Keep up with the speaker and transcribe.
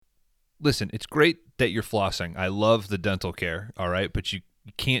listen, it's great that you're flossing. I love the dental care, all right? But you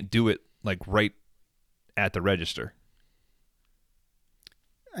can't do it, like, right at the register.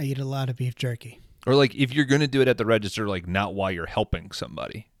 I eat a lot of beef jerky. Or, like, if you're going to do it at the register, like, not while you're helping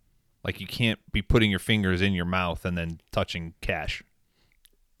somebody. Like, you can't be putting your fingers in your mouth and then touching cash.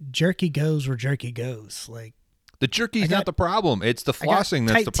 Jerky goes where jerky goes. Like, the jerky's not the problem. It's the flossing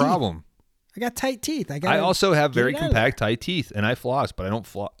that's the problem. I got tight teeth. I also have very compact, tight teeth, and I floss, but I don't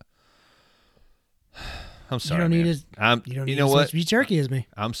floss. I'm sorry, you don't man. You don't need know as what? much beef jerky as me.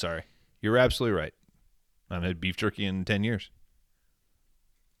 I'm sorry. You're absolutely right. I haven't had beef jerky in 10 years.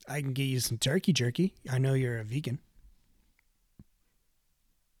 I can get you some turkey jerky. I know you're a vegan.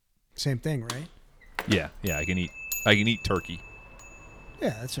 Same thing, right? Yeah, I can eat turkey.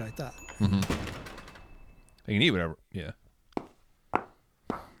 Yeah, that's what I thought. Mm-hmm. I can eat whatever. Yeah.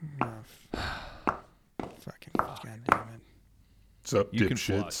 Fucking goddamn it. What's up, You can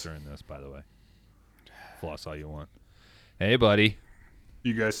dipshits? floss during this, by the way. Floss all you want. Hey, buddy.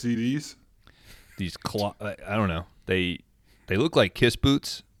 You guys see these? These I don't know. They look like Kiss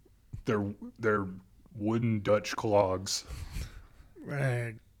boots. They're wooden Dutch clogs.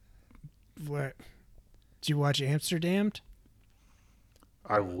 What? Did you watch Amsterdam?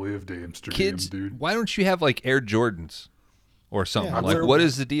 I lived Amsterdam, Kids, dude. why don't you have like Air Jordans or something? Yeah, like, what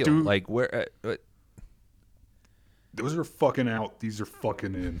is the deal? Dude. Like, where? Those are fucking out. These are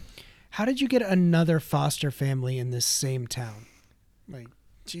fucking in. How did you get another foster family in this same town? Like,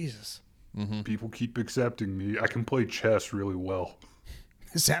 Jesus. Mm-hmm. People keep accepting me. I can play chess really well.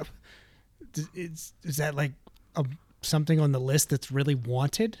 Is that like something on the list that's really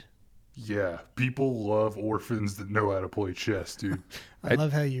wanted? Yeah, people love orphans that know how to play chess, dude. I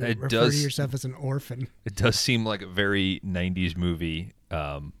love how you refer to yourself as an orphan. It does seem like a very 90s movie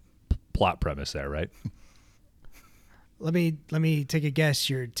plot premise there, right? Let me take a guess.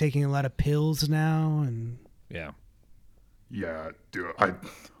 You're taking a lot of pills now, and Yeah. Yeah, dude. I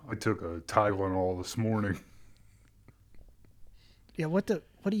took a Tylenol this morning. yeah. What do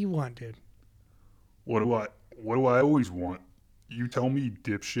you want, dude? What do I always want? You tell me,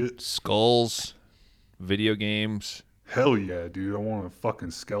 dipshit. Skulls, video games. Hell yeah, dude. I want a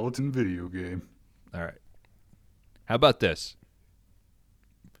fucking skeleton video game. All right. How about this?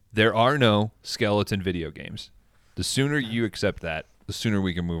 There are no skeleton video games. The sooner you accept that, the sooner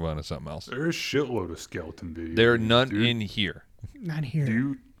we can move on to something else. There's a shitload of skeleton video There are games, none dude. in here. Not here.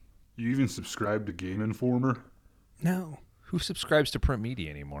 Do you even subscribe to Game Informer? No. Who subscribes to print media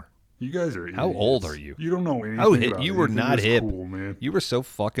anymore? You guys are idiots. How old are you? You don't know anything How hip? about You were anything not that's hip. Cool, man. You were so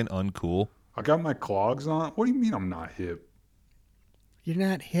fucking uncool. I got my clogs on. What do you mean I'm not hip? You're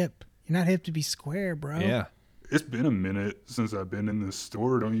not hip. You're not hip to be square, bro. Yeah. It's been a minute since I've been in this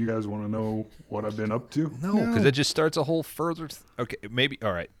store. Don't you guys want to know what I've been up to? No, because it just starts a whole further. Okay, maybe.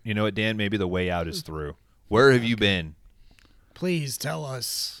 All right. You know what, Dan? Maybe the way out is through. Where have you been? Please tell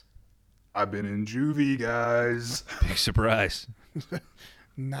us. I've been in juvie, guys. Big surprise.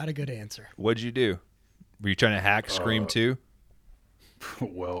 Not a good answer. What'd you do? Were you trying to hack Scream 2?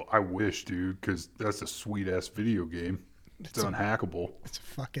 Well, I wish, dude, because that's a sweet-ass video game. It's unhackable. It's a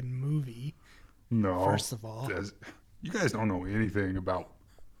fucking movie. No. First of all. You guys don't know anything about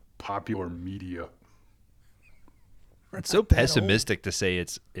popular media. It's so pessimistic to say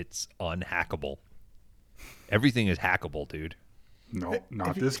it's unhackable. Everything is hackable, dude. No,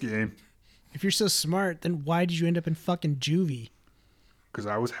 not this game. If you're so smart, then why did you end up in fucking juvie? Because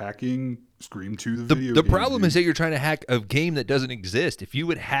I was hacking Scream 2, the video The game, problem dude. is that you're trying to hack a game that doesn't exist. If you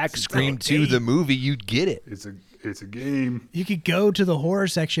would hack Scream 2, the movie, you'd get it. It's a game. You could go to the horror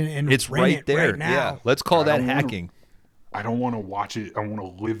section and It's rent right it there. right now. Yeah, let's call I that don't wanna- hacking. I don't want to watch it. I want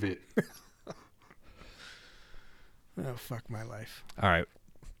to live it. Oh, fuck my life. All right.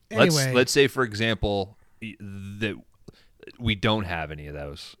 Anyway. Let's say, for example, that we don't have any of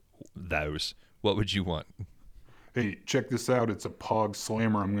those. What would you want? Hey, check this out. It's a Pog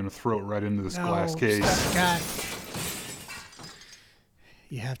Slammer. I'm going to throw it right into this glass case. Stop, God.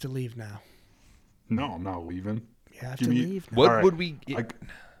 You have to leave now. No, I'm not leaving. You have Give to me- leave now. What All right. would we?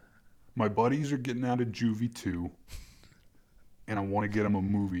 My buddies are getting out of juvie too, and I want to get them a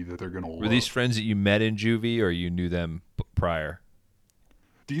movie that they're going to love. Were these friends that you met in juvie, or you knew them prior?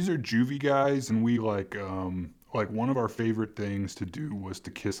 These are juvie guys, and we like one of our favorite things to do was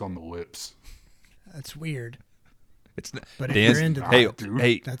to kiss on the lips. That's weird. It's not, But if Dan's- you're into hey, that, dude,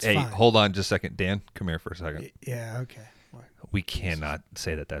 hey, that's hey, fine. hold on just a second, Dan. Come here for a second. Yeah, okay. What? We cannot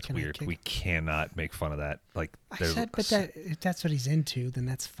say that that's Can I weird. kick- We cannot make fun of that. Like, I there's- said, but if that's what he's into, then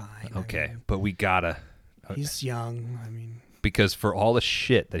that's fine. okay, I mean, but we gotta he's young. I mean, because for all the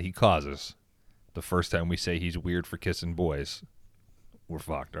shit that he causes, the first time we say he's weird for kissing boys, we're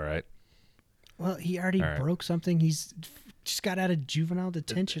fucked. All right. Well, he already All right. broke something. He's just got out of juvenile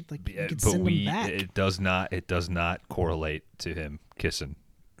detention. Like, you could but send him back. it does not correlate to him kissing.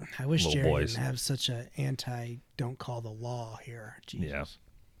 I wish little Jerry boys. didn't have such a don't call the law here. Jesus. Yeah.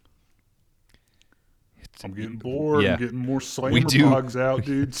 I'm getting bored. Yeah. I'm getting more We slammer do- bugs out,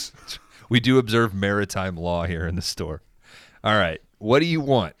 dudes. We do observe maritime law here in the store. All right. What do you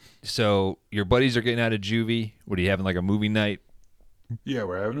want? So your buddies are getting out of juvie. What are you having, like a movie night? Yeah,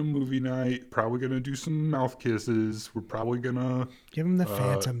 we're having a movie night. Probably gonna do some mouth kisses. We're probably gonna. Give him the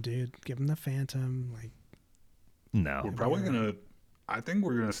Phantom, dude. Give him the Phantom. Like, No. We're probably gonna. I think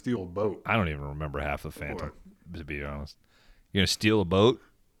we're gonna steal a boat. I don't even remember half of Phantom, to be honest. You're going to steal a boat?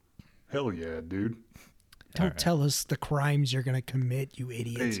 Hell yeah, dude. don't tell us the crimes you're gonna commit, you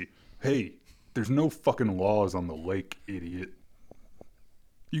idiots. Hey, there's no fucking laws on the lake, idiot.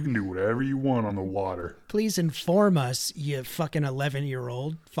 You can do whatever you want on the water. Please inform us, you fucking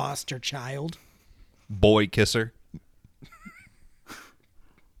 11-year-old foster child. Boy kisser?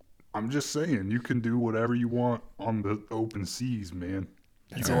 I'm just saying, you can do whatever you want on the open seas, man.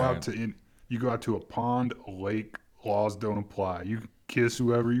 You go out to a pond, a lake. Laws don't apply. You can kiss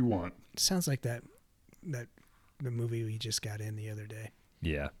whoever you want. Sounds like the movie we just got in the other day.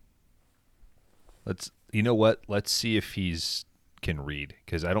 Yeah. You know what? Let's see if he's can read,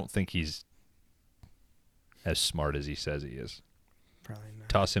 because I don't think he's as smart as he says he is. Probably not.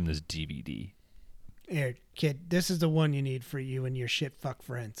 Toss him this DVD. Here, kid, this is the one you need for you and your shit fuck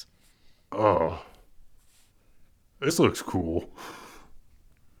friends. Oh, this looks cool.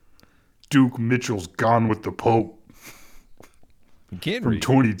 Duke Mitchell's Gone with the Pope He can from read.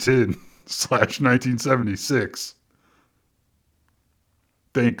 2010/1976.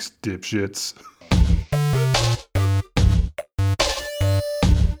 Thanks, dipshits.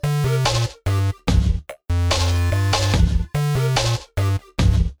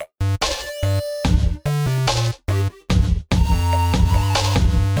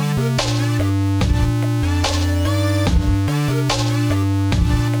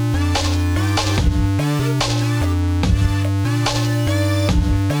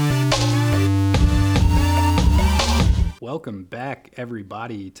 Welcome back,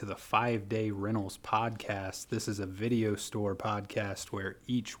 everybody, to the 5-Day Rentals podcast. This is a video store podcast where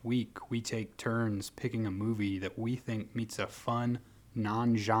each week we take turns picking a movie that we think meets a fun,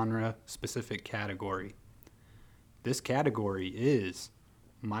 non-genre specific category. This category is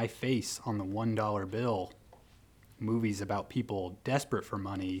My Face on the $1 Bill. Movies about people desperate for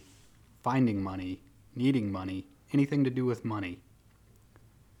money, finding money, needing money, anything to do with money.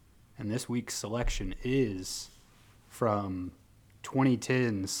 And this week's selection is from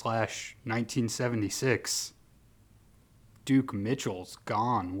 2010/1976, Duke Mitchell's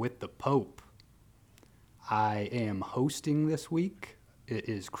Gone with the Pope. I am hosting this week. It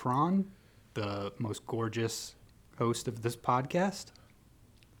is Kron, the most gorgeous host of this podcast.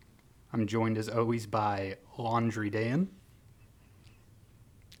 I'm joined as always by Laundry Dan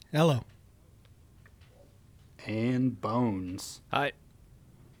Hello. and Bones. Hi.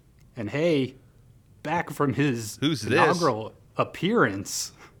 And hey, back from his Who's this? inaugural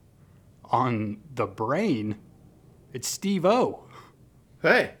appearance on The Brain, it's Steve-O.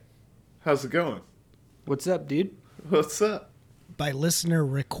 Hey, how's it going? What's up, dude? What's up? By listener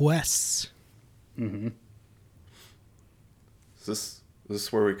requests. Is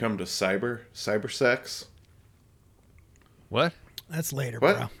this where we come to cyber sex? What? That's later,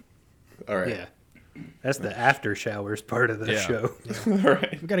 What? bro. All right. Yeah. That's the after showers part of the Yeah. show. All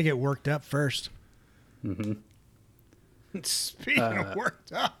right. We got to get worked up first. Speaking of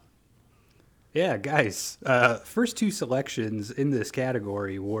worked up. Yeah, guys. First two selections in this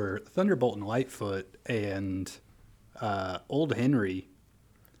category were Thunderbolt and Lightfoot and Old Henry.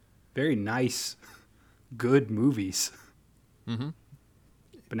 Very nice, good movies. Mm-hmm.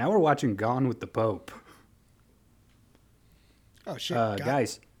 But now we're watching Gone with the Pope. Oh, shit.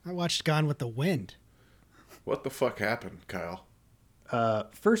 Guys, I watched Gone with the Wind. What the fuck happened, Kyle?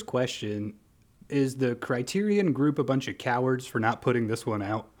 first question, is the Criterion Group a bunch of cowards for not putting this one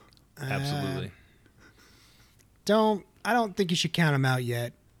out? Absolutely. I don't think you should count them out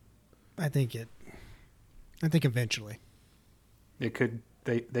yet. I think eventually. They could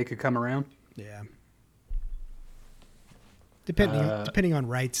come around. Yeah. Depending on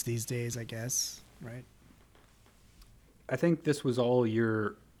rights these days, I guess, right? I think this was all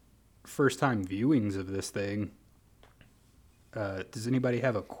your first time viewings of this thing. Does anybody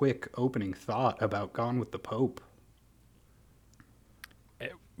have a quick opening thought about Gone with the Pope?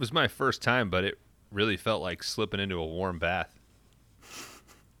 It was my first time, but it really felt like slipping into a warm bath.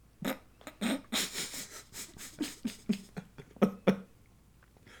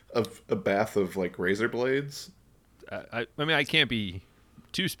 a bath of like razor blades. I mean, I can't be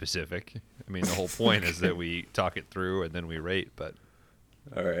too specific. I mean, the whole point is that we talk it through and then we rate. But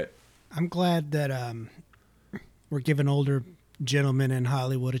All right. I'm glad that we're giving older gentlemen in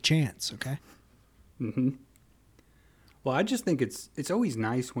Hollywood a chance. Okay. Well, I just think it's always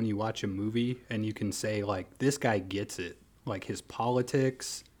nice when you watch a movie and you can say like this guy gets it, like his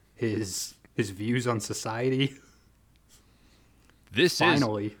politics, his views on society. this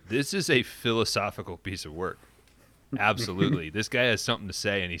Finally. is a philosophical piece of work. Absolutely, this guy has something to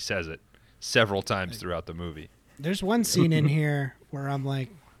say, and he says it several times throughout the movie. There's one scene in here where I'm like,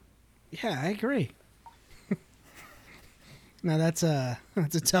 yeah, I agree. Now that's a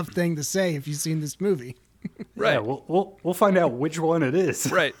tough thing to say if you've seen this movie. Right. Yeah, we'll find out which one it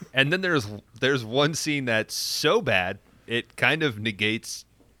is. Right, and then there's one scene that's so bad it kind of negates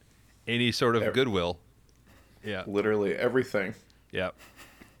any sort of goodwill. Yeah. Literally everything. Yeah.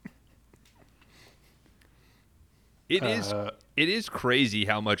 It is crazy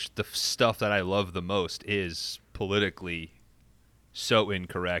how much the stuff that I love the most is politically so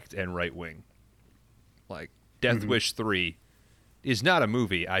incorrect and right wing. Like Death Wish 3 is not a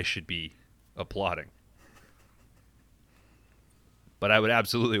movie I should be applauding. But I would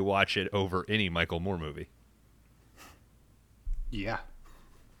absolutely watch it over any Michael Moore movie. Yeah.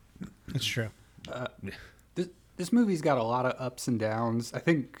 That's true. This movie's got a lot of ups and downs. I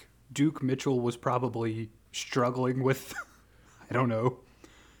think Duke Mitchell was probably struggling with, I don't know,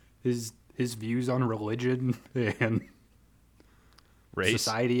 his views on religion and Race.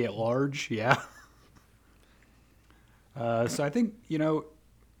 society at large. Yeah. So I think,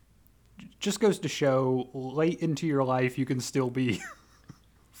 just goes to show late into your life you can still be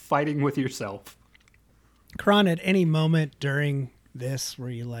fighting with yourself. Kron, at any moment during this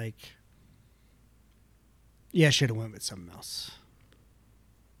were you like, yeah, I should have went with something else?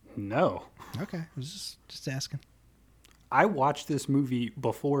 No. Okay, I was just asking. I watched this movie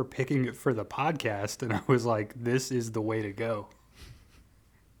before picking it for the podcast, and I was like, this is the way to go.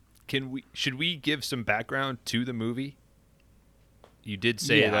 Should we give some background to the movie? You did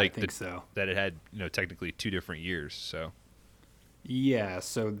say I think so. that it had, technically 2 different years, so. Yeah,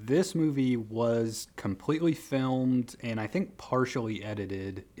 so this movie was completely filmed and I think partially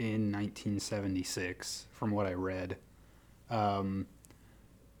edited in 1976, from what I read.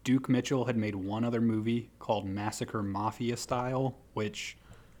 Duke Mitchell had made one other movie called Massacre Mafia Style, which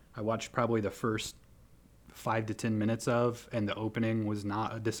I watched probably the first 5 to 10 minutes of, and the opening was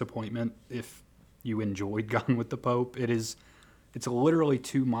not a disappointment if you enjoyed Gone with the Pope. It's literally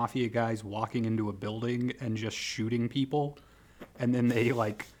 2 mafia guys walking into a building and just shooting people, and then they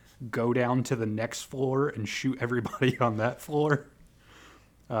like go down to the next floor and shoot everybody on that floor.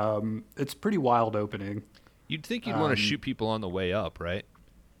 It's pretty wild opening. You'd think you'd want to shoot people on the way up, right?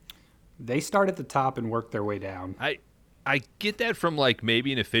 They start at the top and work their way down. I get that from like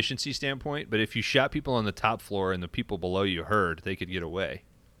maybe an efficiency standpoint, but if you shot people on the top floor and the people below you heard, they could get away.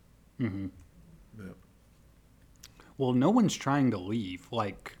 Mm-hmm. Yeah. Well, no one's trying to leave.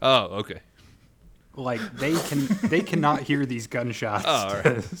 Like Okay. they cannot hear these gunshots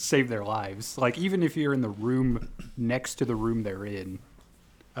to save their lives. Like even if you're in the room next to the room they're in,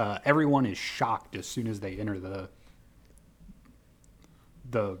 everyone is shocked as soon as they enter the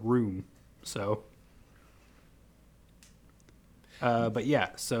room. So, but yeah,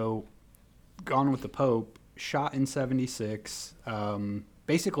 so Gone with the Pope, shot in 76,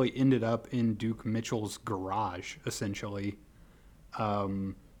 basically ended up in Duke Mitchell's garage, essentially. I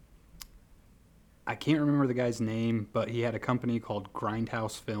can't remember the guy's name, but he had a company called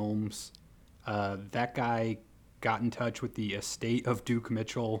Grindhouse Films. That guy got in touch with the estate of Duke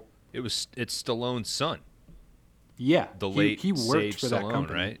Mitchell. It's Stallone's son. Yeah, The late he worked Sage for that Stallone,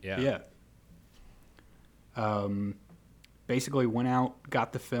 company, right? Yeah. Basically went out,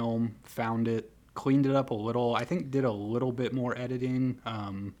 got the film, found it, cleaned it up a little. I think did a little bit more editing.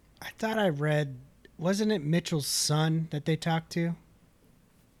 I thought I read, wasn't it Mitchell's son that they talked to?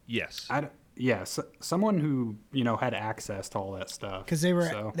 Yes. Someone who had access to all that stuff. Because they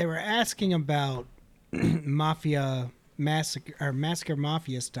were asking about Massacre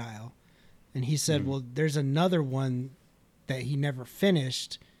Mafia Style, and he said, "Well, there's another one that he never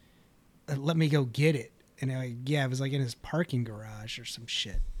finished. Let me go get it." And it was like in his parking garage or some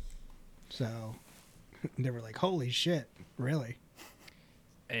shit. So they were like, "Holy shit, really?"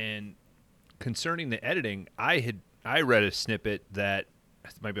 And concerning the editing, I read a snippet that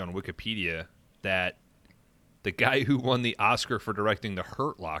it might be on Wikipedia that the guy who won the Oscar for directing The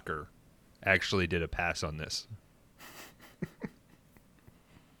Hurt Locker actually did a pass on this.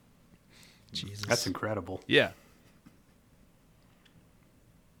 Jesus, That's incredible. Yeah.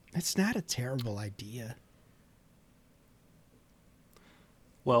 It's not a terrible idea.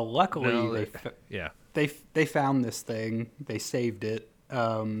 Well, luckily No, they yeah. they found this thing. They saved it.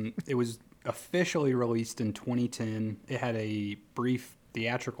 It was officially released in 2010. It had a brief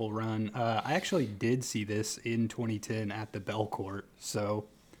theatrical run. I actually did see this in 2010 at the Belcourt, so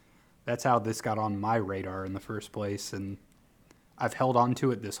that's how this got on my radar in the first place. And I've held on to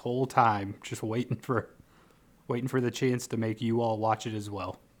it this whole time, just waiting for the chance to make you all watch it as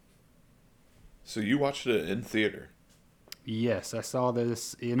well. So you watched it in theater? Yes, I saw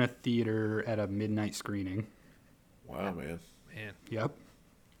this in a theater at a midnight screening. Wow, man. Man, Yep.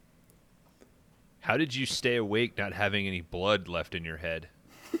 how did you stay awake not having any blood left in your head?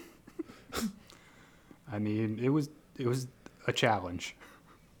 I mean, it was a challenge.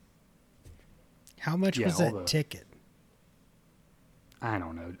 How much Yeah, was all that the- ticket? I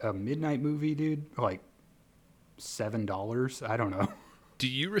don't know. A midnight movie, dude? Like $7? I don't know. Do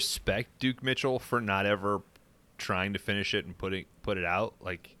you respect Duke Mitchell for not ever trying to finish it and put it out?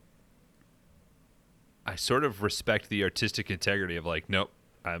 Like, I sort of respect the artistic integrity of like, nope,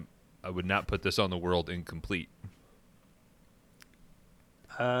 I would not put this on the world incomplete.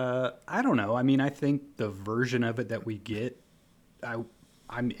 I don't know. I mean, I think the version of it that we get,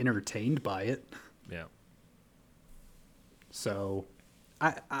 I'm entertained by it. Yeah. So,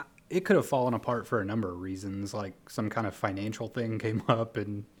 it could have fallen apart for a number of reasons. Like some kind of financial thing came up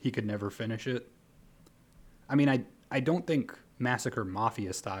and he could never finish it. I mean, I don't think Massacre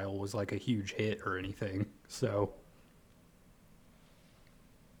Mafia Style was like a huge hit or anything. So,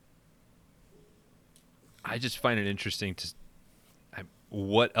 I just find it interesting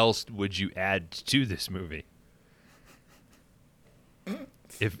what else would you add to this movie?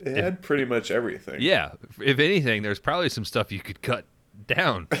 It had pretty much everything. Yeah, if anything, there's probably some stuff you could cut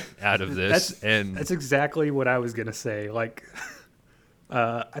down out of this. that's exactly what I was gonna say. Like,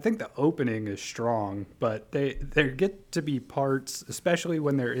 I think the opening is strong, but there get to be parts, especially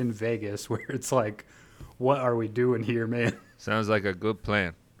when they're in Vegas, where it's like, what are we doing here, man? Sounds like a good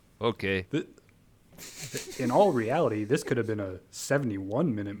plan. Okay. In all reality, this could have been a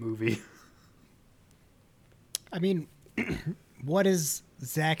 71-minute movie. I mean, what is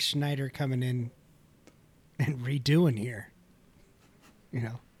Zack Schneider coming in and redoing here? You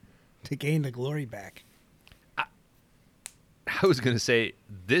know, to gain the glory back. I was going to say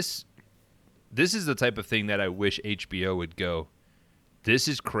this is the type of thing that I wish HBO would go, this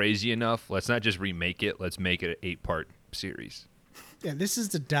is crazy enough. Let's not just remake it. Let's make it an 8-part series. Yeah, this is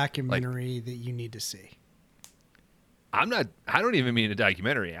the documentary that you need to see. I don't even mean a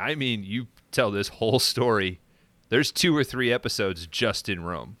documentary. I mean, you tell this whole story. There's 2 or 3 episodes just in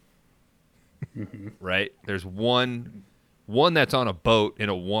Rome. Right? There's one that's on a boat in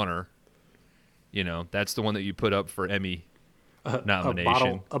a oneer. You know, that's the one that you put up for Emmy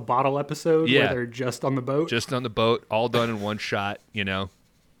nomination. A bottle episode Yeah. where they're just on the boat. Just on the boat, all done in one shot, you know.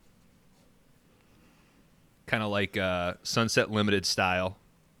 Kind of like Sunset Limited style,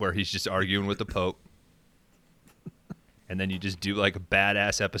 where he's just arguing with the Pope. And then you just do like a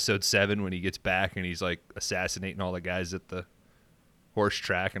badass episode 7 when he gets back and he's like assassinating all the guys at the horse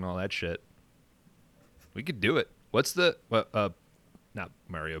track and all that shit. We could do it. What's the not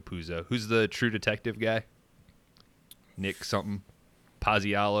Mario Puzo? Who's the True Detective guy? Nick something,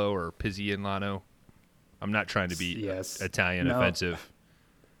 Pazzialo or Pizziano. I'm not trying to be Yes. Italian No. offensive.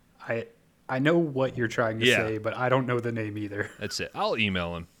 I know what you're trying to Yeah. say, but I don't know the name either. That's it. I'll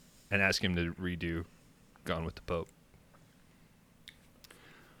email him and ask him to redo Gone with the Pope.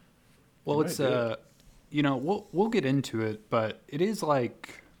 Well, Might it's do it. you know, we'll get into it, but it is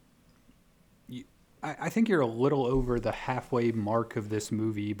like I think you're a little over the halfway mark of this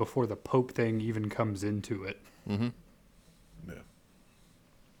movie before the Pope thing even comes into it. Yeah.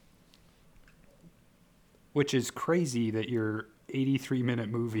 Which is crazy that your 83-minute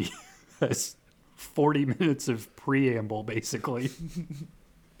movie has 40 minutes of preamble, basically. It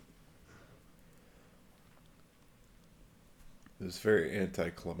was very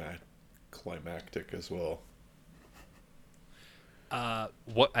anticlimactic as well.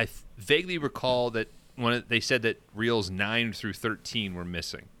 What I vaguely recall that they said that reels 9 through 13 were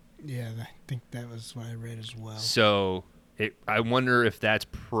missing. Yeah, I think that was what I read as well. So I wonder if that's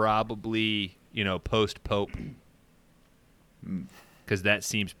probably, you know, post Pope, because that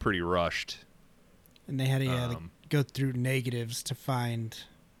seems pretty rushed. And they had to go through negatives to find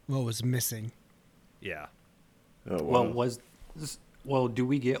what was missing. Yeah. Oh, wow. Well, do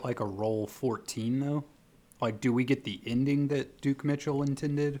we get like a roll 14 though? Like, do we get the ending that Duke Mitchell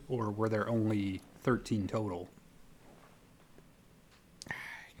intended, or were there only 13 total?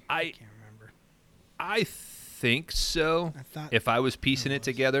 I Can't remember. I think so. I thought If I was piecing it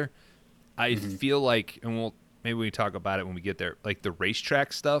together, I feel like, and maybe we can talk about it when we get there. Like the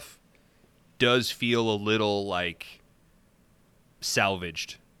racetrack stuff does feel a little like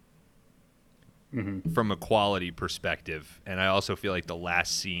salvaged from a quality perspective, and I also feel like the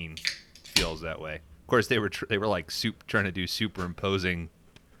last scene feels that way. Of course, they were like trying to do superimposing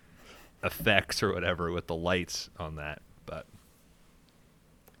effects or whatever with the lights on that, but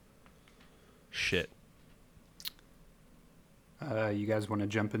shit. You guys want to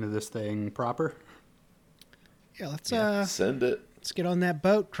jump into this thing proper? Yeah, let's Send it. let's get on that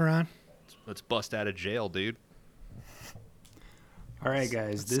boat, Kron. Let's bust out of jail, dude. All right,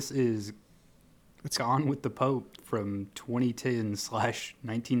 guys. This is Gone with the Pope from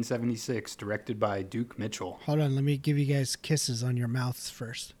 2010/1976, directed by Duke Mitchell. Hold on, let me give you guys kisses on your mouths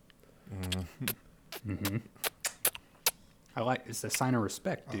first. It's a sign of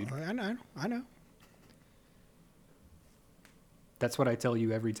respect, dude. I know. That's what I tell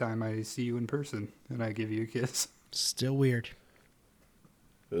you every time I see you in person, and I give you a kiss. Still weird.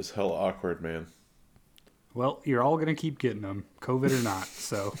 It was hella awkward, man. Well, you're all gonna keep getting them, COVID or not.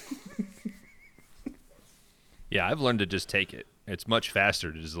 So Yeah, I've learned to just take it. It's much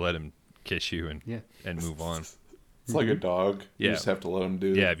faster to just let him kiss you and move on. It's like a dog. You Yeah. just have to let him do.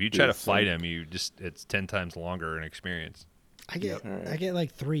 Yeah, if you try to his fight thing. him, it's 10 times longer an experience. I get All right. I get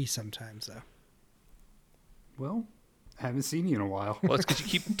like 3 sometimes though. well, I haven't seen you in a while. Well, it's because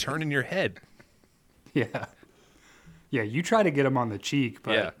you keep turning your head. Yeah. Yeah, you try to get him on the cheek,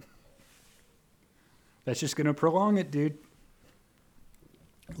 but Yeah. that's just going to prolong it, dude.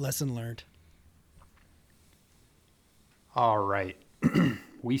 Lesson learned. All right.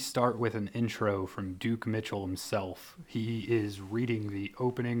 We start with an intro from Duke Mitchell himself. He is reading the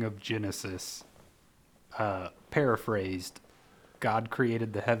opening of Genesis. Paraphrased, God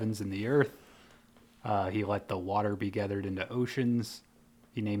created the heavens and the earth. He let the water be gathered into oceans.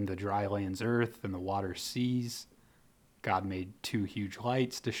 He named the dry lands earth and the water seas. God made 2 huge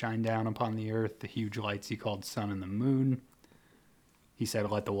lights to shine down upon the earth. The huge lights he called sun and the moon. He said,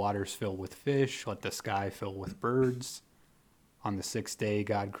 let the waters fill with fish, let the sky fill with birds. On the 6th day,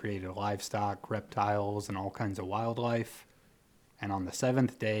 God created livestock, reptiles, and all kinds of wildlife. And on the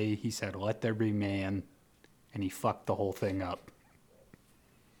 7th day, he said, let there be man. And he fucked the whole thing up.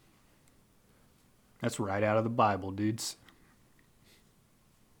 That's right out of the Bible, dudes.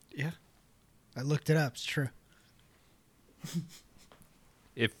 Yeah. I looked it up. It's true.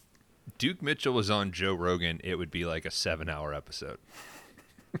 If Duke Mitchell was on Joe Rogan, it would be like a 7-hour episode.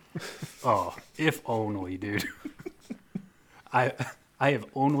 Oh, if only, dude. I have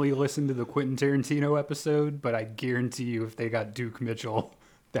only listened to the Quentin Tarantino episode, but I guarantee you if they got Duke Mitchell,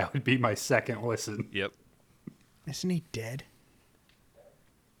 that would be my second listen. Yep. Isn't he dead?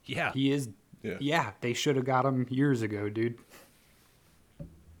 Yeah. He is. Yeah. Yeah, they should have got him years ago, dude.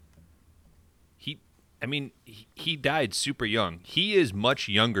 He died super young. He is much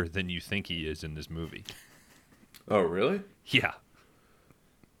younger than you think he is in this movie. Oh, really? Yeah.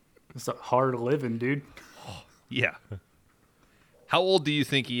 It's a hard living, dude. Yeah. How old do you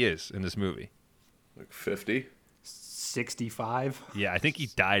think he is in this movie? Like 50? 65. Yeah, I think he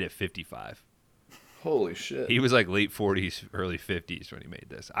died at 55. Holy shit. He was like late 40s, early 50s when he made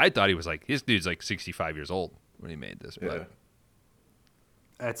this. I thought he was like, this dude's like 65 years old when he made this. Yeah. But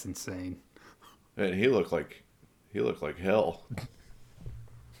That's insane. And he looked like hell.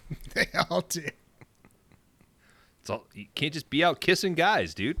 They all do. it's all, you can't just be out kissing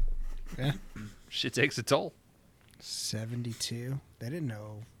guys, dude. Yeah. Shit takes a toll. 72. They didn't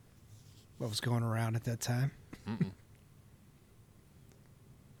know what was going around at that time.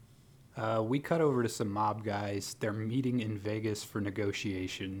 We cut over to some mob guys. They're meeting in Vegas for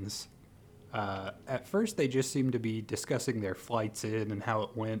negotiations. At first, they just seem to be discussing their flights in and how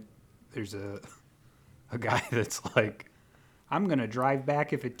it went. There's a guy that's like, I'm going to drive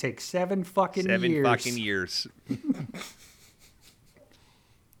back if it takes 7 fucking years. 7 fucking years.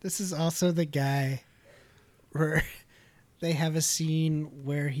 This is also the guy where they have a scene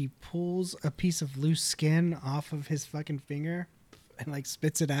where he pulls a piece of loose skin off of his fucking finger and like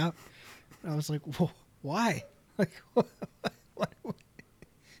spits it out. And I was like, whoa, why? Like, what?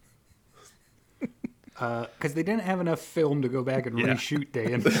 Because they didn't have enough film to go back and Yeah. reshoot,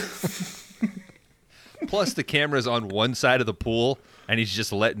 Dan. Plus, the camera's on one side of the pool, and he's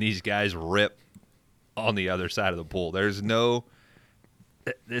just letting these guys rip on the other side of the pool. There's no...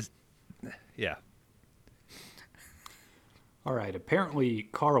 Yeah. All right, apparently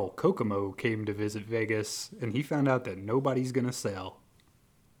Carl Kokomo came to visit Vegas, and he found out that nobody's going to sell.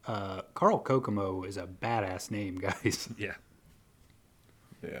 Carl Kokomo is a badass name, guys. Yeah.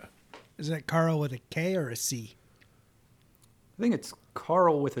 Yeah. Is that Carl with a K or a C? I think it's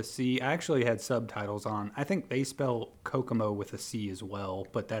Carl with a C. I actually had subtitles on. I think they spell Kokomo with a C as well,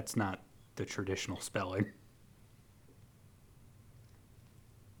 but that's not the traditional spelling.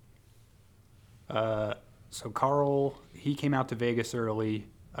 So Carl, he came out to Vegas early.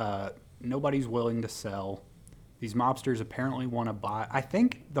 Nobody's willing to sell. These mobsters apparently want to buy. I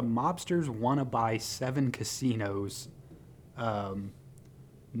think the mobsters want to buy 7 casinos.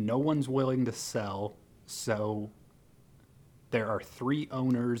 No one's willing to sell. So there are 3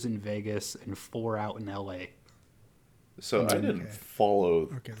 owners in Vegas and 4 out in LA. So I didn't follow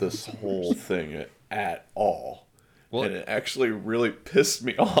this whole thing at all. Well, and it actually really pissed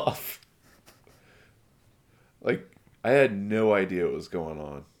me off. Like, I had no idea what was going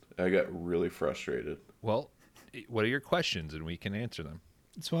on. I got really frustrated. well, what are your questions, and we can answer them.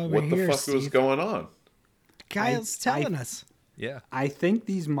 That's why we're What the here, fuck Steve. was going on? Kyle's telling us. Yeah. I think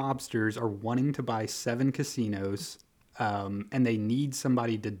these mobsters are wanting to buy 7 casinos, and they need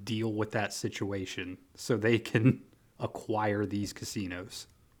somebody to deal with that situation so they can acquire these casinos.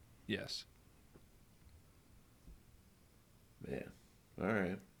 Yes. Man. All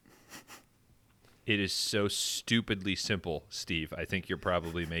right. It is so stupidly simple, Steve. I think you're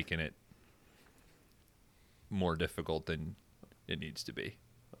probably making it more difficult than it needs to be.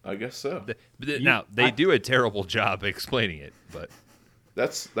 I guess so. Now, they do a terrible job explaining it, but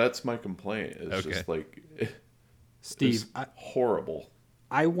That's my complaint. It's Okay. just like Steve, it's horrible.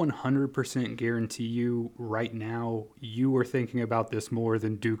 I 100% guarantee you right now you were thinking about this more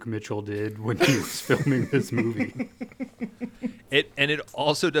than Duke Mitchell did when he was filming this movie. it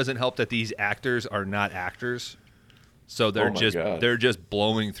also doesn't help that these actors are not actors. So they're Oh my God. they're just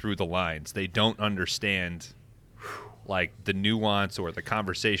blowing through the lines. They don't understand like the nuance or the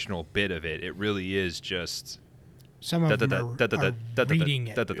conversational bit of it. It really is just Some of them are reading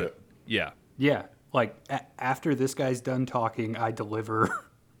it. Yeah. Yeah, like after this guy's done talking, I deliver.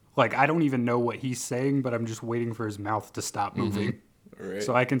 Like, I don't even know what he's saying, but I'm just waiting for his mouth to stop moving All right.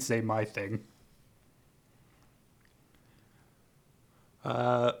 so I can say my thing.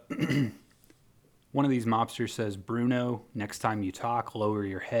 One of these mobsters says, Bruno, next time you talk, lower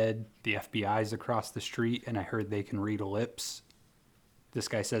your head. The FBI's across the street, and I heard they can read lips. This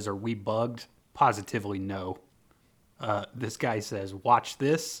guy says, are we bugged? Positively no. This guy says, watch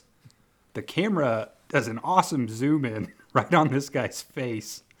this. The camera does an awesome zoom in right on this guy's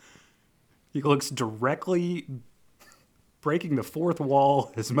face. He looks directly breaking the fourth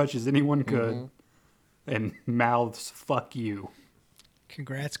wall as much as anyone could and mouths, fuck you.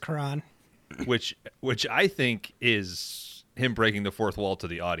 Congrats, Karan. Which I think is him breaking the fourth wall to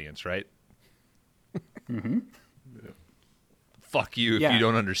the audience, right? Mm-hmm. Fuck you if Yeah. you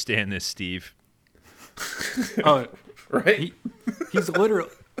don't understand this, Steve. Oh, Right? he's literally...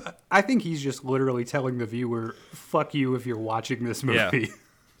 I think he's just literally telling the viewer, fuck you if you're watching this movie. Yeah.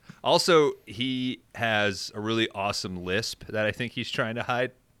 Also, he has a really awesome lisp that I think he's trying to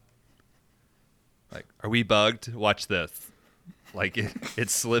hide. Like, are we bugged? Watch this. Like, it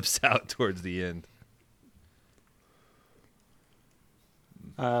slips out towards the end.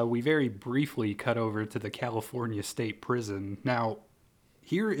 We very briefly cut over to the California State Prison. Now,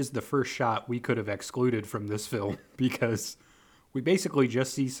 here is the first shot we could have excluded from this film because we basically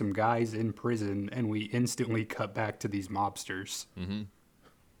just see some guys in prison and we instantly cut back to these mobsters. Mm-hmm.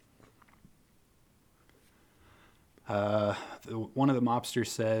 One of the mobsters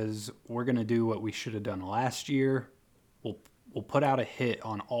says, we're going to do what we should have done last year. We'll put out a hit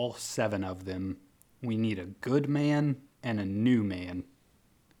on all 7 of them. We need a good man and a new man.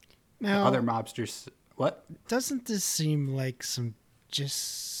 Now, Other mobsters... What? doesn't this seem like some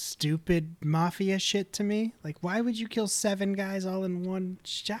just stupid mafia shit to me? Like, why would you kill 7 guys all in one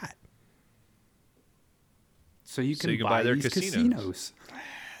shot? So you can, you can buy buy their these casinos.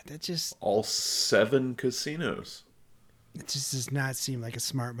 That just All 7 casinos. it just does not seem like a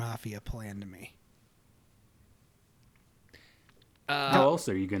smart mafia plan to me. How else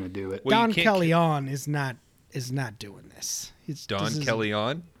are you going to do it? Well, you Don can't Kelleon is not doing this. He's Don this is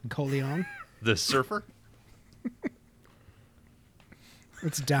Kelleon, Corleone. the surfer.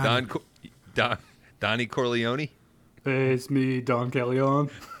 It's Don. Donnie Corleone. Hey, it's me, Don Kelleon.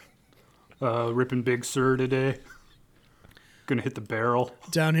 Ripping Big Sur today. Gonna hit the barrel.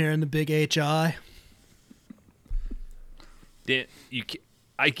 Down here in the big HI. Dan,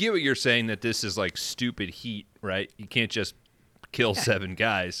 I get what you're saying, that this is like stupid heat, right? You can't just kill 7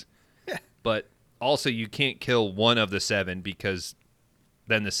 guys. But also you can't kill one of the 7 because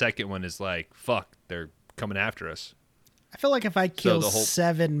then the second one is like, fuck, they're coming after us. I feel like if I kill the whole-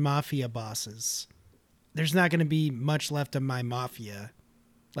 7 mafia bosses, there's not going to be much left of my mafia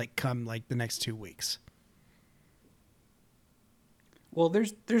like come like the next 2 weeks. Well,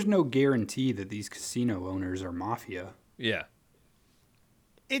 there's no guarantee that these casino owners are mafia. Yeah.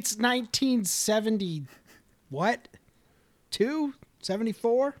 It's 1970, what? 2?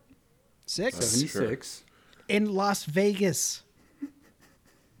 74? 6? 76. In Las Vegas.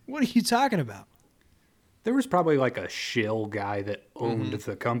 What are you talking about? There was probably like a shill guy that owned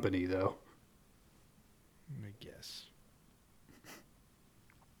the company, though. I guess.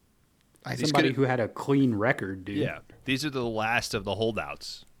 Somebody who had a clean record, dude. Yeah. These are the last of the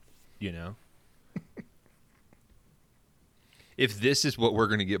holdouts, you know? If this is what we're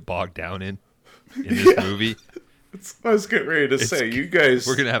going to get bogged down in this movie, I was getting ready to say, you guys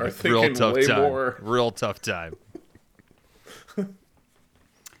we're going to have are a real tough way time. More. Real tough time.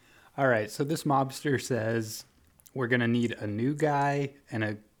 All right, so this mobster says we're going to need a new guy and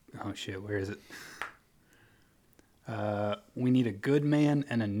a... Oh, shit, where is it? We need a good man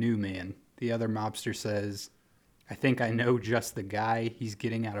and a new man. The other mobster says, I think I know just the guy. He's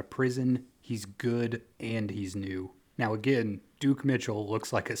getting out of prison. He's good and he's new. Now, again, Duke Mitchell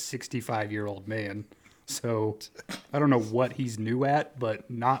looks like a 65-year-old man. So I don't know what he's new at,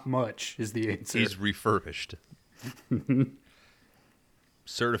 but not much is the answer. He's refurbished.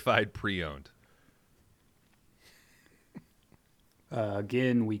 Certified pre-owned.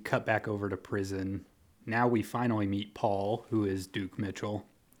 Again, we cut back over to prison. Now we finally meet Paul, who is Duke Mitchell.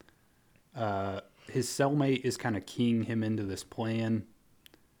 His cellmate is kind of keying him into this plan.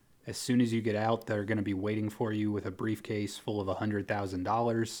 As soon as you get out, they're going to be waiting for you with a briefcase full of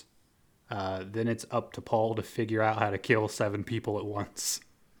 $100,000. Then it's up to Paul to figure out how to kill 7 people at once.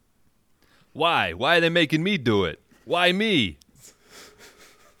 Why? Why are they making me do it? Why me?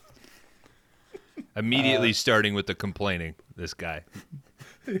 Immediately starting with the complaining, this guy.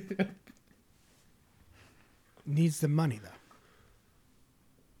 Needs the money, though.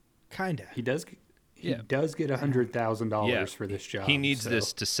 Kinda. He does get Yeah. $100,000 for this job. He needs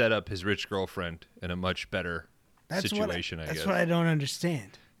this to set up his rich girlfriend in a much better situation, I guess. That's what I don't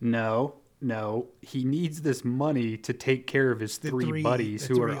understand. No. He needs this money to take care of his three buddies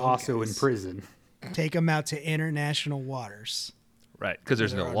who are also in prison. Take them out to international waters. Right, because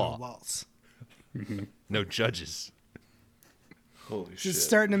there's no There are law. no laws. No judges. Holy Is shit. it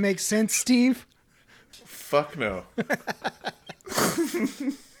starting to make sense, Steve? Fuck no.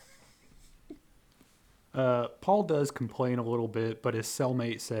 Paul does complain a little bit, but his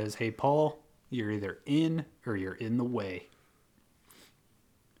cellmate says, hey, Paul, you're either in or you're in the way.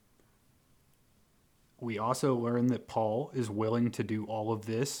 We also learn that Paul is willing to do all of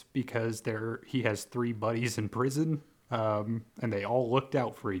this because he has 3 buddies in prison, and they all looked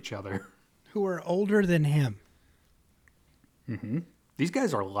out for each other. Who are older than him. Mm-hmm. These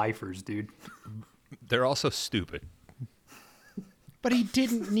guys are lifers, dude. They're also stupid. But he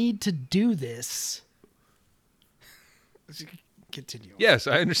didn't need to do this. Continue. Yes,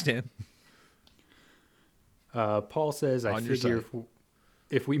 I understand. Paul says, I On your figure side.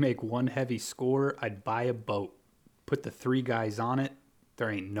 if we make one heavy score, I'd buy a boat, put the 3 guys on it. There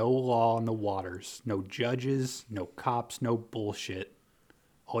ain't no law on the waters, no judges, no cops, no bullshit.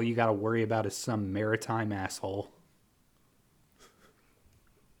 All you got to worry about is some maritime asshole.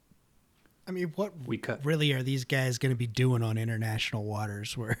 I mean, what We cut. really are these guys going to be doing on international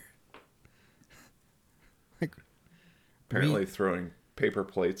waters where... like, Apparently throwing paper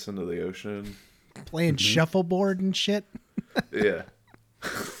plates into the ocean. playing shuffleboard and shit? Yeah.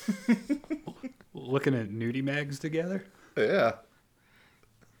 Looking at nudie mags together? Yeah.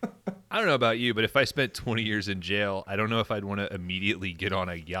 I don't know about you, but if I spent 20 years in jail, I don't know if I'd want to immediately get on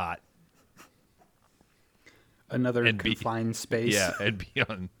a yacht. Another And be- confined space. Yeah, and be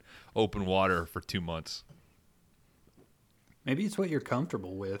on open water for 2 months. Maybe it's what you're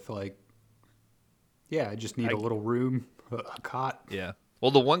comfortable with. Like, yeah, I just need a little room, a cot. Yeah.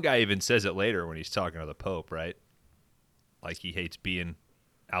 Well, the one guy even says it later when he's talking to the Pope, right? Like he hates being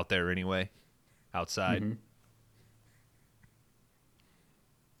out there anyway, outside. Mm-hmm.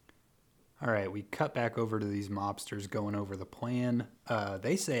 All right, we cut back over to these mobsters going over the plan.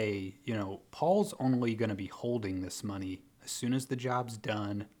 They say, Paul's only going to be holding this money. As soon as the job's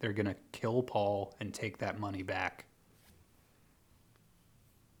done, they're going to kill Paul and take that money back.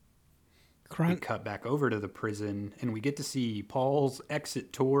 We cut back over to the prison, and we get to see Paul's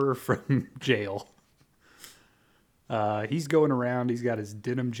exit tour from jail. He's going around. He's got his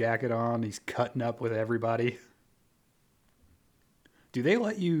denim jacket on. He's cutting up with everybody. Do they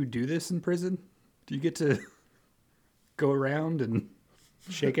let you do this in prison? Do you get to go around and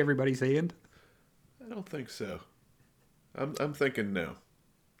shake everybody's hand? I don't think so. I'm thinking no.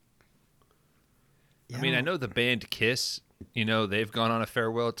 I mean, I know the band Kiss you know, they've gone on a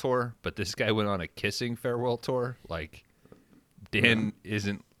farewell tour, but this guy went on a kissing farewell tour. Like, Dan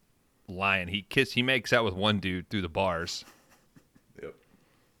isn't lying. He makes out with one dude through the bars. Yep.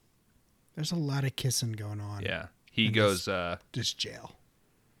 There's a lot of kissing going on. Yeah. He goes, this jail.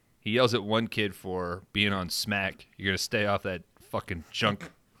 he yells at one kid for being on smack. You're going to stay off that fucking junk,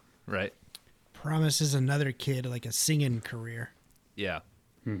 right? Promises another kid like a singing career. Yeah.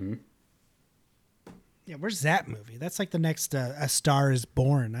 Mm-hmm. Yeah, where's that movie? That's like the next A Star Is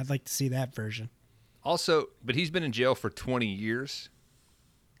Born. I'd like to see that version. Also, but he's been in jail for 20 years.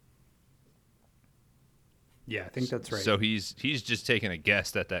 Yeah, I think that's right. So he's just taking a guess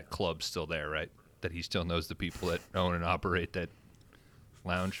that club's still there, right? That he still knows the people that own and operate that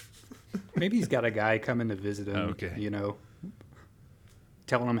lounge. Maybe he's got a guy coming to visit him, Okay. you know,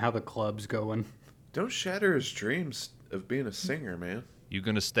 telling him how the club's going. Don't shatter his dreams of being a singer, man. You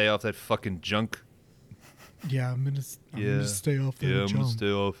gonna stay off that fucking junk? Yeah, I'm gonna stay off that Yeah, I'm jump. gonna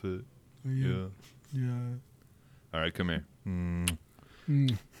stay off it. Yeah. Yeah. All right, come here.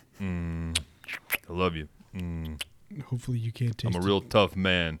 I love you. Hopefully you can't taste I'm a real tough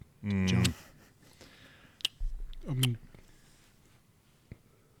man. jump. I mean,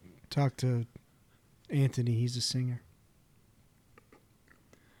 talk to Anthony. He's a singer.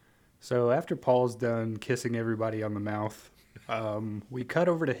 So after Paul's done kissing everybody on the mouth, we cut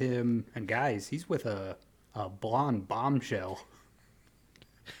over to him, and guys, he's with a blonde bombshell.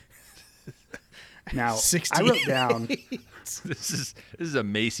 Now, 60. I wrote down, This is a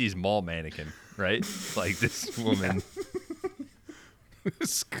Macy's mall mannequin, right? Like this woman.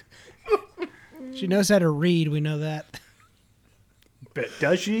 She knows how to read. We know that. but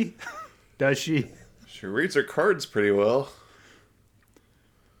does she? Does she? She reads her cards pretty well.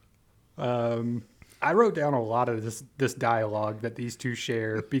 I wrote down a lot of this dialogue that these two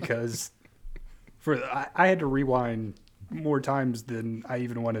share because I had to rewind more times than I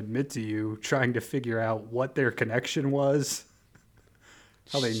even want to admit to you, trying to figure out what their connection was,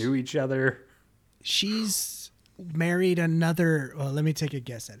 how they knew each other. She's married another. Well, let me take a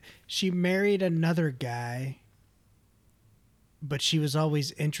guess at it. She married another guy, but she was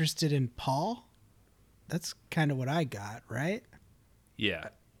always interested in Paul. That's kind of what I got, right? Yeah.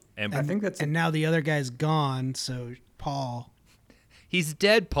 And I think that's And now the other guy's gone, so Paul he's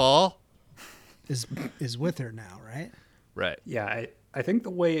dead, Paul. is with her now, right? Right. Yeah, I think the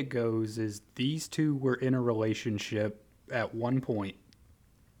way it goes is these two were in a relationship at one point.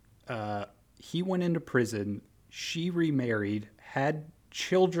 He went into prison. She remarried, had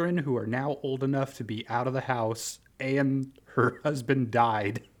children who are now old enough to be out of the house, and her husband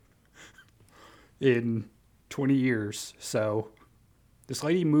died in 20 years. So this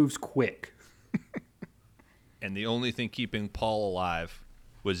lady moves quick. And the only thing keeping Paul alive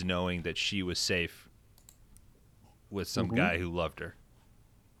was knowing that she was safe with some guy who loved her.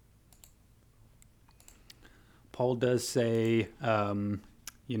 Paul does say,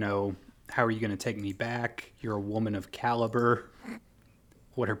 you know, how are you going to take me back? You're a woman of caliber.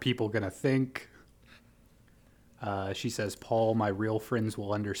 What are people going to think? She says, Paul, my real friends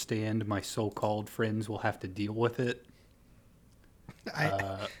will understand. My so-called friends will have to deal with it.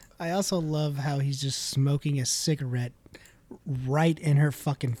 I also love how he's just smoking a cigarette right in her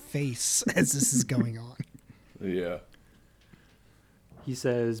fucking face as this is going on. Yeah. He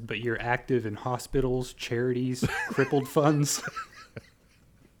says, but you're active in hospitals, charities, crippled funds.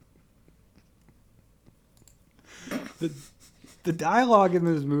 The dialogue in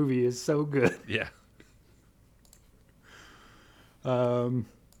this movie is so good. Yeah.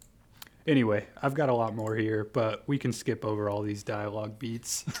 Anyway, I've got a lot more here, but we can skip over all these dialogue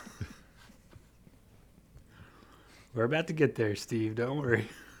beats. We're about to get there, Steve. Don't worry.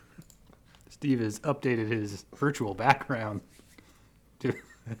 Steve has updated his virtual background to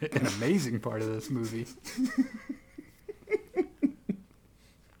an amazing part of this movie.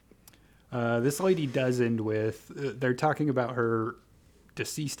 This lady does end with, they're talking about her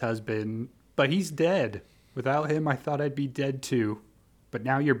deceased husband, but he's dead. Without him, I thought I'd be dead too. But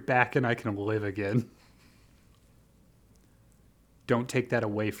now you're back and I can live again. Don't take that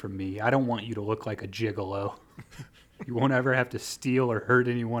away from me. I don't want you to look like a gigolo. You won't ever have to steal or hurt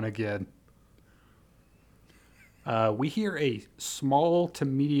anyone again. We hear a small to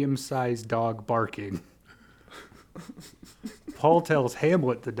medium-sized dog barking. Paul tells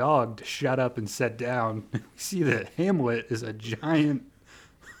Hamlet, the dog, to shut up and sit down. We see that Hamlet is a giant,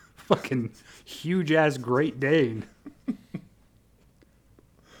 fucking huge-ass Great Dane.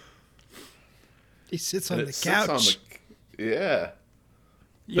 He sits on And the it sits couch. Yeah.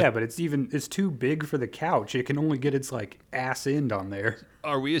 Yeah, but it's too big for the couch. It can only get its like ass end on there.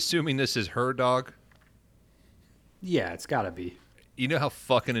 Are we assuming this is her dog? Yeah, it's got to be. You know how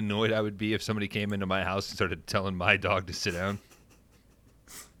fucking annoyed I would be if somebody came into my house and started telling my dog to sit down?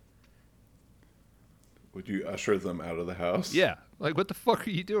 Would you usher them out of the house? Yeah. Like, what the fuck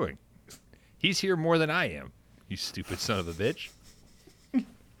are you doing? He's here more than I am, you stupid son of a bitch.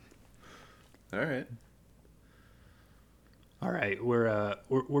 All right. All right, we're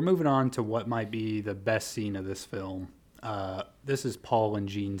moving on to what might be the best scene of this film. This is Paul and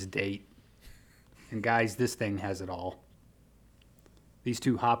Jean's date. And guys, this thing has it all. These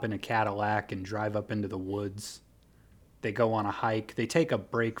two hop in a Cadillac and drive up into the woods. They go on a hike. They take a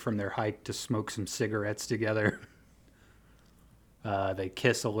break from their hike to smoke some cigarettes together. They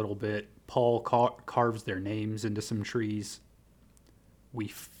kiss a little bit. Paul carves their names into some trees. We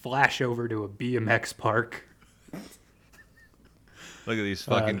flash over to a BMX park. Look at these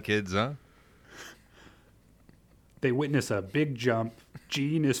fucking kids, huh? They witness a big jump.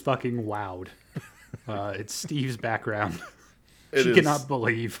 Jean is fucking wowed. It's Steve's background. She cannot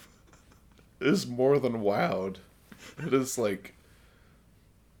believe. It is more than wowed. It is like...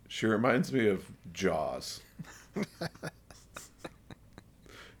 She reminds me of Jaws.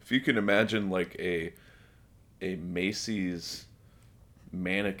 If you can imagine like a Macy's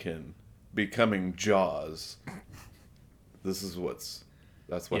mannequin becoming Jaws, that's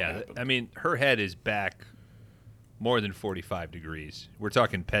what happened. I mean, her head is back more than 45 degrees. We're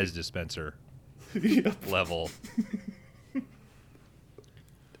talking Pez dispenser level.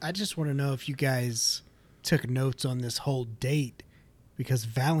 I just want to know if you guys took notes on this whole date, because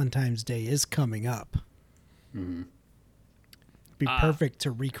Valentine's Day is coming up. Mm-hmm. Be perfect to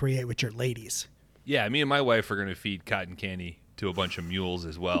recreate with your ladies. Yeah, me and my wife are going to feed cotton candy to a bunch of mules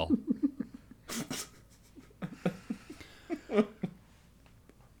as well.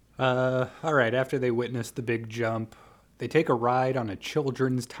 All right, after they witness the big jump, they take a ride on a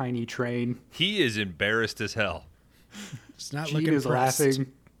children's tiny train. He is embarrassed as hell. It's not Jean looking is pressed.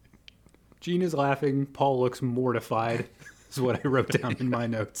 laughing. Jean is laughing. Paul looks mortified, is what I wrote down in my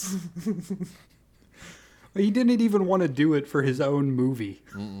notes. He didn't even want to do it for his own movie.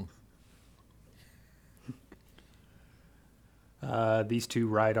 These two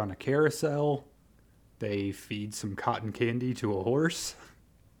ride on a carousel. They feed some cotton candy to a horse.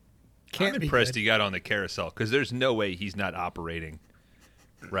 Can't I'm be impressed good. he got on the carousel, because there's no way he's not operating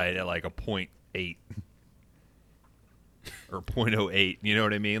right at like a 0.8 or 0.08. You know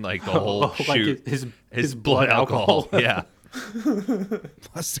what I mean? Like the whole like shoot. his blood alcohol. Yeah.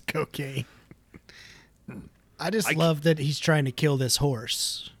 Plus the cocaine. I just love that he's trying to kill this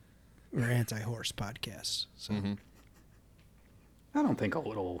horse. We're anti-horse podcast. So. I don't think a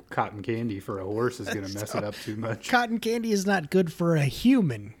little cotton candy for a horse is going to mess it up too much. Cotton candy is not good for a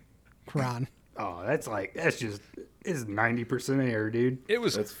human, Kron. Oh, it's 90% air, dude. It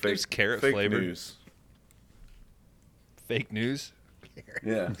was carrot fake flavored. news. Fake news.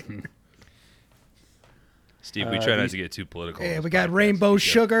 Yeah. Steve, we try not to get too political. Yeah, on we this got podcast. rainbow Yeah.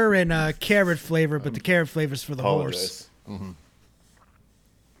 sugar and carrot flavor, but the carrot flavor's for the horse. Apologize.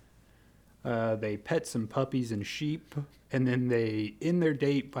 They pet some puppies and sheep, and then they end their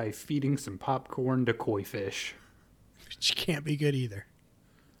date by feeding some popcorn to koi fish. Which can't be good either.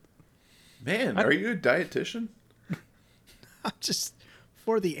 Man, are you a dietitian? Just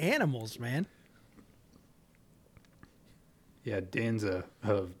for the animals, man. Yeah, Dan's a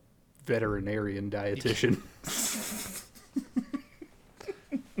veterinarian dietitian.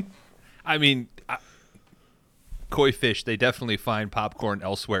 I mean, koi fish, they definitely find popcorn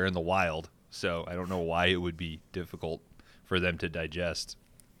elsewhere in the wild, so I don't know why it would be difficult for them to digest.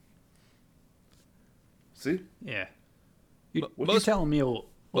 See? Yeah. You Most- telling me a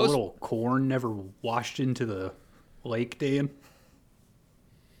little corn never washed into the lake, Dan?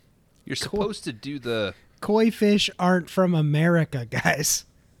 You're supposed to do the... Koi fish aren't from America, guys.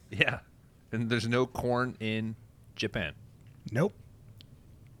 Yeah. And there's no corn in Japan. Nope.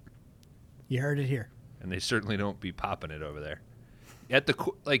 You heard it here. And they certainly don't be popping it over there. At the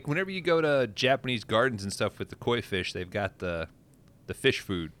whenever you go to Japanese gardens and stuff with the koi fish, they've got the fish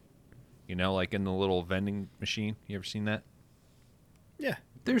food, like in the little vending machine. You ever seen that? Yeah.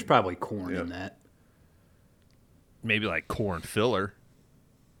 There's probably corn in that. Maybe like corn filler,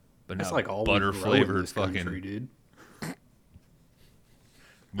 but That's not like all butter we grow in flavored this fucking. country, dude.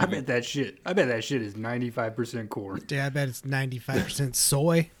 I bet that shit is 95% corn. Yeah, I bet it's 95%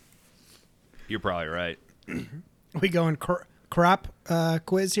 soy. You're probably right. We going crop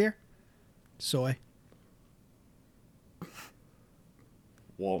quiz here? Soy.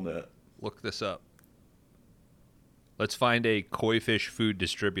 Walnut. Look this up. Let's find a koi fish food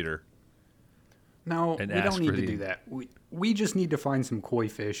distributor. No, And we ask don't need for to the- do that. We just need to find some koi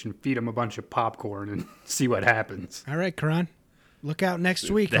fish and feed them a bunch of popcorn and see what happens. All right, Karan. Look out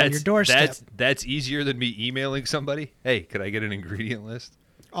next week on your doorstep. That's easier than me emailing somebody. Hey, could I get an ingredient list?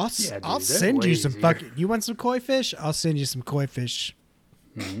 I'll Yeah, dude, I'll that's send way you some easier. fucking. You want some koi fish? I'll send you some koi fish.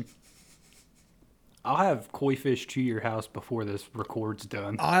 I'll have koi fish to your house before this record's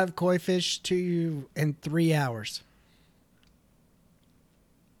done. I'll have koi fish to you in 3 hours.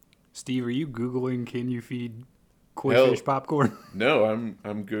 Steve, are you Googling can you feed koi Hell- fish popcorn? No, I'm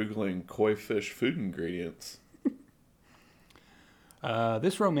googling koi fish food ingredients.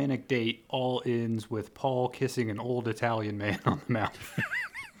 This romantic date all ends with Paul kissing an old Italian man on the mouth.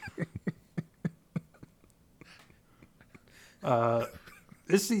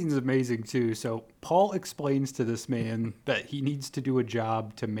 This scene's amazing too. So Paul explains to this man that he needs to do a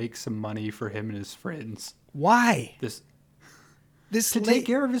job to make some money for him and his friends. Why? This This to la- take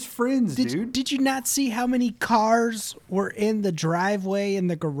care of his friends, dude. Did you not see how many cars were in the driveway in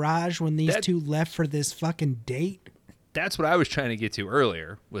the garage when these That- two left for this fucking date? That's what I was trying to get to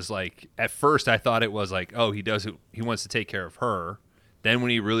earlier. Was like at first I thought it was like, oh, he does it. He wants to take care of her. Then when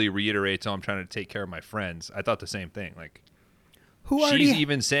he really reiterates, oh, I'm trying to take care of my friends. I thought the same thing. Like Who she's already?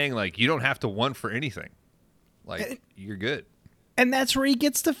 even saying like, you don't have to want for anything. Like you're good. And that's where he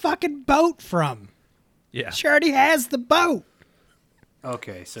gets the fucking boat from. Yeah. She already has the boat.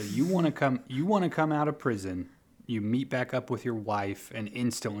 Okay, so you want to come out of prison. You meet back up with your wife, and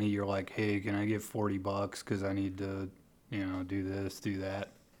instantly you're like, "Hey, can I get $40 because I need to, do this, do that."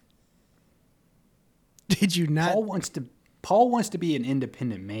 Did you not? Paul wants to be an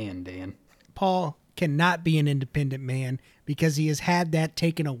independent man, Dan. Paul cannot be an independent man because he has had that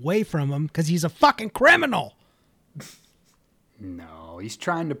taken away from him because he's a fucking criminal. No, he's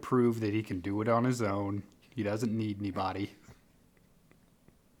trying to prove that he can do it on his own. He doesn't need anybody.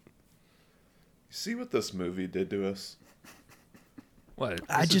 You see what this movie did to us? What?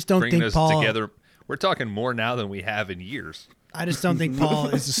 I This is just don't bringing think us Paul- together. We're talking more now than we have in years. I just don't think Paul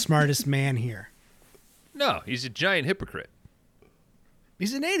is the smartest man here. No, he's a giant hypocrite.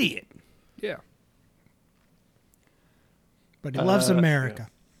 He's an idiot, Yeah. but he loves America.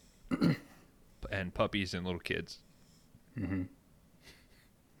 And puppies and little kids.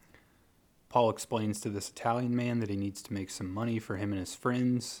 Paul explains to this Italian man that he needs to make some money for him and his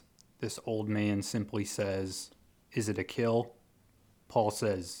friends. This old man simply says, "Is it a kill?" Paul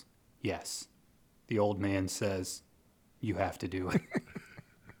says, "Yes." The old man says, "You have to do it."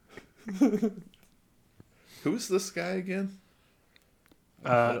 Who's this guy again?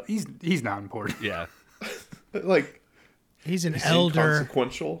 He's not important. Yeah. Like, He's an he's elder,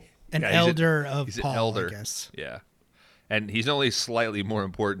 inconsequential. an Yeah, elder of he's an Paul, elder. I guess. Yeah. And he's only slightly more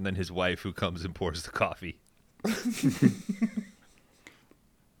important than his wife who comes and pours the coffee.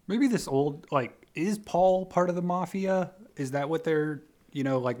 Maybe this is Paul part of the mafia? Is that what they're,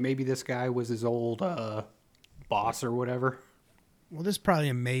 maybe this guy was his old boss or whatever? Well, this is probably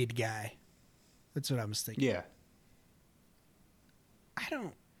a maid guy. That's what I was thinking. Yeah.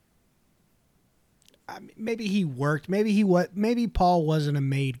 Maybe he worked. Maybe Paul wasn't a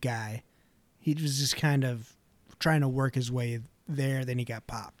maid guy. He was just kind of trying to work his way there. Then he got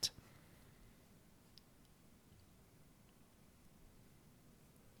popped.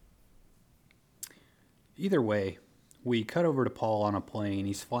 Either way, we cut over to Paul on a plane.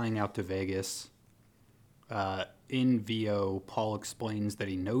 He's flying out to Vegas. In VO, Paul explains that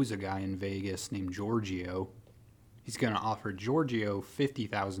he knows a guy in Vegas named Giorgio. He's going to offer Giorgio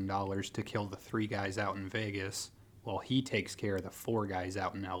 $50,000 to kill the 3 guys out in Vegas while he takes care of the 4 guys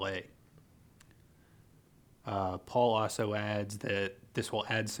out in LA. Paul also adds that this will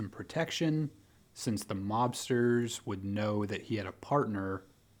add some protection since the mobsters would know that he had a partner,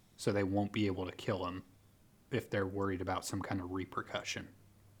 so they won't be able to kill him if they're worried about some kind of repercussion.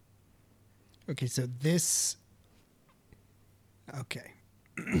 Okay, so this. Okay,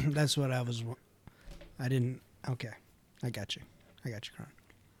 that's what I was. I didn't. Okay, I got you, Kron.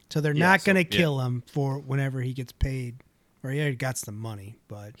 So they're Yeah, not so- going to kill him for whenever he gets paid, or he already got some money.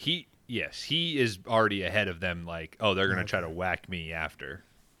 But He is already ahead of them. Like, oh, they're gonna try to whack me after.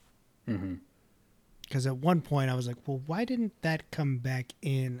 because at one point I was like, well, why didn't that come back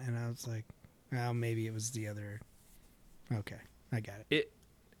in? And I was like, well, maybe it was the other. Okay, I got it.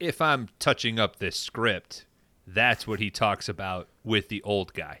 If I'm touching up this script, that's what he talks about with the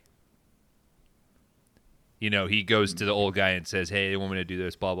old guy. He goes to the old guy and says, hey, they want me to do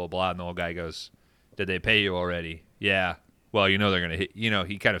this, blah, blah, blah. And the old guy goes, did they pay you already? Yeah. Well, they're going to hit,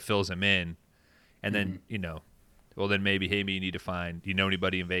 he kind of fills him in. And then, well, then maybe, hey, you need to find, do you know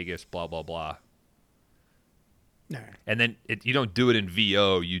anybody in Vegas, blah, blah, blah. All right. And then you don't do it in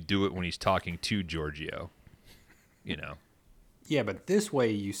VO. You do it when he's talking to Giorgio. You know. Yeah, but this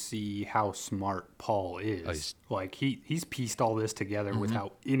way you see how smart Paul is. he's- Like he's pieced all this together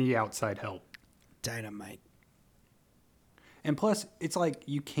without any outside help. Dynamite. And plus, it's like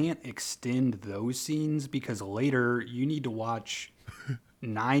you can't extend those scenes because later you need to watch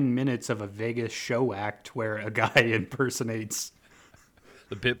 9 minutes of a Vegas show act where a guy impersonates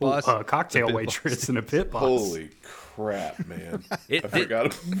The pit boss. a cocktail The pit waitress in a pit boss. Holy crap, man! I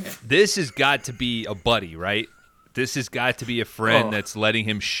forgot. This has got to be a buddy, right? This has got to be a friend Oh. that's letting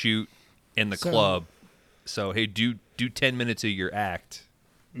him shoot in the So- club. So hey, do 10 minutes of your act.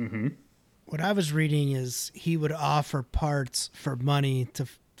 What I was reading is he would offer parts for money to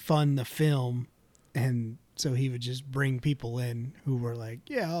fund the film, and so he would just bring people in who were like,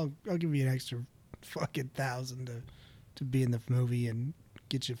 "Yeah, I'll give you an extra fucking $1,000 to be in the movie and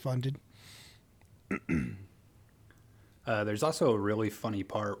get you funded." There's also a really funny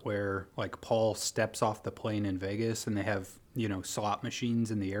part where like Paul steps off the plane in Vegas and they have, slot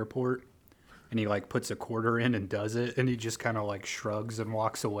machines in the airport and he like puts a quarter in and does it and he just kind of like shrugs and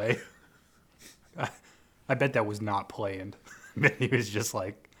walks away. I bet that was not planned. He was just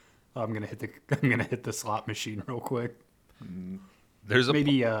like, oh, I'm going to hit the slot machine real quick. There's a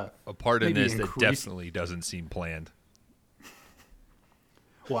Maybe a part in maybe this that increase- definitely doesn't seem planned.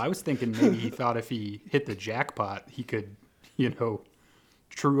 well, I was thinking maybe he thought if he hit the jackpot, he could,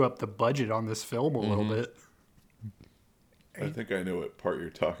 true up the budget on this film a little bit. I think I know what part you're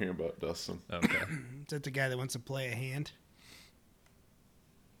talking about, Dustin. Okay. Is that the guy that wants to play a hand?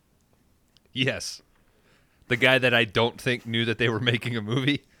 Yes. The guy that I don't think knew that they were making a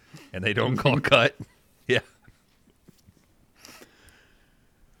movie and they don't call cut. Yeah.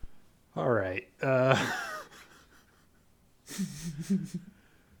 All right.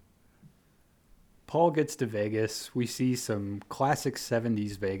 Paul gets to Vegas. We see some classic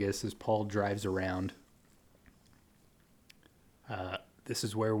 70s Vegas as Paul drives around. This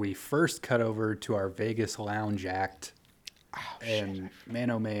is where we first cut over to our Vegas lounge act. And man,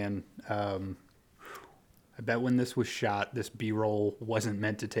 oh man, I bet when this was shot, this B-roll wasn't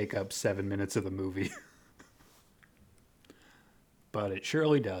meant to take up 7 minutes of the movie. But it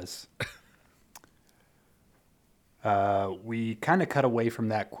surely does. We kind of cut away from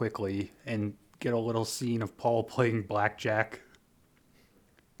that quickly and get a little scene of Paul playing blackjack.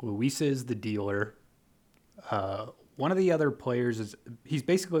 Luisa is the dealer. One of the other players he's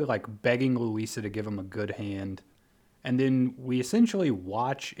basically like begging Luisa to give him a good hand. And then we essentially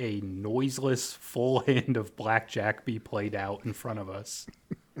watch a noiseless full hand of blackjack be played out in front of us.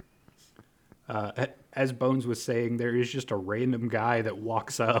 As Bones was saying, there is just a random guy that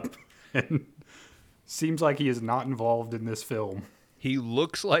walks up and seems like he is not involved in this film. He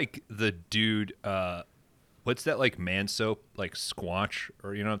looks like the dude, what's that like man soap, like Squatch,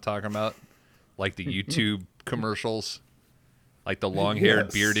 or you know what I'm talking about? Like the YouTube commercials, like the long-haired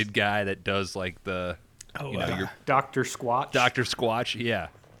Yes. bearded guy that does like the, your Dr. Squatch. Dr. Squatch. Yeah,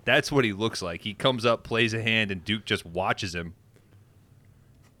 that's what he looks like. He comes up, plays a hand, and Duke just watches him.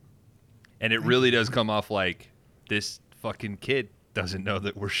 And it really does come off like this fucking kid doesn't know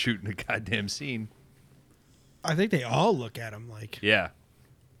that we're shooting a goddamn scene. I think they all look at him like, Yeah.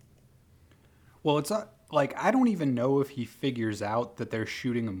 Well, it's not like I don't even know if he figures out that they're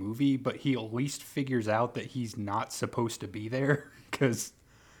shooting a movie, but he at least figures out that he's not supposed to be there because,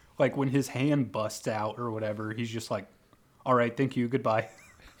 like, when his hand busts out or whatever, he's just like, "All right, thank you, goodbye."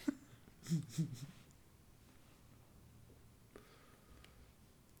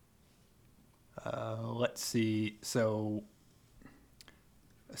 Let's see. So,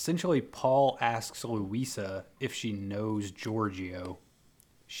 essentially, Paul asks Luisa if she knows Giorgio.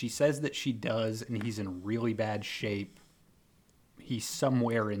 She says that she does, and he's in really bad shape. He's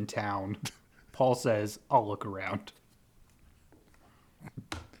somewhere in town. Paul says, "I'll look around."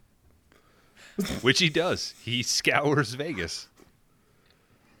 Which he does. He scours Vegas.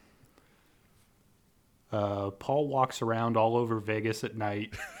 Paul walks around all over Vegas at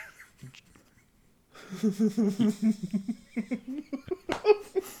night.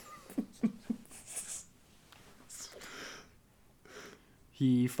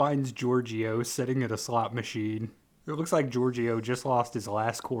 He finds Giorgio sitting at a slot machine. It looks like Giorgio just lost his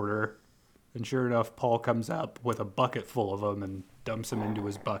last quarter. And sure enough, Paul comes up with a bucket full of them and dumps them into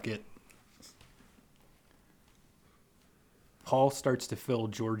his bucket. Paul starts to fill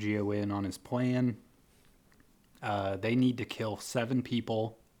Giorgio in on his plan. They need to kill 7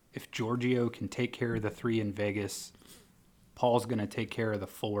 people. If Giorgio can take care of the 3 in Vegas, Paul's going to take care of the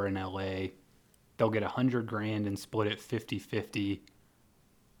 4 in LA. They'll get $100,000 and split it 50-50.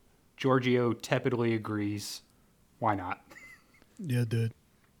 Giorgio tepidly agrees. Why not? Yeah, dude.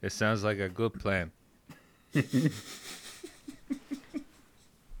 It sounds like a good plan.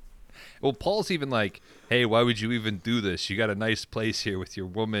 Well, Paul's even like, hey, why would you even do this? You got a nice place here with your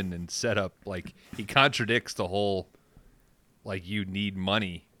woman and set up. Like, he contradicts the whole, like, you need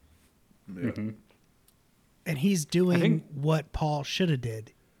money. Yeah. And he's doing what Paul should have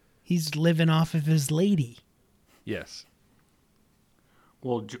did. He's living off of his lady. Yes.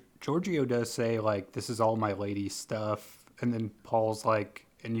 Well, Giorgio does say, like, this is all my lady's stuff. And then Paul's like,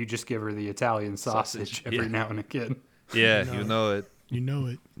 and you just give her the Italian sausage every now and again. Yeah, know you it. know it. You know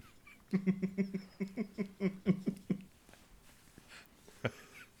it.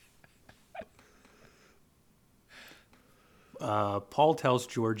 Paul tells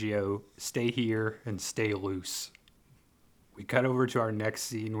Giorgio, stay here and stay loose. We cut over to our next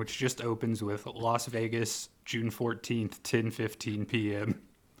scene, which just opens with Las Vegas, June 14th, 10:15 p.m.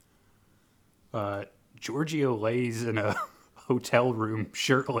 Giorgio lays in a hotel room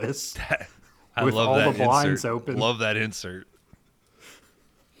shirtless. I With love all that the blinds insert. open. Love that insert.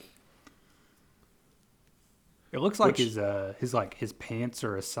 It looks like Which- his pants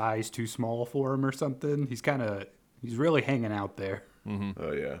are a size too small for him or something. He's really hanging out there.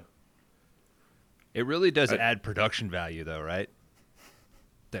 Oh yeah. It really does add production value, though, right?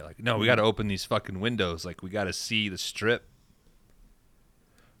 They're like, no, we got to open these fucking windows. Like, we got to see the strip.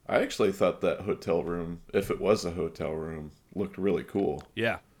 I actually thought that hotel room, if it was a hotel room, looked really cool.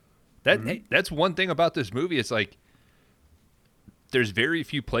 Yeah. Hey, that's one thing about this movie. It's like, there's very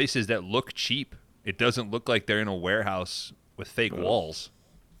few places that look cheap. It doesn't look like they're in a warehouse with fake walls.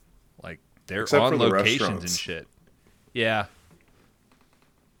 Like, they're Except on for the locations and restaurants. shit. Yeah.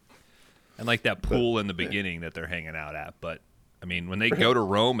 And like that pool in the beginning that they're hanging out at. But, I mean, when they go to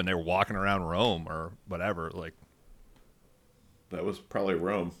Rome and they're walking around Rome or whatever, like, That was probably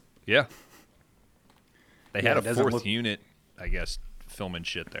Rome. yeah. They had it a doesn't fourth look- unit, I guess, filming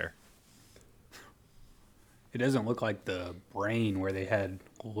shit there. It doesn't look like the Brain where they had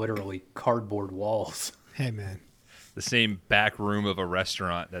literally cardboard walls. Hey, man. The same back room of a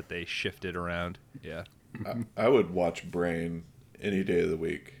restaurant that they shifted around. Yeah. I would watch Brain any day of the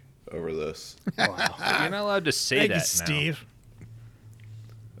week over this. Wow. You're not allowed to say Thank that you, now. Steve.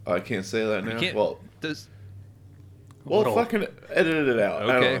 Oh, I can't say that now. You can't. Well, Little- fucking edit it out.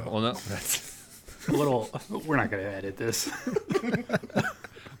 I Okay. don't know. Well, no. That's, A little. We're not going to edit this.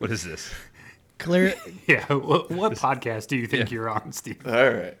 what is this? Clear. Yeah. What podcast do you think Yeah. you're on, Steve?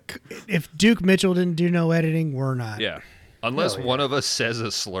 All right. If Duke Mitchell didn't do no editing, we're not. Yeah. Unless Hell yeah. one of us says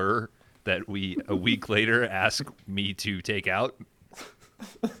a slur that we a week later ask me to take out.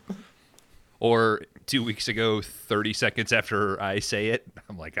 Or 2 weeks ago, 30 seconds after I say it,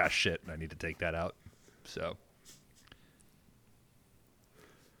 I'm like, ah, shit, I need to take that out. So,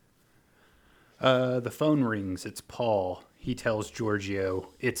 The phone rings. It's Paul. He tells Giorgio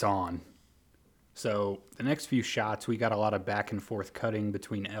it's on. So the next few shots, we got a lot of back and forth cutting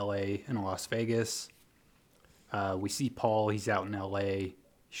between L.A. and Las Vegas. We see Paul. He's out in L.A. He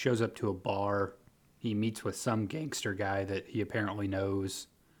shows up to a bar. He meets with some gangster guy that he apparently knows.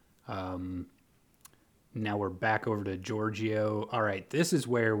 Now we're back over to Giorgio. All right, this is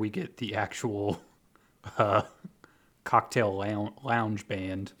where we get the actual cocktail lounge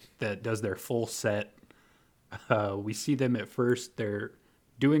band that does their full set. We see them at first. They're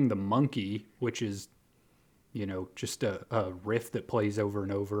doing the monkey, which is, just a riff that plays over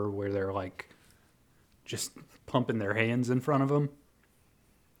and over where they're like just pumping their hands in front of them.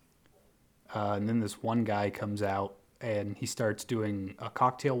 And then this one guy comes out and he starts doing a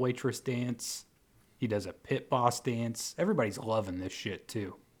cocktail waitress dance. He does a pit boss dance. Everybody's loving this shit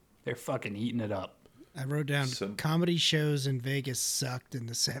too. They're fucking eating it up. I wrote down Sim- comedy shows in Vegas sucked in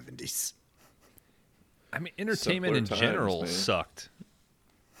the 70s. I mean, entertainment Simpler in times, general man. sucked.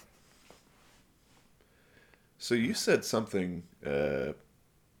 So you said something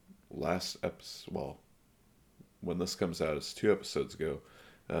last episode. Well, when this comes out, it's 2 episodes ago.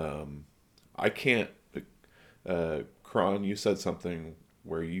 I can't. Kron, you said something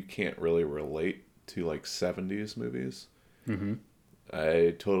where you can't really relate to like 70s movies. Mm-hmm.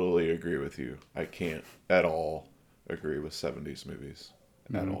 I totally agree with you. I can't at all agree with 70s movies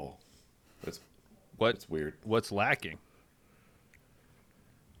at all. It's weird. What's lacking?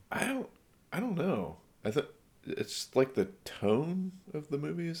 I don't know. I thought it's like the tone of the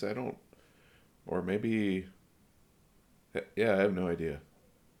movies. Or maybe. Yeah, I have no idea.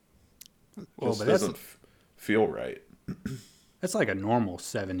 Well, Just but that's doesn't feel right. that's like a normal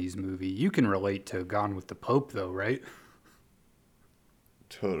 70s movie. You can relate to Gone with the Pope though, right?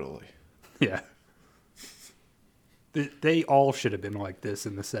 Totally. Yeah. They all should have been like this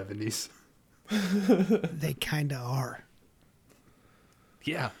in the 70s. They kind of are.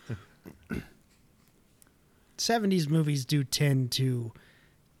 Yeah. 70s movies do tend to,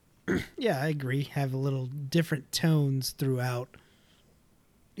 yeah, I agree, have a little different tones throughout.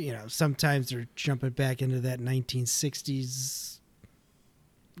 You know, sometimes they're jumping back into that 1960s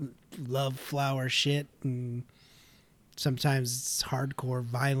love flower shit, and sometimes it's hardcore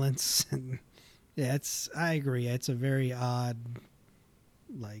violence. And yeah, I agree. It's a very odd,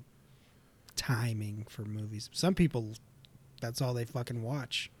 like, timing for movies. Some people, that's all they fucking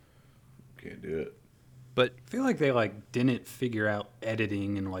watch. Can't do it. But I feel like they like didn't figure out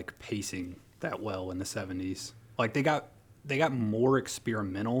editing and like pacing that well in the 70s. Like they got more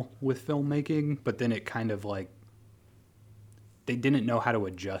experimental with filmmaking, but then it kind of like they didn't know how to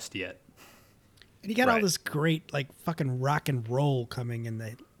adjust yet. And you got all Right. this great, like, fucking rock and roll coming in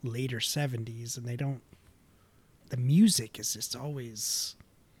the later 70s, and the music is just always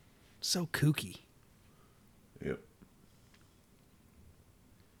so kooky. Yep.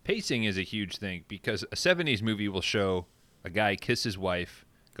 pacing is a huge thing because a 70s movie will show a guy kiss his wife,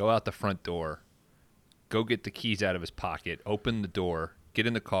 go out the front door, go get the keys out of his pocket, open the door, get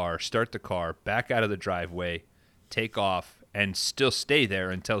in the car, start the car, back out of the driveway, take off, and still stay there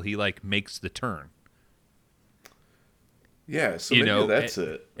until he like makes the turn. Yeah, so You maybe know, that's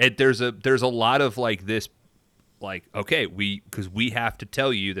it. There's a lot of like this, like, okay, because we have to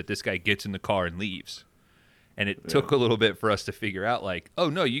tell you that this guy gets in the car and leaves. And it took a little bit for us to figure out, like, oh,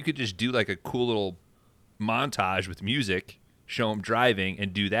 no, you could just do like a cool little montage with music, show him driving,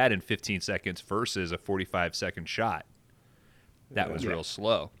 and do that in 15 seconds versus a 45-second shot. That was real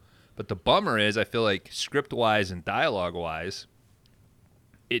slow. But the bummer is, I feel like script-wise and dialogue-wise,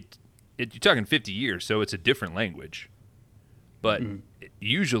 you're talking 50 years, so it's a different language. But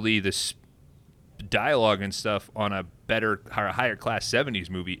usually this dialogue and stuff on a better or a higher class 70s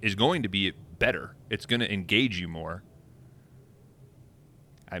movie is going to be better. It's going to engage you more.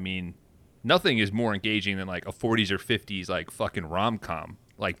 I mean, nothing is more engaging than like a 40s or 50s like fucking rom-com.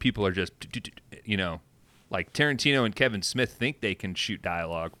 Like people are just, you know, like Tarantino and Kevin Smith think they can shoot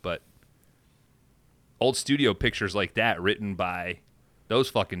dialogue, but old studio pictures like that written by those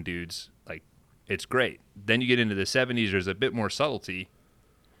fucking dudes, like, it's great. Then you get into the 70s, there's a bit more subtlety.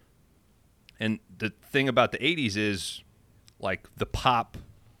 And the thing about the 80s is, like, the pop,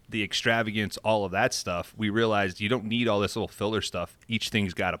 the extravagance, all of that stuff, we realized you don't need all this little filler stuff. Each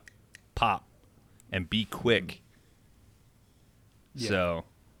thing's got to pop and be quick. Yeah. So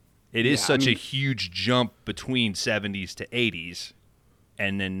it is Yeah, such a huge jump between 70s to 80s.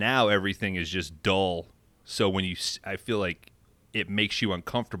 And then now everything is just dull. So when I feel like it makes you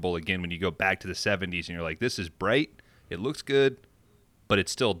uncomfortable again when you go back to the 70s and you're like, this is bright, it looks good, but it's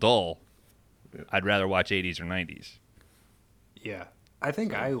still dull. Yeah. I'd rather watch 80s or 90s. Yeah. I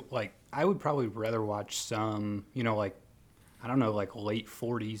think I would probably rather watch some, you know, like, I don't know, like late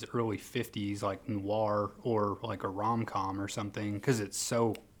 40s, early 50s, like noir or like a rom-com or something, because it's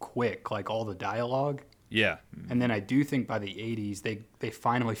so quick, like all the dialogue. Yeah. And then I do think by the 80s, they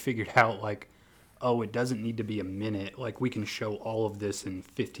finally figured out, like, oh, it doesn't need to be a minute. Like, we can show all of this in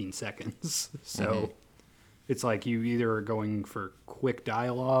 15 seconds. So it's like you either are going for quick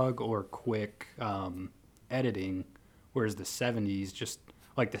dialogue or quick editing, whereas the 70s just,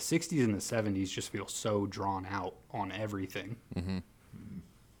 like the 60s and the 70s just feel so drawn out on everything.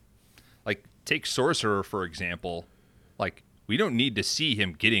 Like, take Sorcerer, for example. Like, we don't need to see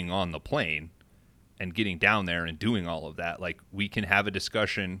him getting on the plane and getting down there and doing all of that. Like, we can have a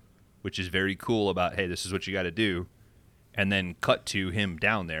discussion, which is very cool, about, hey, this is what you got to do, and then cut to him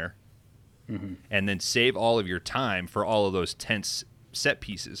down there, and then save all of your time for all of those tense set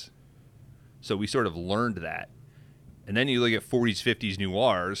pieces. So we sort of learned that. And then you look at 40s, 50s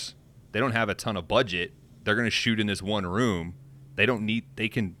noirs, they don't have a ton of budget. They're going to shoot in this one room.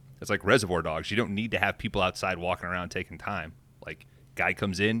 It's like Reservoir Dogs. You don't need to have people outside walking around taking time. Like, guy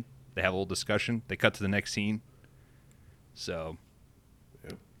comes in, they have a little discussion, they cut to the next scene. So,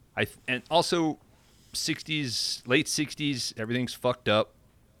 and also 60s, late 60s, everything's fucked up.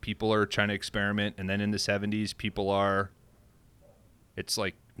 People are trying to experiment. And then in the 70s, it's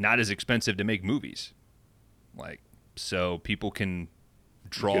like not as expensive to make movies. Like, so people can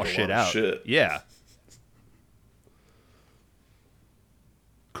draw Get a shit lot of out. shit. Yeah.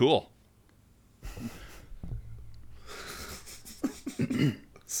 Cool.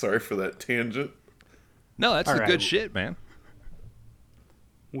 Sorry for that tangent. No, that's All the right. good shit, man.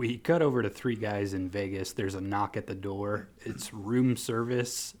 We cut over to three guys in Vegas. There's a knock at the door. It's room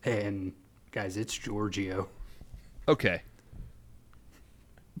service, and guys, it's Giorgio. Okay.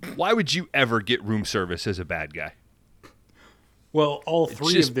 Why would you ever get room service as a bad guy? Well, all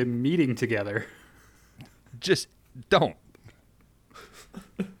three just- of them meeting together. Just don't.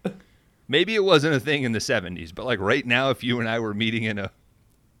 Maybe it wasn't a thing in the 70s, but like right now, if you and I were meeting in a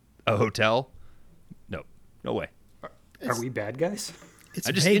hotel, no way. Are we bad guys? It's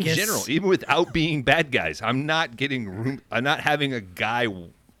I just Vegas. in general, even without being bad guys, I'm not getting room. I'm not having a guy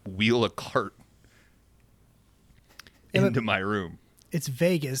wheel a cart Yeah, but- into my room. It's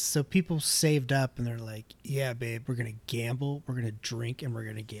Vegas, so people saved up and they're like, "Yeah, babe, we're gonna gamble, we're gonna drink, and we're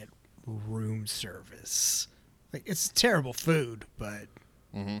gonna get room service." Like it's terrible food, but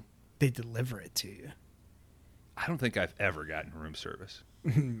they deliver it to you. I don't think I've ever gotten room service.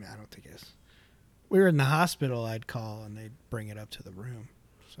 I don't think it's. We were in the hospital. I'd call and they'd bring it up to the room.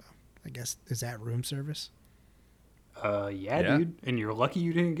 So I guess is that room service? Yeah, dude. And you're lucky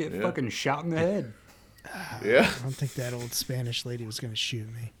you didn't get fucking shot in the head. Yeah. I don't think that old Spanish lady was going to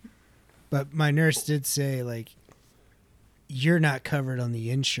shoot me. But my nurse did say, like, you're not covered on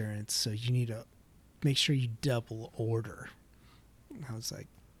the insurance, so you need to make sure you double order. And I was like,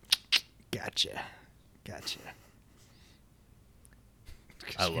 gotcha.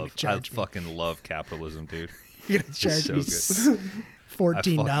 I fucking love capitalism, dude. You're going to charge so me good.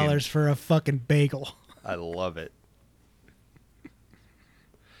 $14 for a fucking bagel. I love it.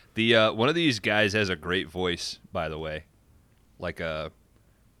 The one of these guys has a great voice, by the way. Like a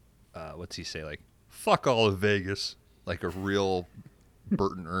what's he say? Like fuck all of Vegas. Like a real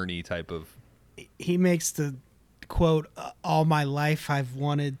Bert and Ernie type of. He makes the quote, all my life I've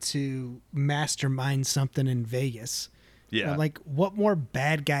wanted to mastermind something in Vegas. Yeah. I'm like, what more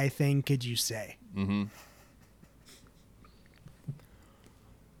bad guy thing could you say? Mm-hmm.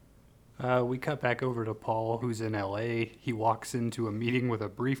 We cut back over to Paul, who's in LA. He walks into a meeting with a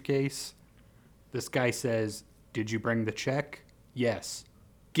briefcase. This guy says, "Did you bring the check?" "Yes."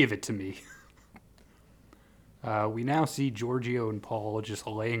 "Give it to me." We now see Giorgio and Paul just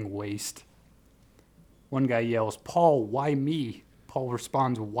laying waste. One guy yells, "Paul, why me?" Paul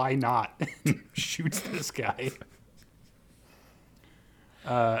responds, "Why not?" and shoots this guy.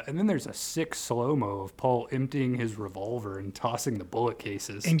 And then there's a sick slow-mo of Paul emptying his revolver and tossing the bullet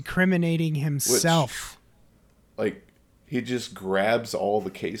cases. Incriminating himself. Like, he just grabs all the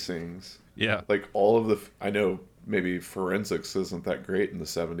casings. Yeah. Like, all of the... I know maybe forensics isn't that great in the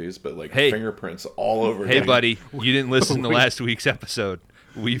 70s, but, like, Hey. fingerprints all over Hey, him. buddy, you didn't listen to last week's episode.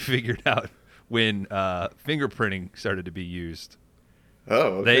 We figured out when fingerprinting started to be used.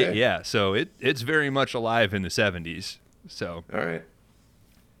 Oh, okay. So it's very much alive in the 70s. So, All right.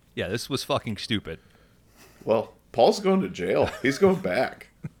 yeah, this was fucking stupid. Well, Paul's going to jail. He's going back.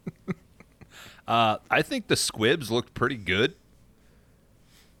 I think the squibs looked pretty good.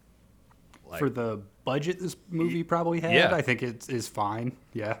 For the budget this movie probably had, Yeah. I think it is fine.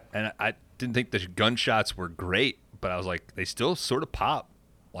 Yeah. And I didn't think the gunshots were great, but I was like, they still sort of pop.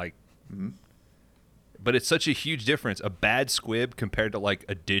 Like, but it's such a huge difference. A bad squib compared to like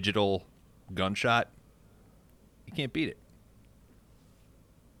a digital gunshot, you can't beat it.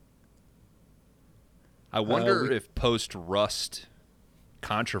 I wonder if post Rust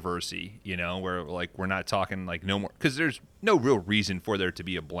controversy, where like we're not talking like no more, because there's no real reason for there to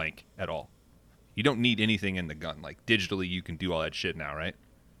be a blank at all. You don't need anything in the gun. Like digitally, you can do all that shit now, right?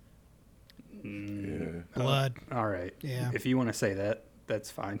 Yeah. Blood. All right. Yeah. If you want to say that, that's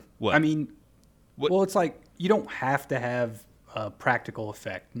fine. What? I mean, What? well, it's like you don't have to have a practical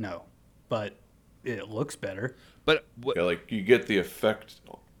effect, no, but it looks better. But what? Yeah, like, you get the effect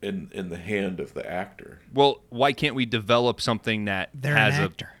in the hand of the actor. Well, why can't we develop something that They're has an a?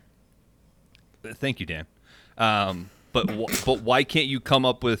 actor. Thank you, Dan. But why can't you come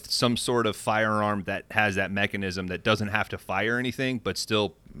up with some sort of firearm that has that mechanism that doesn't have to fire anything but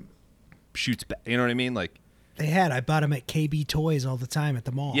still shoots back? You know what I mean? Like, I bought them at KB Toys all the time at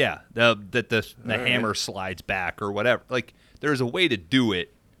the mall. yeah, the right. hammer slides back or whatever. Like, there's a way to do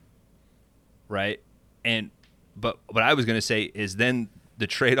it, right? And but what I was gonna say is then the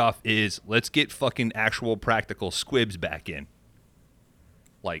trade-off is let's get fucking actual practical squibs back in.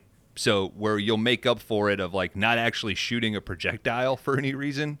 Like, so where you'll make up for it of like not actually shooting a projectile for any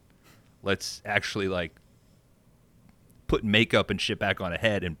reason, let's actually like put makeup and shit back on a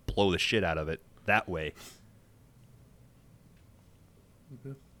head and blow the shit out of it that way.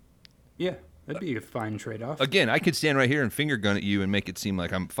 Yeah, that'd be a fine trade-off. Again, I could stand right here and finger gun at you and make it seem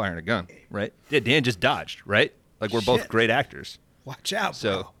like I'm firing a gun, right? Yeah, Dan just dodged, right? Like we're both Shit. great actors. Watch out,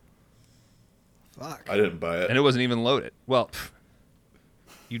 So, bro. Fuck. I didn't buy it. and it wasn't even loaded. Well,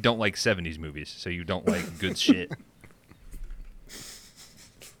 you don't like 70s movies, so you don't like good shit.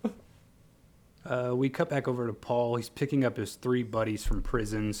 We cut back over to Paul. He's picking up his 3 buddies from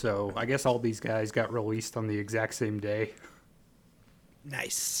prison, so I guess all these guys got released on the exact same day.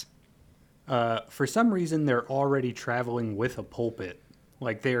 Nice. For some reason, they're already traveling with a pulpit.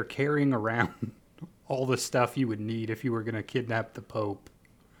 Like, they are carrying around all the stuff you would need if you were going to kidnap the Pope.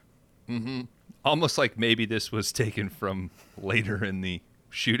 Almost like maybe this was taken from later in the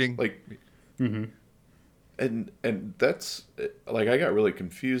shooting. Like, and that's like, I got really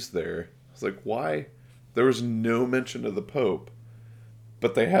confused there. I was like, why? There was no mention of the Pope,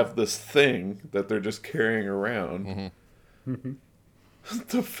 but they have this thing that they're just carrying around. What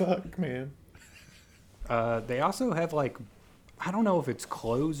the fuck, man? They also have, like, I don't know if it's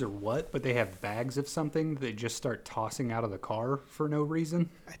clothes or what, but they have bags of something they just start tossing out of the car for no reason.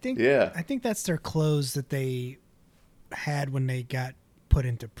 I think Yeah. I think that's their clothes that they had when they got put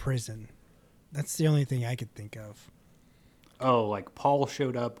into prison. That's the only thing I could think of. Oh, like Paul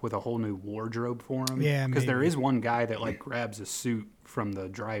showed up with a whole new wardrobe for him? Yeah, because there maybe. is one guy that, like, grabs a suit from the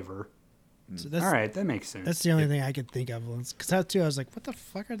driver. So that's All right, that makes sense. that's the only thing I could think of. Because that too, I was like, what the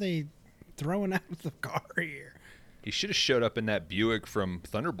fuck are they throwing out of the car here? He should have showed up in that Buick from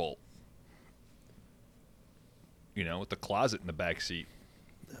Thunderbolt. You know, with the closet in the back seat.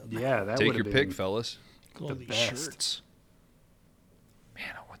 Yeah, that Take would your have pick, been fellas. All the these best. shirts.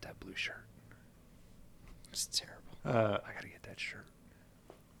 Man, I want that blue shirt. It's terrible. I gotta get that shirt.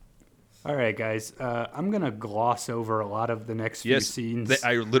 All right, guys. I'm gonna gloss over a lot of the next few Yes, scenes.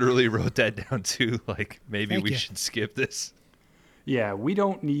 I literally wrote that down too. Like, maybe Thank we you. should skip this. Yeah, we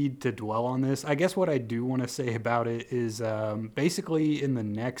don't need to dwell on this. I guess what I do want to say about it is basically in the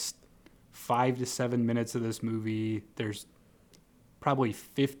next 5 to 7 minutes of this movie, there's probably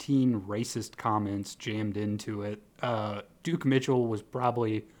 15 racist comments jammed into it. Duke Mitchell was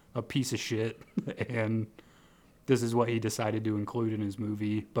probably a piece of shit, and this is what he decided to include in his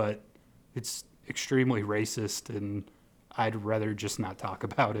movie, but it's extremely racist, and I'd rather just not talk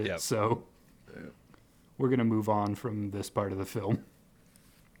about it. Yep. So we're going to move on from this part of the film.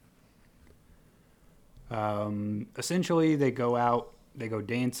 Essentially, they go out, they go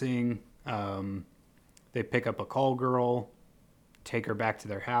dancing, they pick up a call girl, take her back to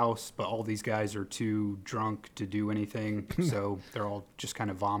their house, but all these guys are too drunk to do anything, so they're all just kind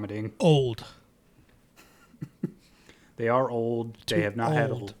of vomiting. Old. They are old. They Too have not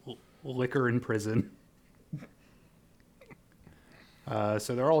had old. liquor in prison.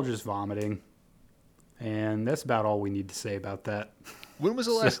 So they're all just vomiting. And that's about all we need to say about that. When was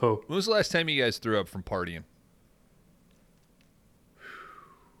the last? So- When was the last time you guys threw up from partying?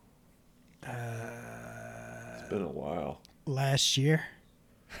 It's been a while. Last year.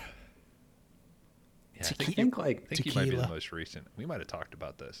 Yeah, Tequila. I think like I think you might be the Tequila. most recent. We might have talked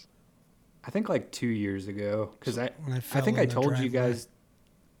about this. 2 years ago, because I When I fell think in I the told you driveway. guys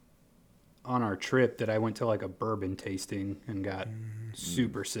on our trip that I went to like a bourbon tasting and got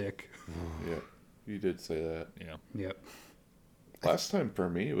super sick. Yeah, you did say that. Yeah. Yep. Last time for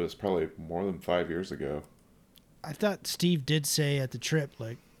me was probably more than 5 years ago. I thought Steve did say at the trip,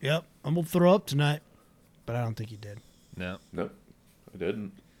 like, yep, I'm going to throw up tonight. But I don't think he did. No. Nope, I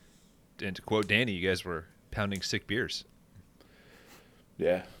didn't. And to quote Danny, you guys were pounding sick beers.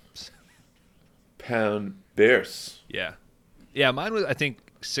 Yeah. Pound beers. Yeah. Yeah, mine was, I think,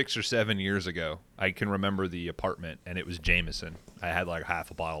 6 or 7 years ago. I can remember the apartment, and it was Jameson. I had like half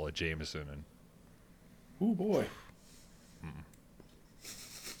a bottle of Jameson. And Oh boy.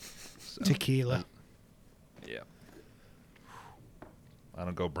 Tequila. yeah. I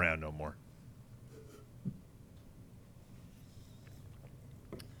don't go brown no more.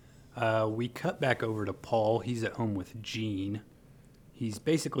 We cut back over to Paul. He's at home with Jean. He's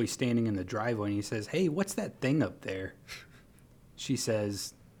basically standing in the driveway and he says, "Hey, what's that thing up there?" She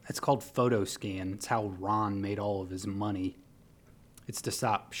says, "That's called PhotoScan. It's how Ron made all of his money. It's to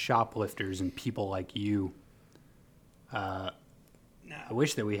stop shoplifters and people like you." I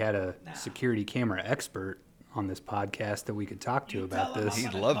wish that we had a security camera expert on this podcast that we could talk to about this.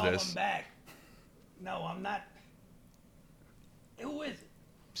 He'd love this. No, I'm not. Who is it?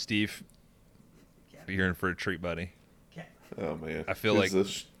 Steve, you're in for a treat, buddy. Oh man. I feel like-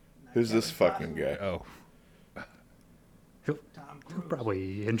 who's this fucking guy? Oh, He'll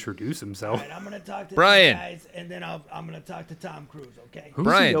probably introduce himself. I'm gonna talk to Brian. these guys, and then I'm gonna talk to Tom Cruise. Okay. Who's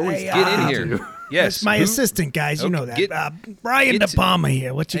Brian, he always Hey, get in talking here. to? Yes. It's my who- assistant, guys. You Okay, know that. get- Brian get De to- Palma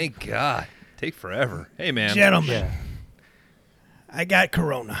here. What you, Thank God. Take forever. Hey, man. gentlemen? Yeah. I got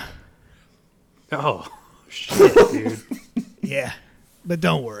Corona. Oh, shit, dude. Yeah, but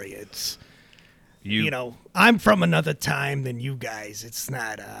don't worry. It's You, you know, I'm from another time than you guys. It's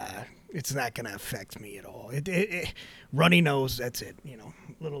not gonna affect me at all. It runny nose. That's it. You know,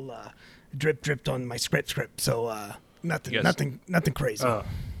 little dripped on my script. So nothing, You guys- nothing crazy.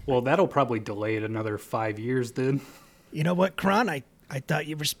 Well, that'll probably delay it another 5 years then. You know what, Kron? I I thought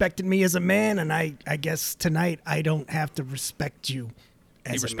you respected me as a man, and I guess tonight I don't have to respect you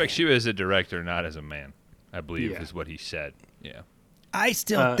as He a respects man. you as a director, not as a man, I believe Yeah. is what he said. Yeah. I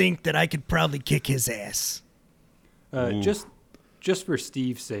still think that I could probably kick his ass. Just for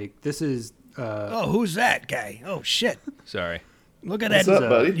Steve's sake, this is Oh, who's that guy? Oh, shit. Sorry. Look at What's that. up,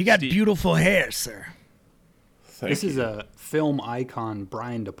 buddy? You got Steve. beautiful hair, sir. Thank this is a film icon,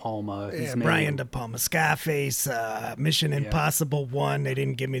 Brian De Palma. He's Yeah, made- Brian De Palma, Scarface, Mission Impossible 1. They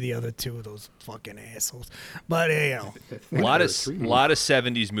didn't give me the other two, those fucking assholes. But, you know, A lot of three lot of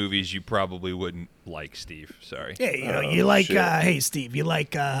 70s movies you probably wouldn't like, Steve. Sorry. yeah, you know, you like, shit. hey, Steve, you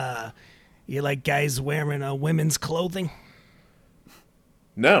like guys wearing women's clothing?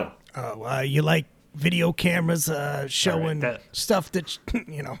 No. You like video cameras showing that- stuff that,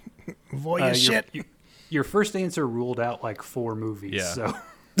 you know, voyeur shit? Your first answer ruled out like 4 movies. Yeah. So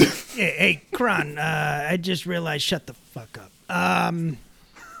Yeah, hey, Kron, I just realized, shut the fuck up.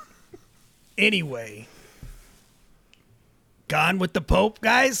 Anyway, Gone with the Pope,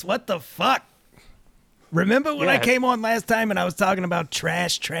 guys? What the fuck? Remember when I Yeah. came on last time and I was talking about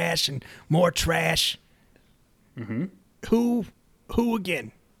trash, and more trash? Mm-hmm. Who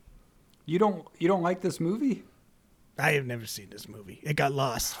again? you don't like this movie? I have never seen this movie. It got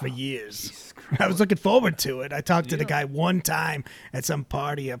lost for years. I was looking forward to it. I talked to the guy one time at some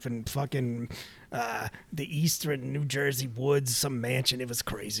party up in fucking the eastern New Jersey woods, some mansion. It was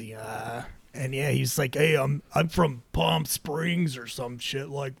crazy. And yeah, he's like, "Hey, I'm from Palm Springs or some shit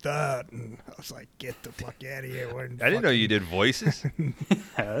like that." And I was like, "Get the fuck out of here!" We're in I didn't know you did voices.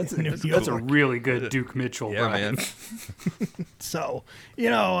 That's New a York. really good Duke Mitchell, Yeah, Brian. man. So, you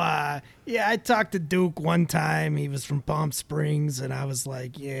know, yeah, I talked to Duke one time. He was from Palm Springs, and I was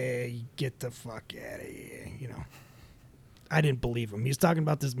like, yeah, you get the fuck out of here, you know. I didn't believe him. He was talking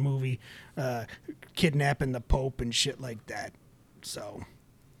about this movie, kidnapping the Pope and shit like that. So,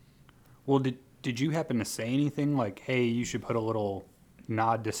 Well, did you happen to say anything like, "Hey, you should put a little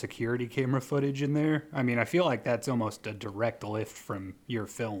nod to security camera footage in there"? I mean, I feel like that's almost a direct lift from your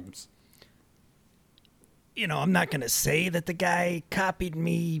films. you know, I'm not going to say that the guy copied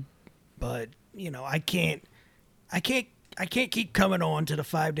me, but, you know, I can't keep coming on to the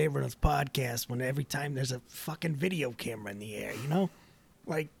 5 Day Rentals podcast when every time there's a fucking video camera in the air, you know?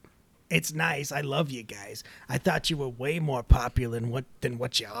 Like, it's nice. I love you guys. I thought you were way more popular than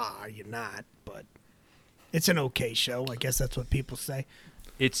what you are. You're not, but it's an okay show. I guess that's what people say.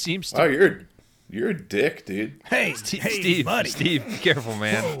 It seems Oh, to you're a dick, dude. Hey, Steve, hey, Steve, buddy. Steve, be careful,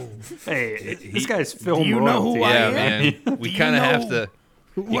 man. Whoa. Hey, this guy's film do you know who royalty. I Yeah, am? man. We Do you kind of have know to.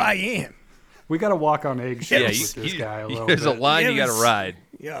 Who I am. We got to walk on eggshells Yeah, with this guy a little there's bit. a line you got to Yes. ride.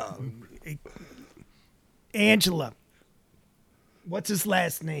 Yeah. Angela. What's his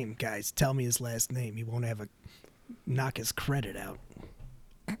last name, guys? Tell me his last name. He won't have a knock his credit out.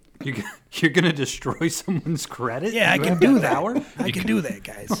 You're gonna destroy someone's credit? Yeah, I You can have do that that. power? I can do that,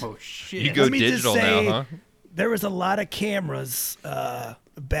 guys. Oh shit! You go Let me just digital say, now, huh? There was a lot of cameras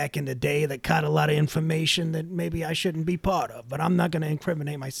back in the day that caught a lot of information that maybe I shouldn't be part of. But I'm not going to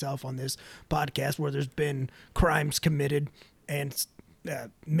incriminate myself on this podcast where there's been crimes committed and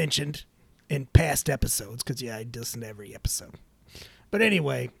mentioned in past episodes. Because, yeah, I listen to every episode. But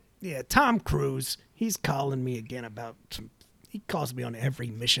anyway, yeah, Tom Cruise, he's calling me again about some... He calls me on every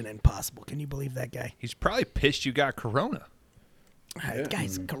Mission Impossible. Can you believe that guy? He's probably pissed you got corona.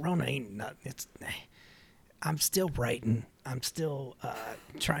 Guys, Corona ain't nothing. It's... I'm still writing. I'm still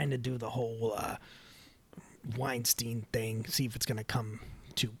trying to do the whole Weinstein thing, see if it's going to come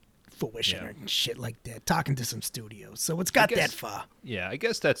to fruition or shit like that. Talking to some studios. So it's got guess- that far. Yeah, I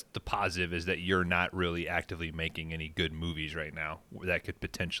guess that's the positive is that you're not really actively making any good movies right now that could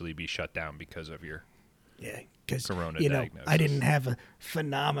potentially be shut down because of your. Yeah, because, Corona you know, diagnosis. I didn't have a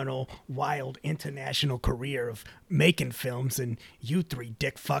phenomenal, wild, international career of making films, and you three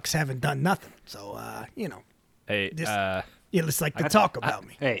dick fucks haven't done nothing. So, you know, Hey, This- you just like to talk about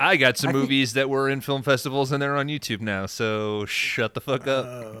me. Hey, I got some I think- movies that were in film festivals and they're on YouTube now, so shut the fuck up.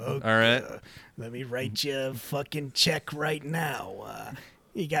 All right. Let me write you a fucking check right now.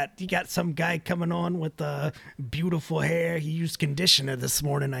 You got some guy coming on with beautiful hair. He used conditioner this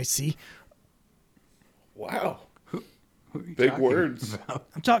morning, I see. Wow. Who are you Big talking words. about?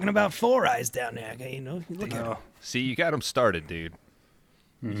 I'm talking about Four Eyes down there. Okay, you know, look at him. See, you got them started, dude.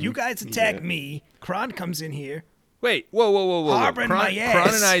 You guys attack me. Kron comes in here. Wait, whoa. Harboring Kron, my ass.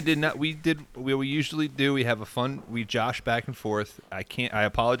 Kron and I did not. We usually do. We have a fun. We josh back and forth. I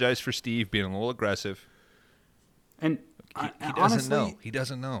apologize for Steve being a little aggressive. And He doesn't honestly, know. He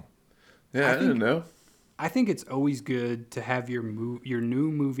doesn't know. Yeah, I didn't know. I think it's always good to have your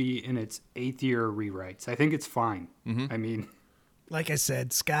new movie in its 8th year of rewrites. I think it's fine. I mean, like I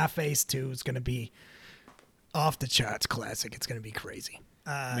said, Scarface 2 is going to be off the charts classic. It's going to be crazy.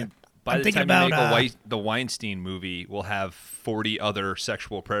 By I'm the thinking time you about, make the Weinstein movie, we'll have 40 other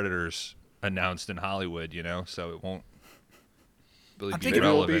sexual predators announced in Hollywood, so it won't really be thinking-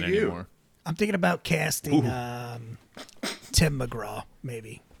 relevant Maybe it'll be you. anymore. I'm thinking about casting Tim McGraw,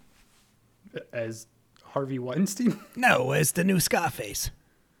 maybe. As Harvey Weinstein? No, as the new Scarface.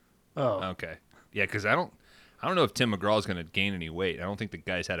 Oh, Okay. Yeah, because I don't know if Tim McGraw is going to gain any weight. I don't think the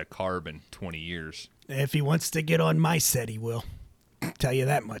guy's had a carb in 20 years. If he wants to get on my set, he will. Tell you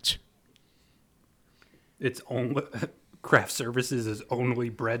that much. it's only craft services is only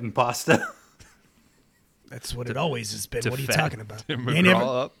bread and pasta. That's what it always has been. To What are you fat talking about? Tim You ain't never-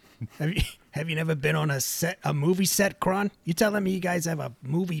 McGraw up. have you never been on a movie set, Kron? You telling me you guys have a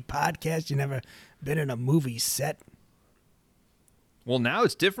movie podcast? You never been in a movie set? Well, now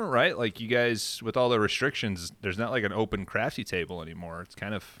it's different, right? Like you guys, with all the restrictions, there's not like an open crafty table anymore. It's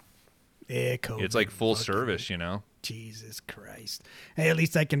kind of, Yeah, COVID. it's like full Fuck service, Jesus Christ. Hey, at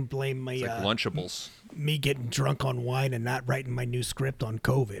least I can blame my It's like Lunchables. me getting drunk on wine and not writing my new script on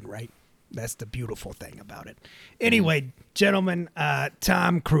COVID, right? That's the beautiful thing about it. Anyway, gentlemen,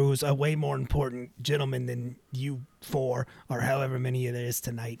 Tom Cruise, a way more important gentleman than you four or however many it is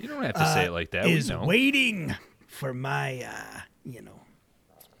tonight. You don't have to say it like that. We Is know. waiting for my,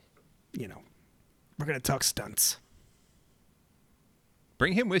 we're going to talk stunts.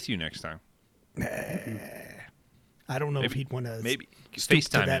 Bring him with you next time. I don't know if Maybe- he'd want to maybe stoop to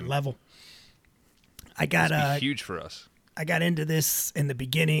FaceTime that him. level. I got It'd be huge for us. I got into this in the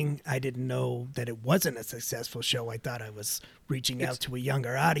beginning. I didn't know that it wasn't a successful show. I thought I was reaching out to a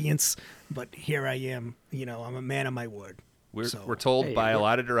younger audience, but here I am. I'm a man of my word. We're told Hey, by a we're-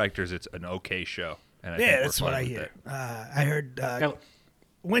 lot of directors it's an okay show. And I think Yeah, we're that's what fine I with hear. it. I heard. Now,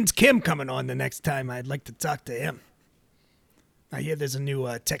 When's Kim coming on the next time? I'd like to talk to him. I hear there's a new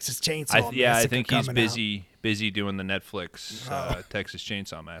Texas Chainsaw. I Massacre think he's coming busy doing the Netflix Texas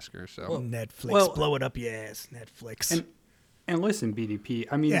Chainsaw Massacre. So out. Netflix, Well- blow it up your ass, Netflix. and listen, BDP.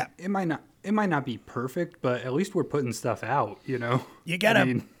 I mean, Yeah. it might not be perfect, but at least we're putting stuff out. You got I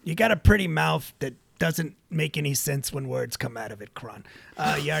mean, you got a pretty mouth that doesn't make any sense when words come out of it, Kron.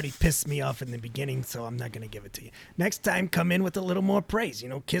 You already pissed me off in the beginning, so I'm not gonna give it to you. Next time, come in with a little more praise.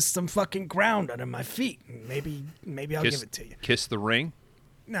 Kiss some fucking ground under my feet. And maybe I'll give it to you. Kiss the Ring,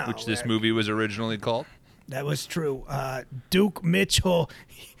 No, which this movie was originally called. that was true. Duke Mitchell.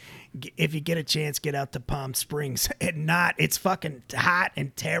 If you get a chance, get out to Palm Springs. It's fucking hot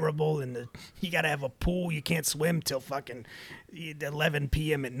and terrible, and you gotta have a pool. You can't swim till fucking 11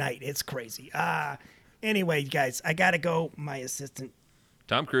 p.m. at night. It's crazy. Anyway, guys, I gotta go. My assistant.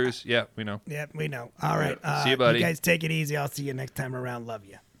 Tom Cruise. Yeah, we know. Yeah, we know. All right. See you, buddy. You guys take it easy. I'll see you next time around. Love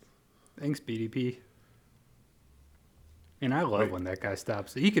you. thanks, BDP. And I love when that guy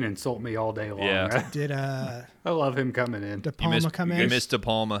stops. He can insult me all day long. Yeah. Right? Did I love him coming in. De You Palma missed, come you in? missed De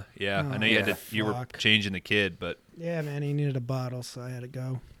Palma. Yeah, I know you had yeah. to. You were Fuck. changing the kid, but Yeah, man. He needed a bottle, so I had to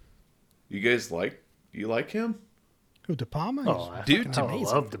go. You guys you like him? Who, De Palma? Oh, Dude, I amazing.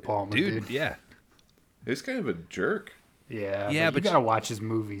 love De Palma, dude, yeah. He's kind of a jerk. Yeah, Yeah, but but you gotta watch his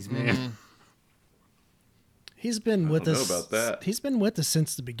movies, man. He's been with don't know us. about that. He's been with us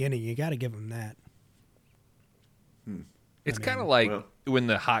since the beginning. You got to give him that. It's kind of like well- when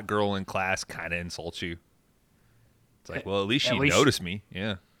the hot girl in class kind of insults you. It's like, well, at least At she least- noticed me.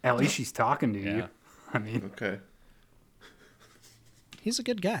 Yeah. At least she's talking to Yeah. you. I mean, Okay. He's a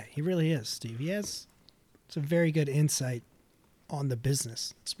good guy. He really is, Steve. He has some very good insight on the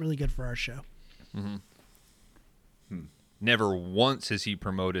business. It's really good for our show. Never once has he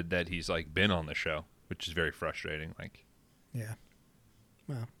promoted that he's like been on the show, which is very frustrating. Like, Yeah.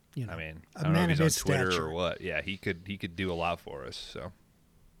 Well, I mean, a I don't know man if of he's his on Twitter stature. or what. Yeah, he could do a lot for us. So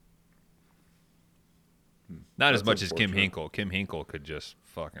not as That's much as Kim unfortunate. Hinkle. Kim Hinkle could just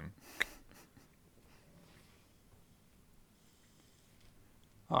fucking.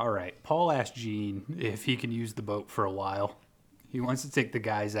 all right. Paul asked Gene if he can use the boat for a while. He wants to take the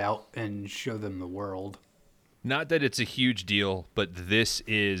guys out and show them the world. Not that it's a huge deal, but this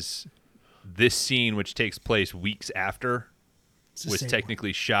scene, which takes place weeks after, It's the was same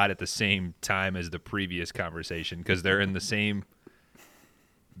technically shot at the same time as the previous conversation because they're in the same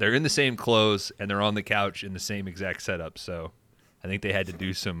clothes and they're on the couch in the same exact setup. So I think they had to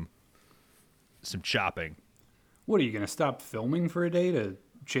do some chopping. What, are you going to stop filming for a day to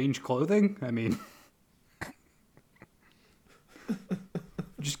change clothing? I mean,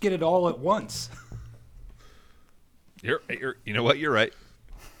 just get it all at once. You know what? You're right.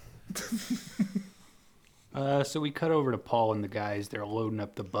 So we cut over to Paul and the guys. They're loading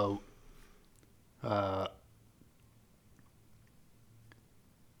up the boat.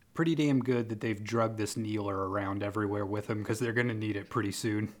 pretty damn good that they've drugged this kneeler around everywhere with him because they're going to need it pretty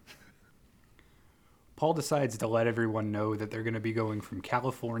soon. Paul decides to let everyone know that they're going to be going from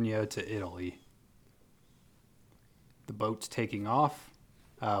California to Italy. The boat's taking off.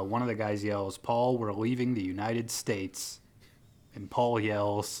 One of the guys yells, "Paul, we're leaving the United States." And Paul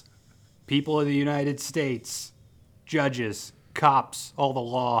yells, "People of the United States, judges, cops, all the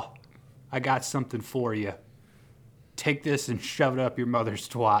law, I got something for you. Take this and shove it up your mother's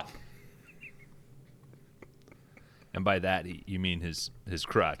twat." And by that, you mean his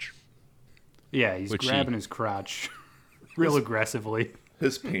crotch. Yeah, he's Which grabbing his crotch real aggressively.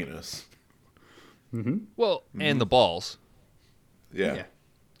 His penis. Well, and the balls. Yeah.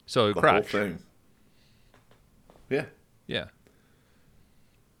 So The crotch. whole thing. Yeah. Yeah.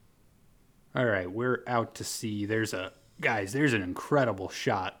 All right, we're out to sea. There's an incredible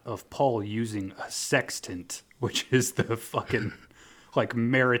shot of Paul using a sextant, which is the fucking like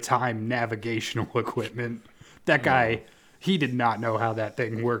maritime navigational equipment. That guy, he did not know how that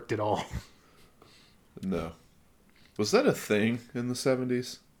thing worked at all. No. Was that a thing in the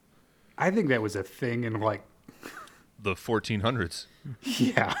 70s? I think that was a thing in like, The 1400s.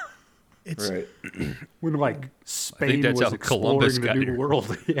 yeah, It's Right. when like Spain that's was how exploring Columbus the got New here.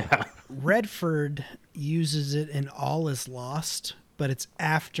 World. Yeah. Redford uses it in All Is Lost, but it's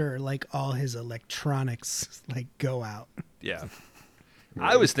after like all his electronics like go out. Yeah.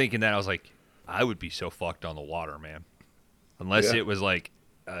 I was thinking that. I was like, I would be so fucked on the water, man. Unless Yeah. it was like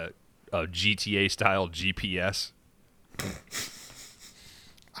a GTA style GPS.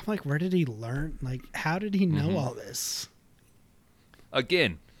 I'm like, where did he learn? Like, how did he know all this?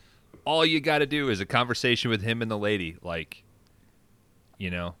 Again, all you got to do is a conversation with him and the lady. Like,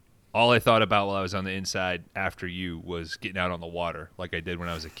 all I thought about while I was on the inside after you was getting out on the water like I did when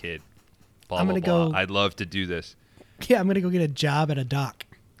I was a kid. Blah, I'm blah, gonna blah. go- I'd love to do this. Yeah, I'm gonna go get a job at a dock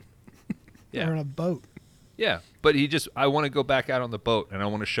Yeah. or on a boat. Yeah, but I want to go back out on the boat and I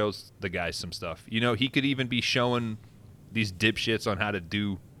want to show the guys some stuff. He could even be showing these dipshits on how to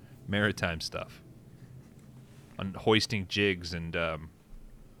do maritime stuff. On hoisting jigs and,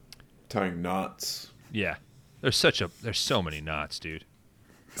 Tying knots. yeah. There's so many knots, dude.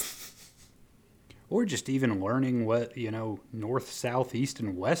 Or just even learning what, north, south, east,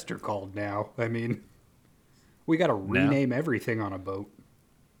 and west are called now. I mean, we got to rename everything on a boat.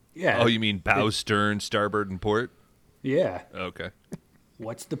 Yeah. Oh, you mean bow, stern, starboard, and port? Yeah. Okay.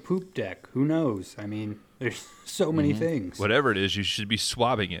 What's What's the poop deck? Who knows? I mean, there's so many things. Whatever it is, you should be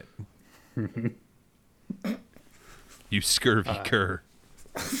swabbing it. You scurvy cur.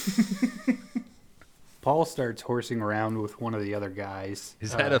 Paul starts horsing around with one of the other guys.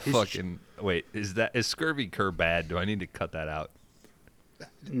 Is that a his fucking... Wait, is scurvy cur bad? Do I need to cut that out?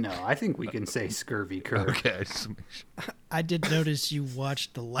 No, I think we can say scurvy cur. Okay. I just make sure. I did notice you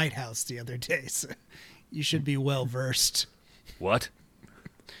watched The Lighthouse the other day, so you should be well versed. What?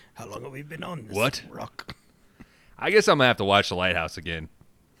 How long have we been on this What? rock? I guess I'm going to have to watch The Lighthouse again.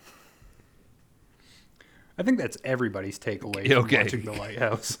 I think that's everybody's takeaway Yeah, from okay. watching The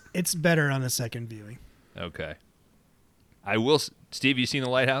Lighthouse. It's better on a second viewing. Okay. I will... Steve, you seen The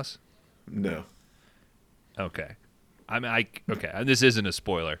Lighthouse? No. Okay. Okay, and this isn't a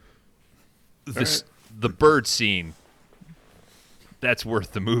spoiler. The bird scene, that's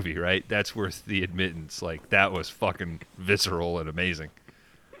worth the movie, right? That's worth the admittance. Like, that was fucking visceral and amazing.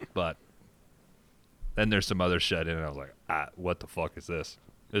 But then there's some other shit in it. I was like, what the fuck is this?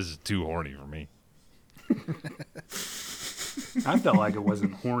 This is too horny for me. I felt like it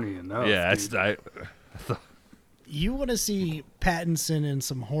wasn't horny enough. Yeah, dude. You want to see Pattinson and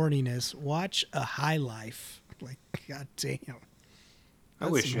some horniness? Watch A High Life. Like, goddamn,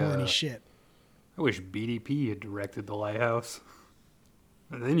 that's wish, some horny shit. I wish BDP had directed The Lighthouse.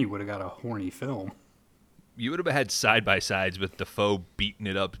 Then you would have got a horny film. You would have had side-by-sides with Defoe beating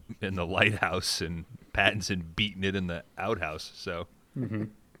it up in The Lighthouse and Pattinson beating it in The Outhouse, so...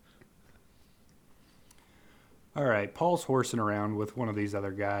 All right, Paul's horsing around with one of these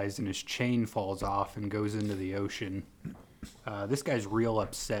other guys, and his chain falls off and goes into the ocean. This guy's real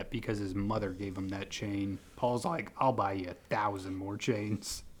upset because his mother gave him that chain. Paul's like, "I'll buy you 1,000 more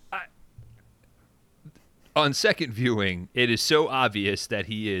chains." On second viewing, it is so obvious that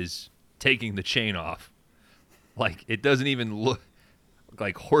he is taking the chain off. Like, it doesn't even look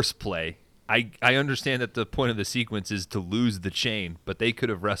like horseplay. I understand that the point of the sequence is to lose the chain, but they could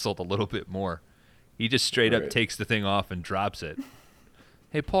have wrestled a little bit more. He just straight up Right. takes the thing off and drops it.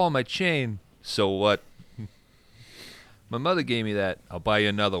 Hey, Paul, my chain. So what? My mother gave me that. I'll buy you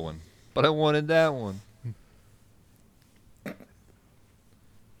another one. But I wanted that one.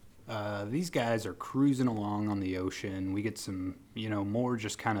 These guys are cruising along on the ocean. We get some, more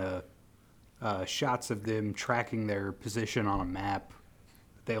just kind of shots of them tracking their position on a map.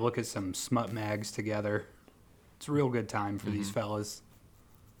 They look at some smut mags together. It's a real good time for these fellas.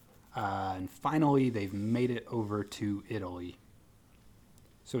 And finally, they've made it over to Italy.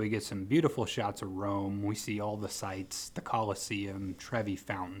 So we get some beautiful shots of Rome. We see all the sights, the Colosseum, Trevi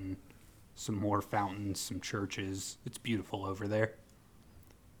Fountain, some more fountains, some churches. It's beautiful over there.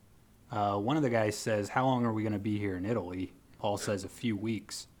 One of the guys says, "How long are we going to be here in Italy?" Paul says, "A few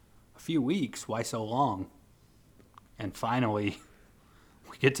weeks." "A few weeks? Why so long?" And finally,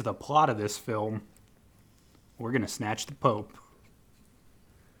 we get to the plot of this film. We're going to snatch the Pope.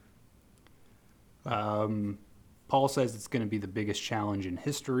 Paul says it's going to be the biggest challenge in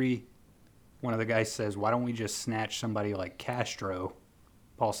history. One of the guys says, "Why don't we just snatch somebody like Castro?"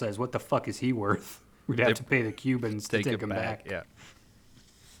 Paul says, "What the fuck is he worth? We'd have to pay the Cubans to take him back." Yeah.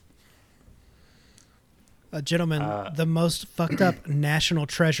 Gentlemen, the most fucked up national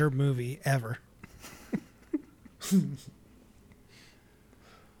treasure movie ever.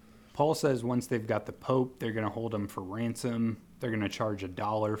 Paul says once they've got the Pope, they're going to hold him for ransom. They're going to charge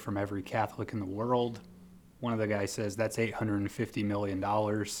 $1 from every Catholic in the world. One of the guys says, "That's $850 million.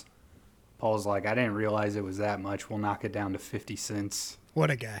 Paul's like, "I didn't realize it was that much. We'll knock it down to 50 cents.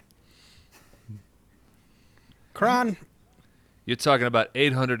 What a guy. Kron, You're talking about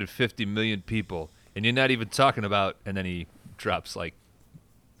 850 million people, and you're not even talking about, and then he drops like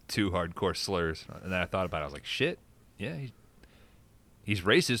 2 hardcore slurs. And then I thought about it. I was like, shit, yeah, he's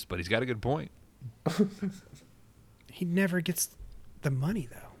racist, but he's got a good point. he never gets the money,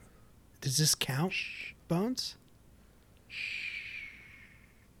 though. Does this count, Bones?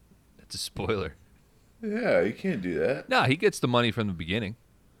 That's a spoiler. Yeah, you can't do that. No, he gets the money from the beginning.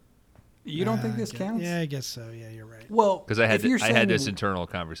 You don't think this I guess- counts? Yeah, I guess so. Yeah, you're right. Well, Because I had if you're I had this saying- internal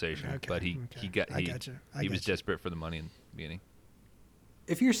conversation, Okay, but he okay. I gotcha. I he was gotcha. desperate for the money in the beginning.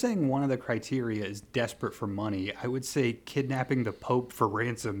 If you're saying one of the criteria is desperate for money, I would say kidnapping the Pope for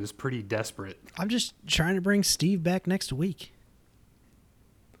ransom is pretty desperate. I'm just trying to bring Steve back next week.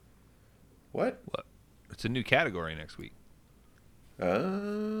 What? What? It's a new category next week.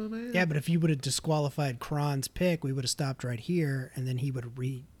 Man. Yeah, but if you would have disqualified Kron's pick, we would have stopped right here, and then he would have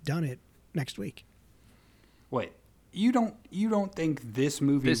redone it next week. Wait, you don't think this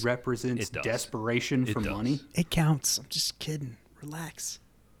movie This- represents it does. desperation It for does. money? It counts. I'm just kidding. Relax.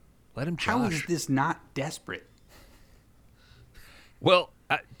 Let him How Josh. is this not desperate? Well,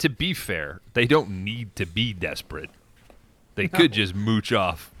 to be fair, they don't need to be desperate. They could just mooch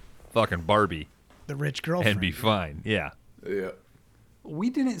off fucking Barbie The rich girlfriend. and be fine. Yeah. Yeah. We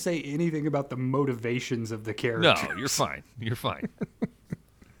didn't say anything about the motivations of the characters. No, you're fine. You're fine.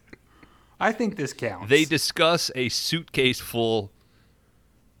 I think this counts. They discuss a suitcase full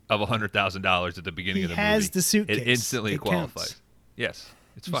of $100,000 at the beginning He of the movie. has the suitcase. It instantly It qualifies. counts. Yes,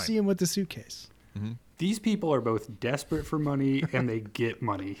 it's You fine. see him with the suitcase. These people are both desperate for money and they get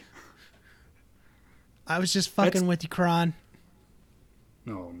money. I was just fucking That's- with you, Kron.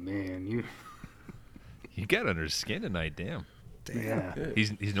 Oh man, you. You got under his skin tonight, damn. Yeah.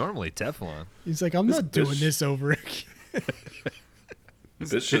 He's normally Teflon. He's like, I'm not doing bitch- this over again.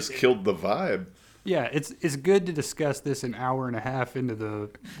 This just killed the vibe. Yeah, it's good to discuss this an hour and a half into the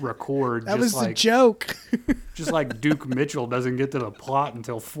record. That was just the like, joke. just like Duke Mitchell doesn't get to the plot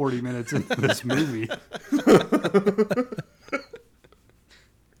until 40 minutes into this movie.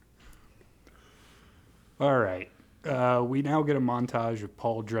 All right. We now get a montage of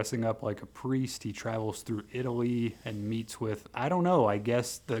Paul dressing up like a priest. He travels through Italy and meets with, I don't know, I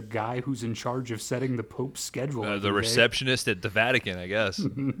guess the guy who's in charge of setting the Pope's schedule. The every day. receptionist at the Vatican, I guess.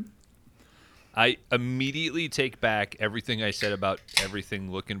 I immediately take back everything I said about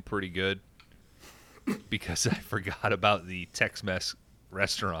everything looking pretty good because I forgot about the Tex-Mex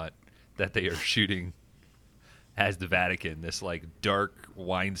restaurant that they are shooting as the Vatican. This like dark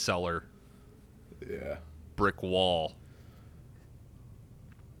wine cellar, Yeah. brick wall.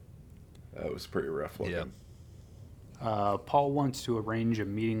 That was pretty rough looking. Yeah. Paul wants to arrange a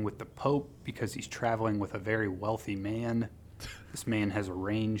meeting with the Pope because he's traveling with a very wealthy man. This man has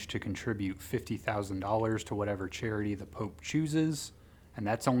arranged to contribute $50,000 to whatever charity the Pope chooses, and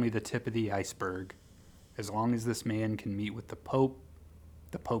that's only the tip of the iceberg. As long as this man can meet with the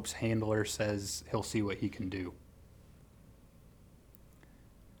Pope's handler says he'll see what he can do.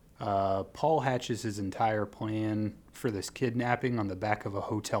 Paul hatches his entire plan for this kidnapping on the back of a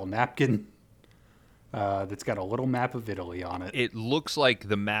hotel napkin that's got a little map of Italy on it. It looks like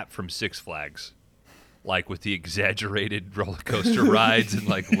the map from Six Flags, like with the exaggerated roller coaster rides and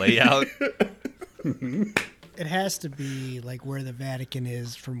like layout. And It has to be like where the Vatican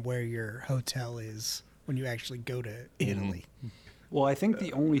is from where your hotel is when you actually go to Italy. Well, I think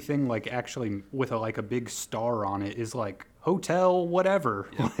the only thing like actually with a big star on it is like hotel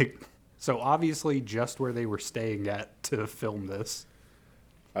whatever. Like, so obviously just where they were staying at to film this.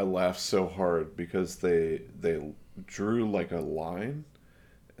 I laughed so hard because they drew like a line,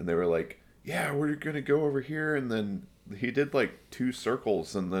 and they were like, "Yeah, we're gonna go over here," and then he did like 2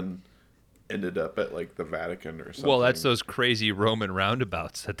 circles, and then ended up at like the Vatican or something. Well, that's those crazy Roman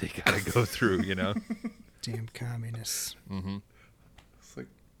roundabouts that they got to go through, Damn communists. It's like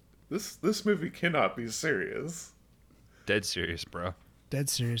this movie cannot be serious. Dead serious, bro. Dead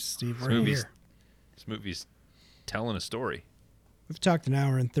serious, Steve. This We're movie's, here. this movie's telling a story, We've talked an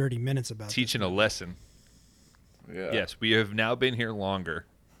hour and 30 minutes about teaching a lesson. Yeah. Yes, we have now been here longer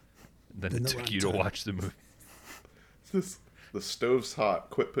than Than it the took you to runtime. watch the movie. The stove's hot.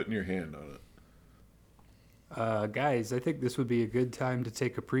 Quit putting your hand on it. Guys, I think this would be a good time to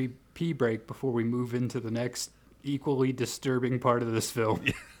take a pee break before we move into the next equally disturbing part of this film.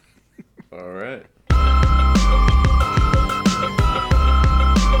 All right.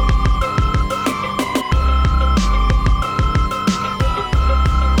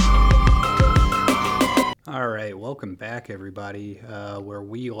 All right, welcome back, everybody. Where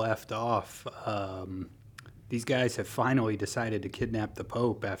we left off, these guys have finally decided to kidnap the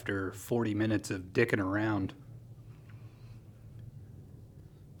Pope after 40 minutes of dicking around.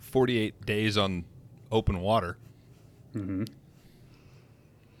 48 days on open water.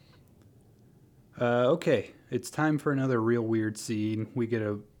 Okay, it's time for another real weird scene. We get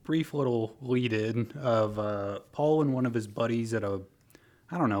a brief little lead-in of Paul and one of his buddies at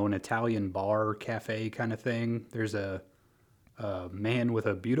an Italian bar, cafe kind of thing. There's a man with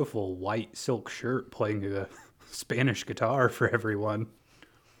a beautiful white silk shirt playing a Spanish guitar for everyone.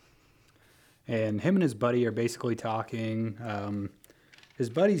 And him and his buddy are basically talking. His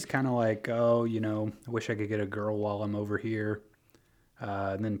buddy's kind of like, oh, I wish I could get a girl while I'm over here.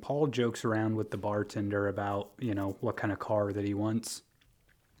 And then Paul jokes around with the bartender about, what kind of car that he wants.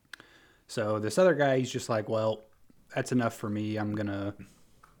 So this other guy, he's just like, well, that's enough for me. I'm going to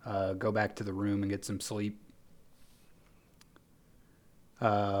go back to the room and get some sleep.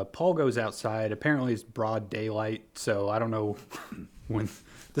 Paul goes outside. Apparently it's broad daylight, so I don't know when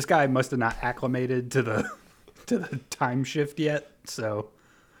this guy must have not acclimated to the time shift yet. So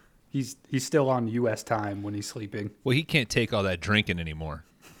he's still on U.S. time when he's sleeping. Well, he can't take all that drinking anymore.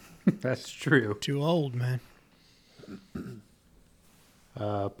 That's true. Too old, man.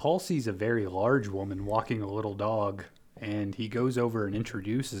 Paul sees a very large woman walking a little dog, and he goes over and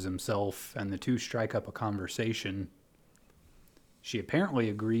introduces himself, and the two strike up a conversation. She apparently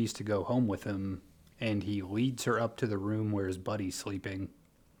agrees to go home with him, and he leads her up to the room where his buddy's sleeping.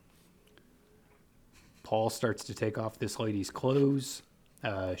 Paul starts to take off this lady's clothes.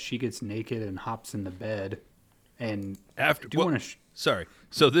 She gets naked and hops in the bed. And After, do you want to? Sorry.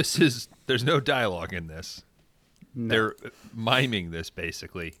 So there's no dialogue in this. They're miming this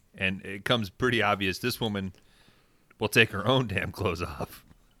basically, and it comes pretty obvious. This woman will take her own damn clothes off.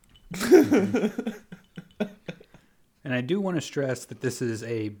 And I do want to stress that this is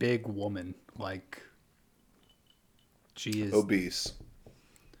a big woman. Like, she is Obese.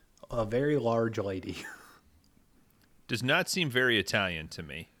 a very large lady. Does not seem very Italian to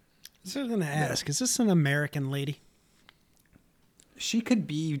me. So I was going to ask, is this an American lady? She could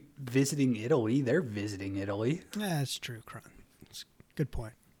be visiting Italy. They're visiting Italy. Yeah, that's true, Kron. That's a good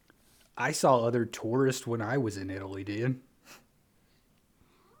point. I saw other tourists when I was in Italy, dude.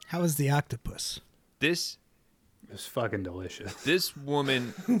 How is the octopus? This It was fucking delicious. this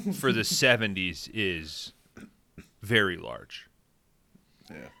woman for the 70s is very large.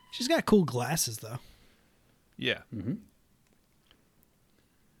 Yeah. She's got cool glasses, though. Yeah.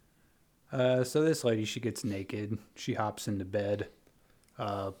 So this lady, she gets naked. She hops into bed.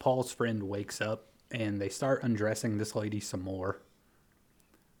 Paul's friend wakes up, and they start undressing this lady some more.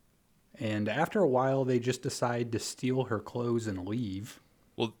 And after a while, they just decide to steal her clothes and leave.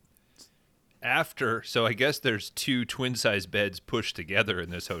 Well, so I guess there's 2 twin-size beds pushed together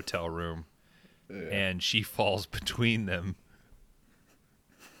in this hotel room, and she falls between them.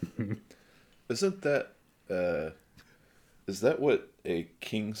 Isn't that is that what a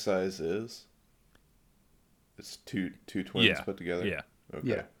king size is? It's two twins Yeah. put together? Yeah. Okay.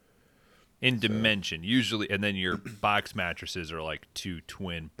 Yeah. In dimension, usually, and then your box mattresses are like 2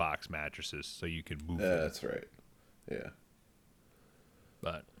 twin box mattresses, so you can move them. That's right. Yeah.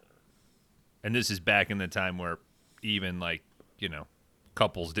 And this is back in the time where even like,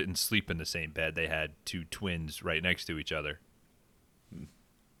 couples didn't sleep in the same bed. They had 2 twins right next to each other,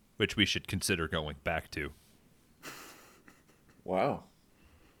 which we should consider going back to. Wow.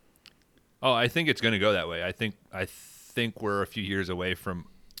 Oh, I think it's going to go that way. I think we're a few years away from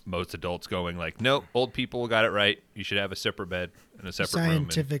most adults going like, nope, old people got it right. You should have a separate bed and a separate room.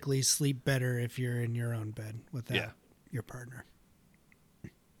 Scientifically sleep better if you're in your own bed without your partner.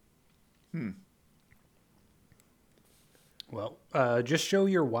 Well, just show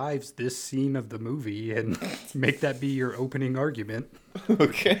your wives this scene of the movie and make that be your opening argument.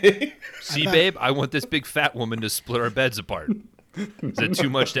 Okay. See, babe, I want this big fat woman to split our beds apart. Is that too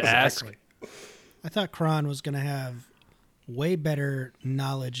much to ask? I thought Kron was going to have way better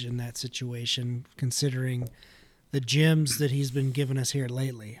knowledge in that situation, considering the gems that he's been giving us here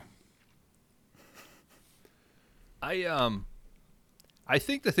lately. I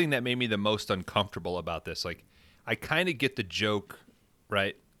think the thing that made me the most uncomfortable about this, like, I kind of get the joke,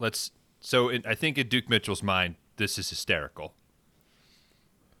 right? I think in Duke Mitchell's mind, this is hysterical.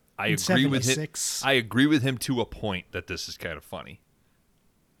 I agree with him. I agree with him to a point that this is kind of funny.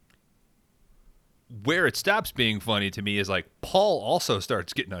 Where it stops being funny to me is like Paul also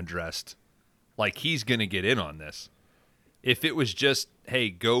starts getting undressed, like he's gonna get in on this. If it was just, hey,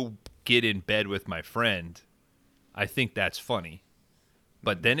 go get in bed with my friend, I think that's funny.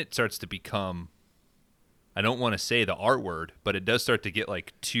 But then it starts to become, I don't want to say the R word, but it does start to get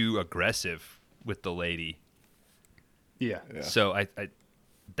like too aggressive with the lady. Yeah. So I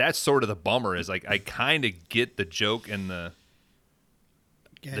that's sort of the bummer, is like I kind of get the joke and the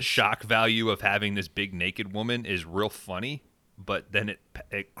shock value of having this big naked woman is real funny, but then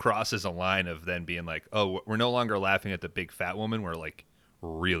it crosses a line of then being like, oh, we're no longer laughing at the big fat woman, we're like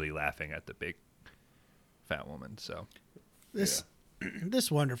really laughing at the big fat woman. So this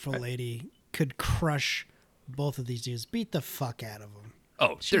wonderful lady could crush both of these dudes, beat the fuck out of them.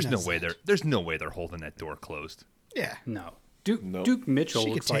 Oh, there's no way they're holding that door closed. Yeah. No. Duke Mitchell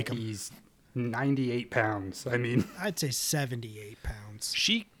looks like he's 98 pounds. I mean, I'd say 78 pounds.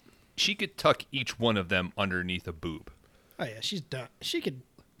 She could tuck each one of them underneath a boob. Oh yeah, she's done. She could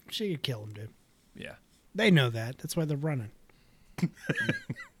kill him, dude. Yeah. They know that. That's why they're running.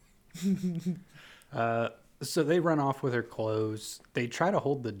 So they run off with her clothes. They try to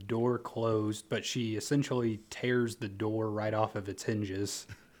hold the door closed, but she essentially tears the door right off of its hinges.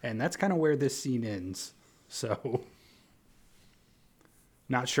 And that's kind of where this scene ends. So,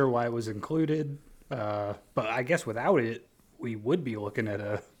 not sure why it was included. But I guess without it, we would be looking at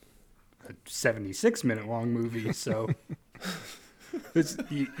a 76-minute long movie. So,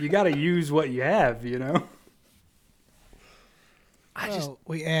 you got to use what you have, you know?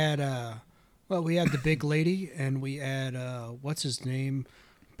 We add the big lady, and we add what's his name,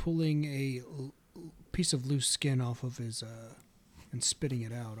 pulling a piece of loose skin off of his and spitting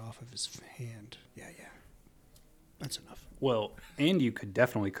it out off of his hand. Yeah, that's enough. Well, and you could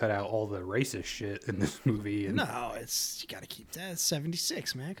definitely cut out all the racist shit in this movie. And no, you got to keep that. It's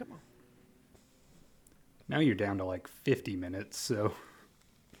 76, man. Come on. Now you're down to like 50 minutes. So,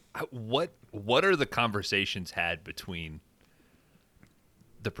 what are the conversations had between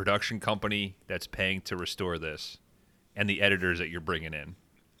the production company that's paying to restore this and the editors that you're bringing in?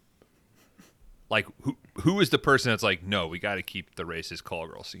 Like, who is the person that's like, no, we got to keep the racist call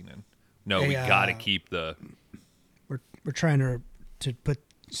girl scene in. No, we got to keep the. We're trying to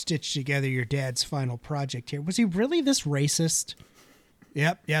stitch together your dad's final project here. Was he really this racist?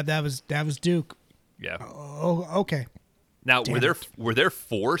 Yep. Yeah, that was Duke. Yeah. Oh, okay. Now, were there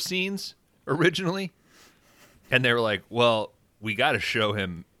 4 scenes originally? And they were like, well, we got to show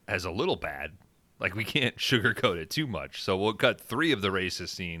him as a little bad. Like, we can't sugarcoat it too much. So we'll cut 3 of the racist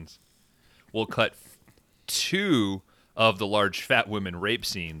scenes. We'll cut 2 of the large fat women rape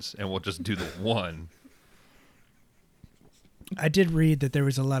scenes, and we'll just do the 1. I did read that there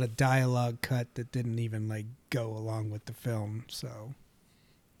was a lot of dialogue cut that didn't even go along with the film. So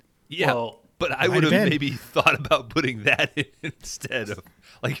yeah, but I would have maybe thought about putting that in instead of,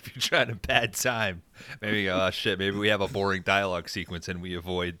 like, if you're trying to bad time, maybe oh shit, maybe we have a boring dialogue sequence and we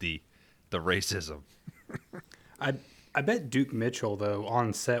avoid the racism. I bet Duke Mitchell though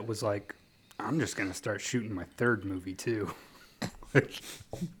on set was like, I'm just gonna start shooting my 3rd movie too. I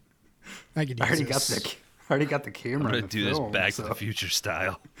already got the camera. I'm gonna do this Back to the Future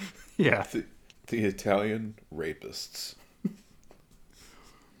style. Yeah, the Italian rapists.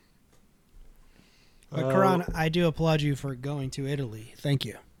 Karan, I do applaud you for going to Italy. Thank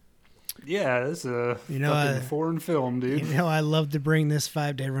you. Yeah, this is a fucking foreign film, dude. You know, I love to bring this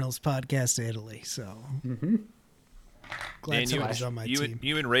 5-Day Rentals podcast to Italy, so glad somebody's on my team.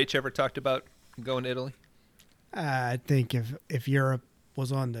 You and Rach ever talked about going to Italy? I think if Europe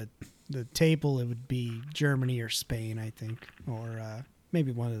was on the table, it would be Germany or Spain, I think, or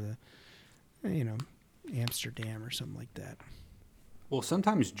maybe one of the, Amsterdam or something like that. Well,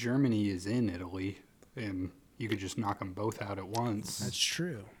 sometimes Germany is in Italy, and you could just knock them both out at once. That's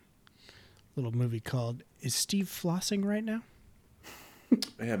true. Little movie called "Is Steve Flossing Right Now?"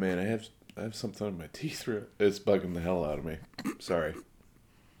 Yeah, man, I have something on my teeth. It's bugging the hell out of me. Sorry.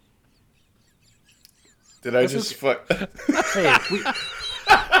 Did I just fuck? Hey,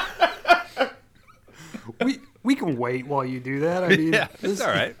 we can wait while you do that. I mean, Yeah, it's all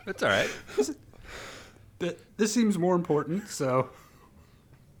right. It's all right. This seems more important, so.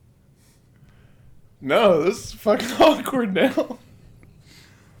 No, this is fucking awkward now.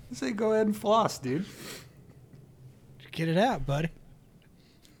 I say go ahead and floss, dude. Get it out, buddy.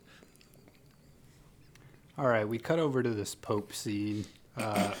 All right, we cut over to this Pope scene.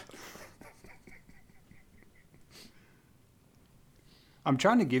 I'm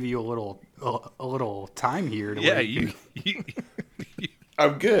trying to give you a little time here. To Yeah, where you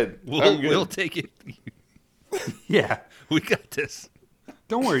I'm good. we'll take it. Yeah, We got this.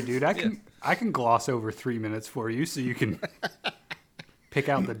 don't worry, dude. I can gloss over 3 minutes for you, so you can pick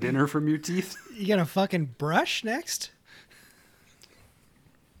out the dinner from your teeth. You gonna fucking brush next?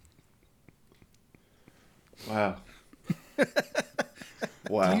 Wow.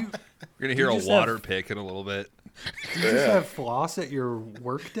 Wow. You, We're gonna hear you a just water have- pick in a little bit. you just have floss at your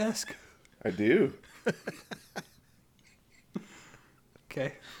work desk? I do.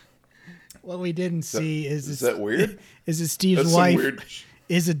 Okay. What we didn't see Is that weird? is that Steve's That's some wife weird.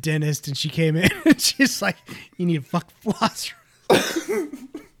 is a dentist, and she came in and she's like, "You need a fucking floss.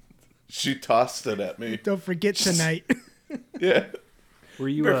 She tossed it at me. Don't forget tonight." Yeah. Were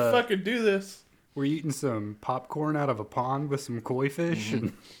you Better fucking do this. were you eating some popcorn out of a pond with some koi fish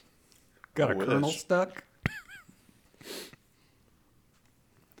and got I a kernel wish. stuck?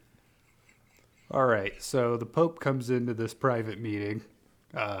 All right, so the Pope comes into this private meeting.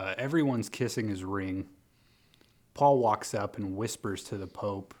 Everyone's kissing his ring. Paul walks up and whispers to the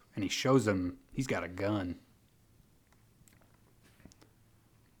Pope, and he shows him he's got a gun.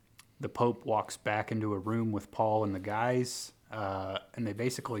 The Pope walks back into a room with Paul and the guys, and they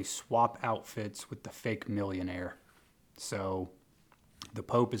basically swap outfits with the fake millionaire. So the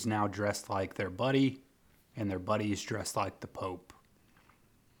Pope is now dressed like their buddy, and their buddy is dressed like the Pope.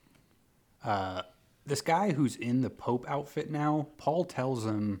 This guy who's in the Pope outfit now, Paul tells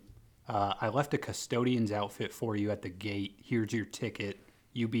him, I left a custodian's outfit for you at the gate. Here's your ticket.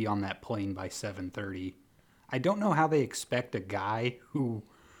 You be on that plane by 7:30. I don't know how they expect a guy who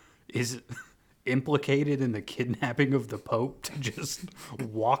is implicated in the kidnapping of the Pope to just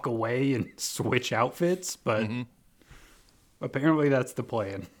walk away and switch outfits, but apparently that's the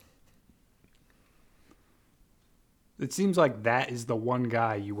plan. It seems like that is the one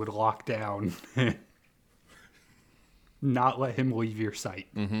guy you would lock down. Not let him leave your sight.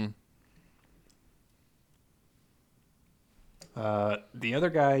 The other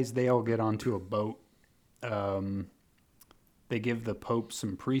guys, they all get onto a boat. They give the Pope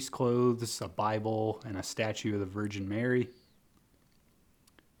some priest clothes, a Bible, and a statue of the Virgin Mary.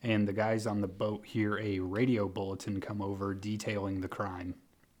 And the guys on the boat hear a radio bulletin come over detailing the crime.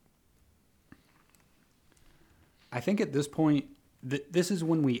 I think at this point, this is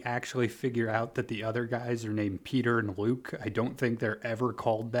when we actually figure out that the other guys are named Peter and Luke. I don't think they're ever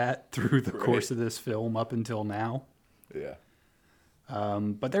called that through the course of this film up until now. Yeah.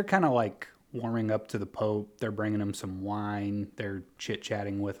 But they're kind of like warming up to the Pope. They're bringing him some wine. They're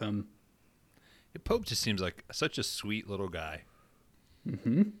chit-chatting with him. The Pope just seems like such a sweet little guy.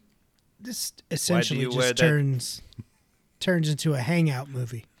 This essentially you wear just that? turns into a hangout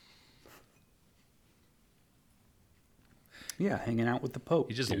movie. Yeah, hanging out with the Pope.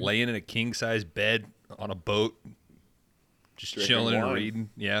 He's just dude. laying in a king size bed on a boat, just Drinking chilling and wine. reading.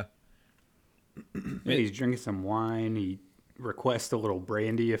 Yeah. Yeah, he's drinking some wine. He requests a little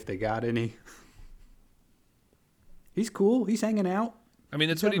brandy if they got any. He's cool. He's hanging out. I mean,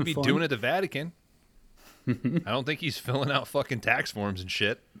 that's He's what he'd having be fun. doing at the Vatican. I don't think he's filling out fucking tax forms and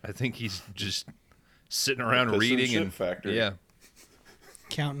shit. I think he's just sitting around Piss and reading shit and factory. yeah.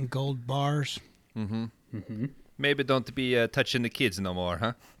 Counting gold bars. Maybe don't be touching the kids no more,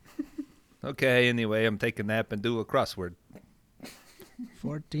 huh? Okay, anyway, I'm taking a nap and do a crossword.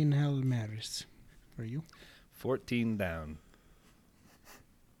 14 Hail Marys for you. 14 down.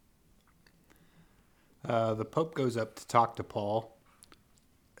 The Pope goes up to talk to Paul,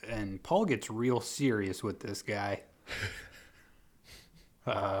 and Paul gets real serious with this guy.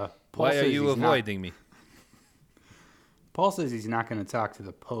 Paul Why are says you he's not- avoiding me? Paul says he's not going to talk to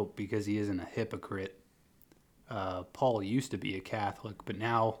the Pope because he isn't a hypocrite. Paul used to be a Catholic, but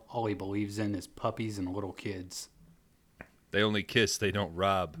now all he believes in is puppies and little kids. They only kiss, they don't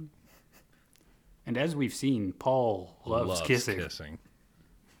rob. And as we've seen, Paul loves kissing.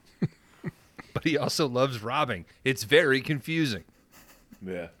 But he also loves robbing. It's very confusing.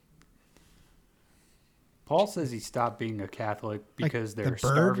 Yeah. Paul says he stopped being a Catholic because the they're bird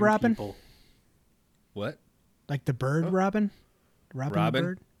starving robbing? people. What? Like the bird Robin? Robin? The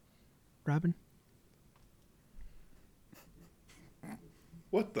bird? Robin?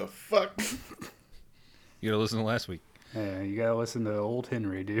 What the fuck? You gotta listen to last week. Yeah, you gotta listen to old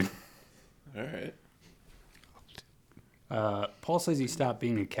Henry, dude. All right. Paul says he stopped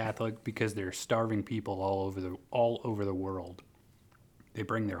being a Catholic because they're starving people all over the world. They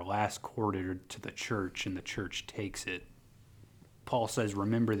bring their last quarter to the church, and the church takes it. Paul says,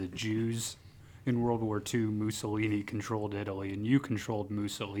 "Remember the Jews? In World War II, Mussolini controlled Italy, and you controlled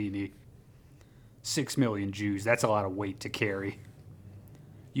Mussolini. 6 million Jews—that's a lot of weight to carry.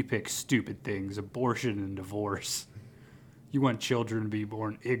 You pick stupid things: abortion and divorce. You want children to be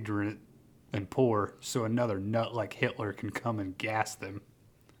born ignorant and poor, so another nut like Hitler can come and gas them.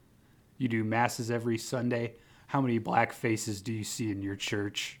 You do masses every Sunday. How many black faces do you see in your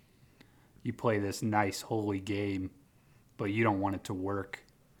church? You play this nice, holy game, but you don't want it to work.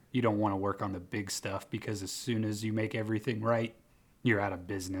 You don't want to work on the big stuff because as soon as you make everything right, you're out of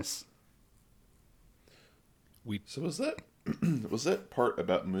business." So was that part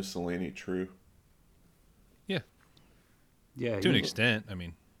about Mussolini true? Yeah. Yeah, To an extent. I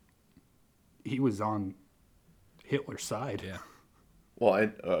mean, he was on Hitler's side. yeah.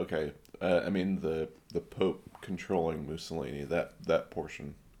 Well, okay. I mean the Pope controlling Mussolini, that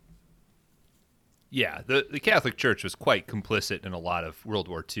portion. Yeah, the Catholic Church was quite complicit in a lot of World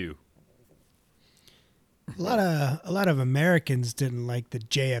War II. A lot of Americans didn't like that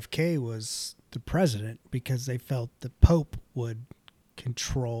JFK was the president because they felt the Pope would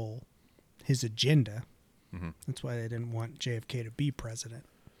control his agenda. Mm-hmm. That's why they didn't want JFK to be president,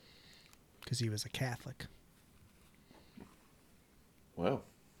 because he was a Catholic. Wow.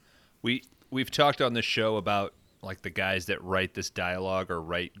 We've talked on this show about like the guys that write this dialogue or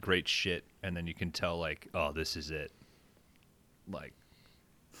write great shit, and then you can tell like, oh, this is it. Like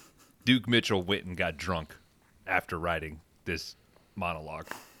Duke Mitchell went and got drunk after writing this monologue.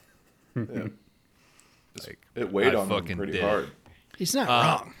 Yeah. Like, It weighed I on him fucking pretty did. hard. He's not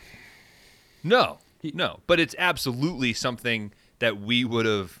wrong. No, but it's absolutely something that we would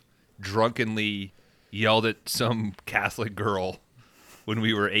have drunkenly yelled at some Catholic girl when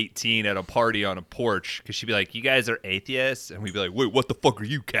we were 18 at a party on a porch, because she'd be like, "You guys are atheists," and we'd be like, "Wait, what the fuck are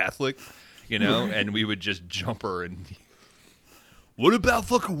you, Catholic?" You know, and we would just jump her and, "What about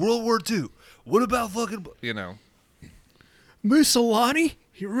fucking World War II? What about fucking," you know? Mussolini?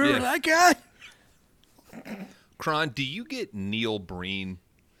 You remember Yeah. that guy? Kron, do you get Neil Breen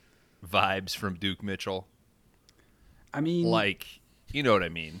vibes from Duke Mitchell? I mean, Like, you know what I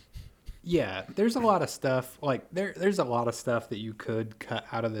mean? yeah, there's a lot of stuff like there's a lot of stuff that you could cut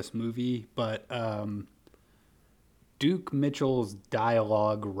out of this movie, but Duke Mitchell's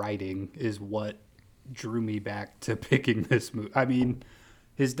dialogue writing is what drew me back to picking this movie. I mean,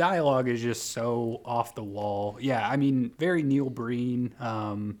 his dialogue is just so off the wall. Yeah, I mean, very Neil Breen.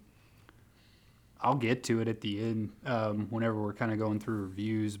 I'll get to it at the end whenever we're kind of going through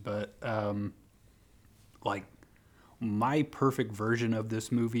reviews, but like my perfect version of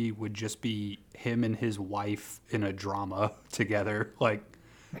this movie would just be him and his wife in a drama together. Like,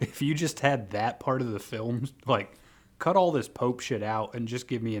 if you just had that part of the film, like, cut all this Pope shit out and just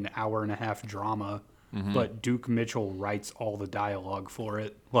give me an hour and a half drama, but Duke Mitchell writes all the dialogue for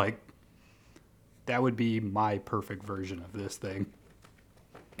it. Like, that would be my perfect version of this thing.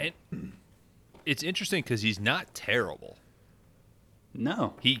 And it's interesting because he's not terrible.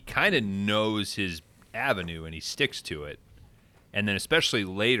 No. He kind of knows his avenue and he sticks to it. And then especially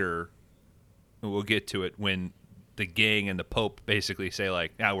later, we'll get to it, when the gang and the Pope basically say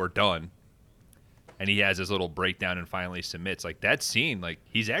like, "Now we're done," and he has his little breakdown and finally submits. Like, that scene, like,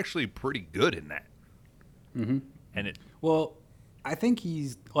 he's actually pretty good in that. Mm-hmm. And it, Well, I think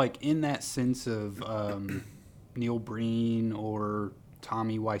he's like in that sense of Neil Breen or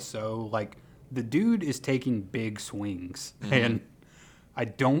Tommy Wiseau. Like, the dude is taking big swings, and I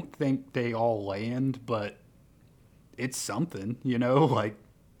don't think they all land, but it's something, you know? Like,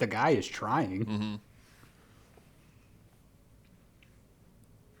 the guy is trying.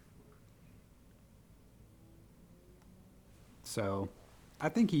 So, I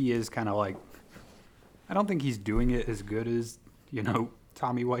think he is kind of like, I don't think he's doing it as good as, you know,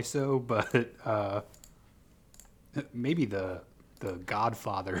 Tommy Wiseau, but maybe the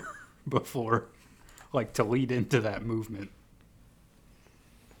Godfather before, like, to lead into that movement.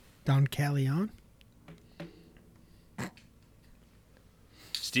 Don Calleon?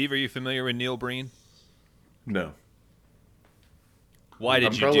 Steve, are you familiar with Neil Breen? No. Why did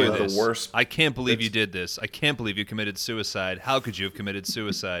I'm you probably do the this? worst- I can't believe you it's- did this. I can't believe you committed suicide. How could you have committed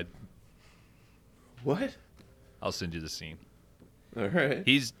suicide? What? I'll send you the scene. All right.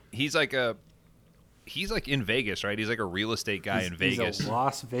 He's like in Vegas, right? He's like a real estate guy in Vegas. He's a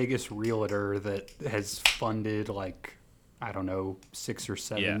Las Vegas realtor that has funded I don't know, 6 or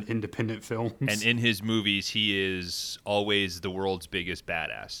 7 Yeah. independent films. And in his movies, he is always the world's biggest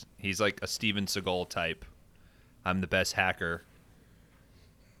badass. He's like a Steven Seagal type. I'm the best hacker.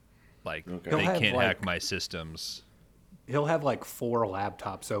 Like, Okay. they He'll have, can't like- hack my systems. He'll have 4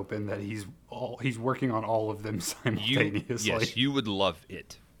 laptops open that he's working on all of them simultaneously. Yes, you would love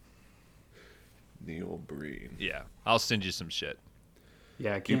it. Neil Breen. Yeah, I'll send you some shit.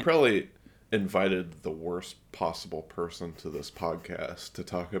 Yeah, I You can't. probably invited the worst possible person to this podcast to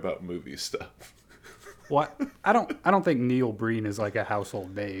talk about movie stuff. What? I don't think Neil Breen is a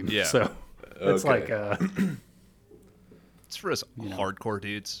household name. Yeah. So it's Okay. It's for us hardcore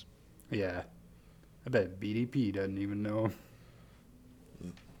dudes. yeah. I bet BDP doesn't even know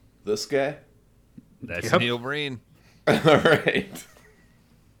him. This guy? That's Yep. Neil Breen. All right.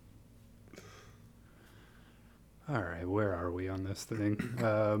 All right, where are we on this thing?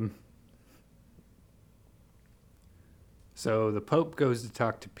 So the Pope goes to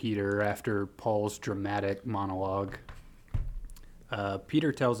talk to Peter after Paul's dramatic monologue.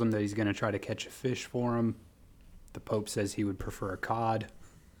 Peter tells him that he's going to try to catch a fish for him. The Pope says he would prefer a cod.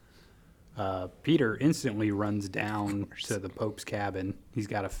 Peter instantly runs down to the Pope's cabin. He's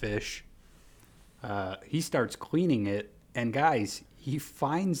got a fish. He starts cleaning it, and guys, he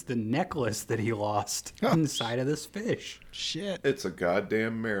finds the necklace that he lost inside of this fish. Shit. It's a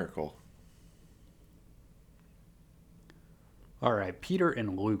goddamn miracle. All right, Peter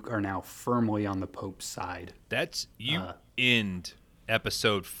and Luke are now firmly on the Pope's side. That's you end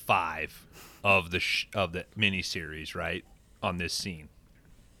episode 5 of the miniseries, right? On this scene,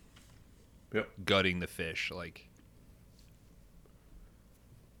 Yep. gutting the fish,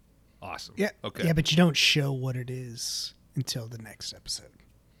 awesome. Yeah. Okay. Yeah, but you don't show what it is until the next episode.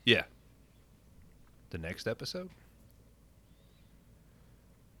 Yeah. The next episode.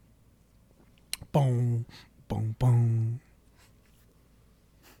 Boom, boom, boom.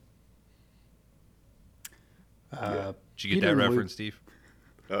 Did you get Peter that and Luke- reference, Steve?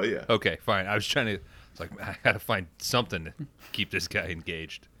 Oh, yeah. Okay, fine. I was trying to. It's like I gotta find something to keep this guy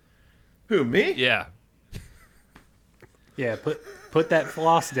engaged. Who, me? Yeah. Yeah, put that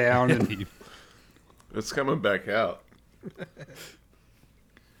floss down. And, It's coming back out.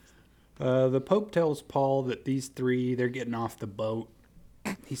 the Pope tells Paul that these 3, they're getting off the boat.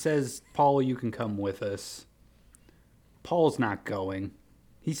 He says, Paul, you can come with us. Paul's not going.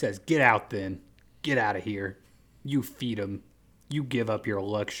 He says, get out then. Get out of here. You feed him. You give up your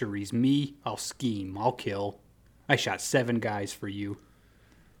luxuries. Me, I'll scheme. I'll kill. I shot 7 guys for you.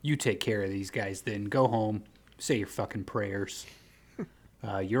 You take care of these guys then. Go home. Say your fucking prayers.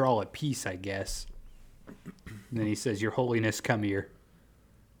 You're all at peace, I guess. And then he says, Your Holiness, come here.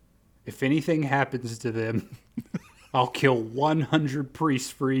 If anything happens to them, I'll kill 100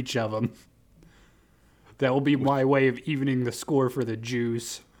 priests for each of them. That will be my way of evening the score for the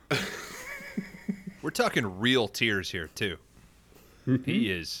Jews. We're talking real tears here too.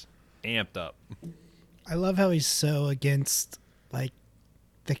 He is amped up. I love how he's so against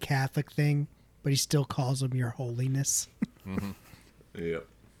the Catholic thing, but he still calls him Your Holiness. Yep.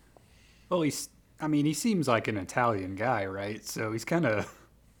 Well, he seems like an Italian guy, right? So he's kind of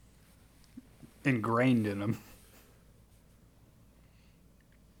ingrained in him.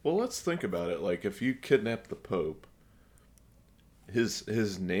 Well, let's think about it. Like, if you kidnap the Pope,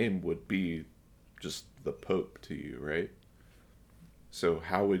 his name would be just the Pope to you, right? So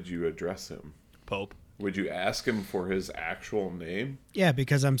how would you address him? Pope. Would you ask him for his actual name? Yeah,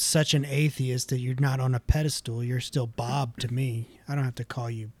 because I'm such an atheist that you're not on a pedestal. You're still Bob to me. I don't have to call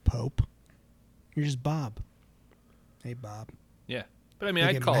you Pope. You're just Bob. Hey, Bob. Yeah. But I mean, They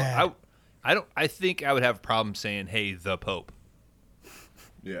I'd get call mad. I think I would have a problem saying, "Hey, the Pope."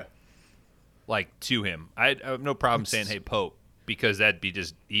 Yeah. To him. I have no problem saying, "Hey, Pope," because that'd be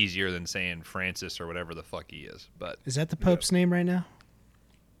just easier than saying Francis or whatever the fuck he is. But Is that the Pope's name right now?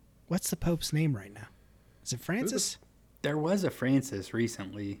 What's the Pope's name right now? Is it Francis? There was a Francis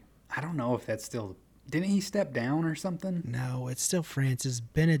recently. I don't know if that's still... Didn't he step down or something? No, it's still Francis.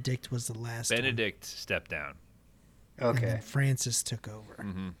 Benedict was the last Benedict stepped down. one. And Okay. then Francis took over.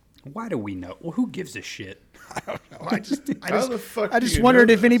 Why do we know? Well, who gives a shit? How the fuck I do just you wondered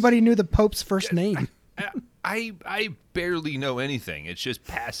know if this? anybody knew the Pope's first name. I barely know anything. It's just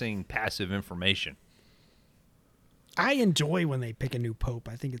passing passive information. I enjoy when they pick a new Pope.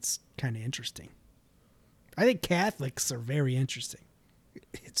 I think it's kind of interesting. I think Catholics are very interesting.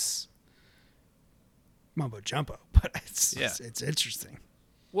 It's mumbo jumbo, but it's interesting.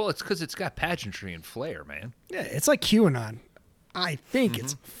 Well, it's because it's got pageantry and flair, man. Yeah, it's like QAnon. I think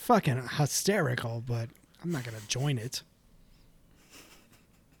it's fucking hysterical, but I'm not gonna join it.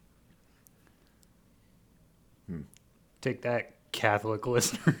 Take that, Catholic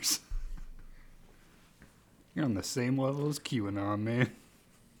listeners. You're on the same level as QAnon, man.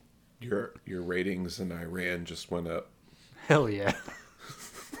 Your ratings in Iran just went up. Hell yeah.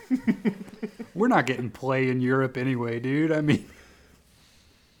 We're not getting play in Europe anyway, dude. I mean,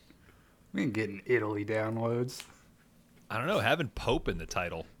 we ain't getting Italy downloads. I don't know. Having Pope in the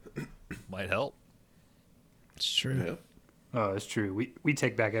title might help. It's true. Yeah. Oh, it's true. We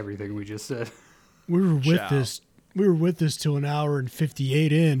take back everything we just said. We were with Ciao. this. We were with this till an hour and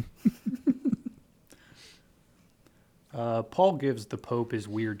 58 in. Paul gives the Pope his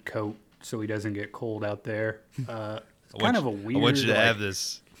weird coat so he doesn't get cold out there. It's kind of a weird. I want you to like, have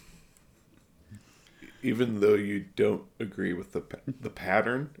this. Even though you don't agree with the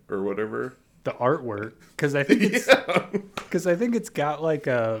pattern or whatever. the artwork because I think it's because I think it's got like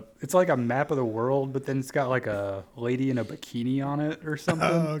it's like a map of the world, but then it's got like a lady in a bikini on it or something.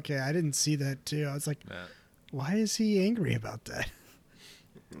 Oh, okay. I didn't see that too. I was like, why is he angry about that?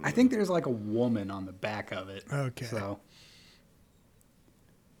 I think there's like a woman on the back of it. Okay. So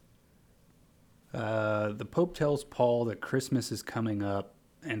the Pope tells Paul that Christmas is coming up,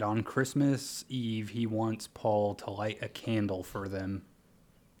 and on Christmas Eve he wants Paul to light a candle for them.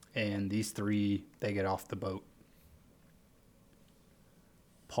 And these three, they get off the boat.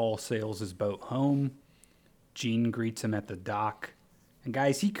 Paul sails his boat home. Jean greets him at the dock. And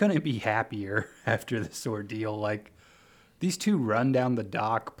guys, he couldn't be happier after this ordeal. Like, these two run down the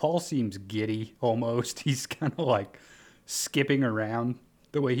dock. Paul seems giddy almost. He's kind of like skipping around.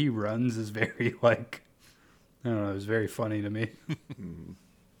 The way he runs is very like, I don't know, it's very funny to me.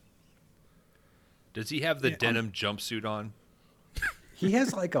 Does he have the denim jumpsuit on? He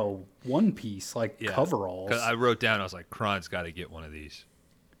has like a one piece, like coveralls. 'Cause I wrote down, I was like, Kron's got to get one of these.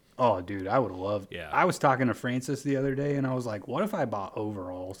 Oh, dude, I would have loved. Yeah. I was talking to Frances the other day, and I was like, "What if I bought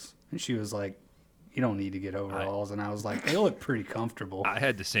overalls?" And she was like, "You don't need to get overalls." And I was like, "They look pretty comfortable." I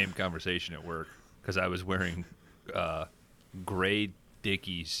had the same conversation at work because I was wearing gray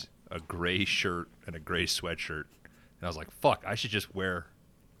Dickies, a gray shirt, and a gray sweatshirt. And I was like, fuck, I should just wear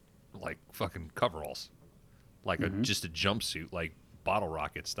like fucking coveralls. Like just a jumpsuit, like Bottle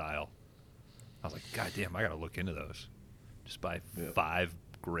Rocket style. I was like, God damn, I got to look into those. Just buy 5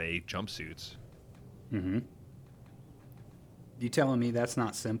 gray jumpsuits. You telling me that's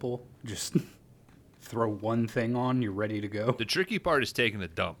not simple? Just throw one thing on, you're ready to go? The tricky part is taking a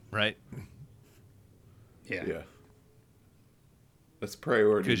dump, right? Yeah. Yeah. That's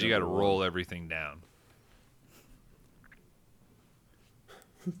priority. Because you got to number one. roll everything down.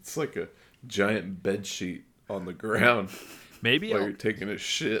 It's like a giant bed sheet on the ground Maybe while I'll, you're taking a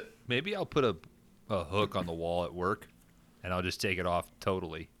shit. maybe I'll put a hook on the wall at work, and I'll just take it off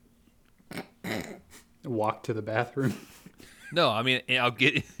totally. Walk to the bathroom. No, I mean, I'll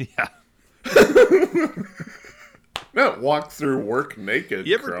get yeah. Not walk through work naked,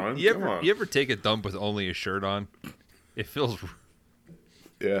 You ever, Kron. you Come ever, on. you ever take a dump with only a shirt on? It feels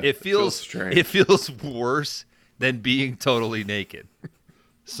Yeah, it feels strange. it feels worse than being totally naked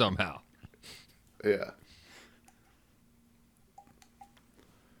somehow. Yeah.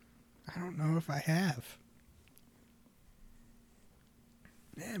 I don't know if I have.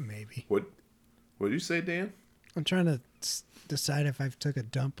 Yeah, maybe. What did you say, Dan? I'm trying to decide if I've took a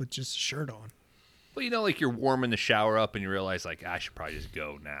dump with just a shirt on. Well, you know, like you're warming the shower up and you realize, like, I should probably just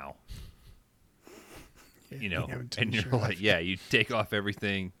go now. Yeah, You know, haven't taken and a you're shirt like, off. yeah, you take off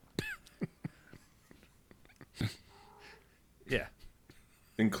everything. Yeah.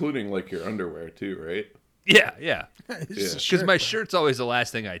 Including like your underwear too, right? Yeah, yeah. It's just a Yeah. Because shirt, my though. shirt's always the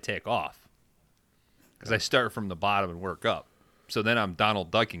last thing I take off. Because I start from the bottom and work up. So then I'm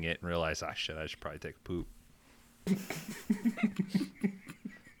Donald ducking it and realize, ah, shit, I should probably take a poop.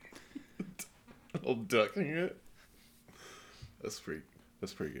 Oh, ducking it. That's pretty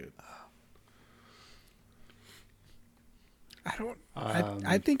good. I don't.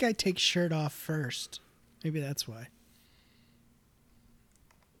 I think I take shirt off first. Maybe that's why.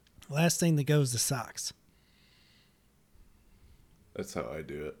 Last thing that goes, the socks. That's how I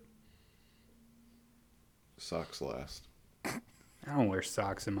do it. Socks last. I don't wear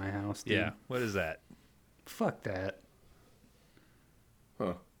socks in my house, dude. Yeah. What is that? Fuck that.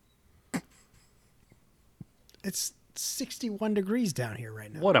 Huh. It's 61 degrees down here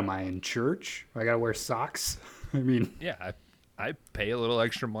right now. What am I, in church? I gotta wear socks? I mean, Yeah, I pay a little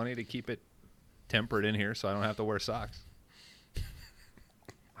extra money to keep it temperate in here so I don't have to wear socks.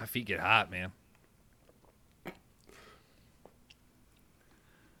 My feet get hot, man.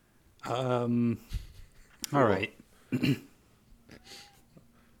 All right. I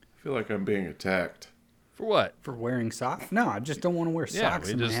feel like I'm being attacked. For what? For wearing socks? No, I just don't want to wear Yeah, socks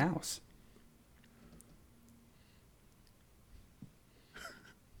we in just- my house.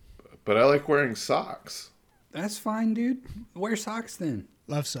 But I like wearing socks. That's fine, dude. Wear socks then.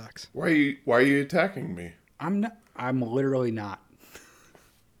 Love socks. Why are you attacking me? I'm not. I'm literally not.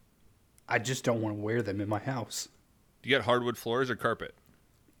 I just don't want to wear them in my house. Do you got hardwood floors or carpet?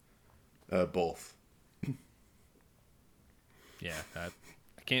 Both. Yeah, I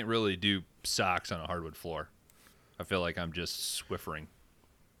can't really do socks on a hardwood floor. I feel like I'm just swiffering.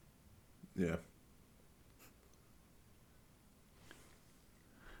 Yeah.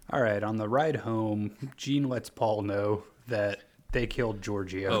 All right, on the ride home, Gene lets Paul know that they killed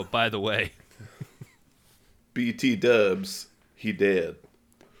Giorgio. Oh, by the way, BT Dubs, he dead.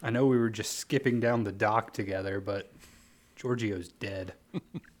 I know we were just skipping down the dock together, but Giorgio's dead.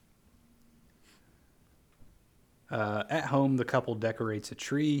 At home, the couple decorates a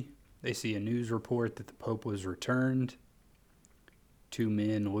tree. They see a news report that the Pope was returned. Two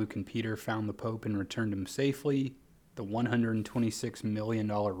men, Luke and Peter, found the Pope and returned him safely. The $126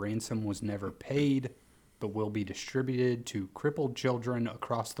 million ransom was never paid, but will be distributed to crippled children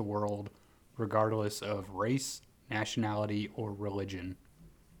across the world, regardless of race, nationality, or religion.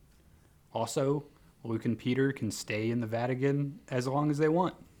 Also, Luke and Peter can stay in the Vatican as long as they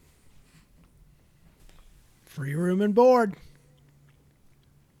want. Free room and board.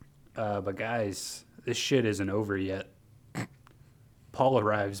 But guys, this shit isn't over yet. Paul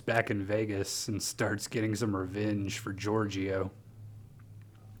arrives back in Vegas and starts getting some revenge for Giorgio.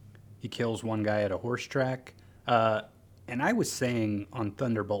 He kills one guy at a horse track. And I was saying on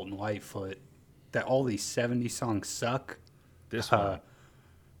Thunderbolt and Lightfoot that all these 70s songs suck. this one.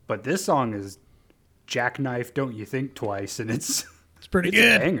 But this song is Jackknife Don't You Think Twice, and it's Pretty a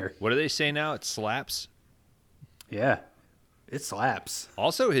good. banger. What do they say now? It slaps. Yeah, it slaps.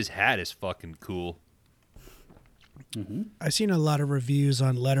 Also, his hat is fucking cool. I've seen a lot of reviews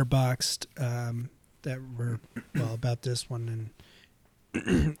on Letterboxd that were about this one,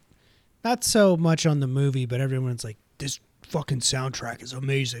 and not so much on the movie, but everyone's like, "This fucking soundtrack is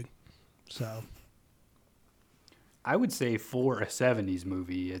amazing." So I would say for a 70s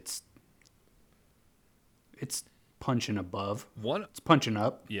movie, it's punching above. One, It's punching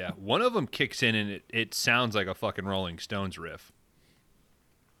up. yeah, one of them kicks in and it sounds like a fucking Rolling Stones riff.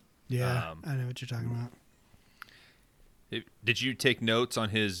 yeah, I know what you're talking about. Did you take notes on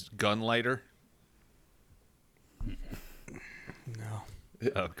his gun lighter? No,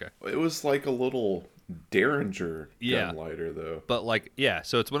 Okay. It was like a little Derringer Yeah. gun lighter, though. But like, yeah,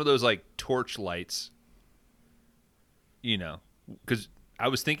 so it's one of those like torch lights, you know, because I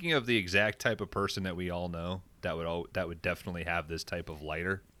was thinking of the exact type of person that we all know that would definitely have this type of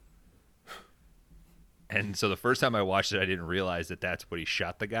lighter. And so the first time I watched it, I didn't realize that that's what he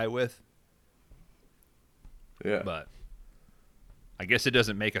shot the guy with. Yeah. But I guess it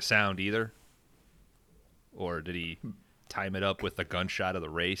doesn't make a sound either. Or did he time it up with the gunshot of the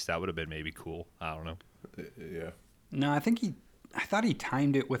race? That would have been maybe cool. I don't know. Yeah. No, I thought he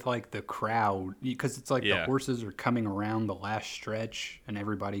timed it with like the crowd because it's like Yeah. the horses are coming around the last stretch and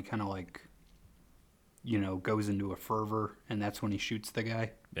everybody kind of like, you know, goes into a fervor and that's when he shoots the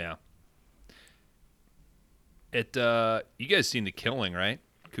guy. Yeah. You guys seen The Killing, right?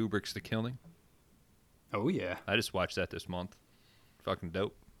 Kubrick's The Killing. Oh yeah. I just watched that this month. Fucking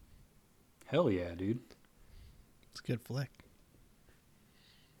dope. Hell yeah, dude. it's a good flick.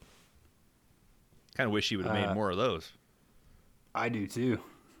 Kind of wish he would have made more of those. I do too.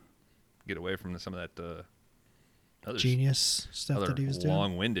 Get away from some of that other Genius stuff other that he was doing.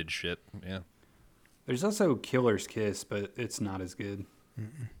 long-winded shit. Yeah. There's also Killer's Kiss, but it's not as good.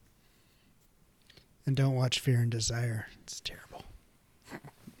 And don't watch Fear and Desire. It's terrible.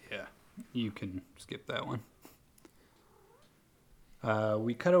 Yeah, you can skip that one.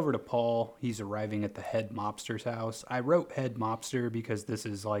 We cut over to Paul. He's arriving at the head mobster's house. I wrote head mobster because this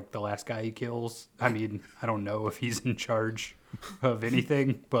is like the last guy he kills. I mean, I don't know if he's in charge of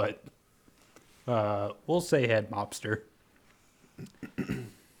anything, but we'll say head mobster.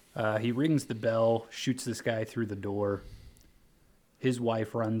 He rings the bell, shoots this guy through the door. His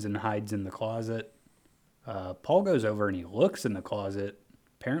wife runs and hides in the closet. Paul goes over and he looks in the closet.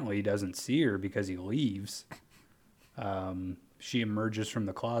 Apparently he doesn't see her because he leaves. She emerges from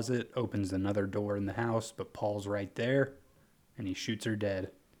the closet, opens another door in the house, but Paul's right there, and he shoots her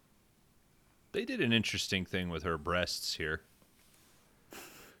dead. They did an interesting thing with her breasts here.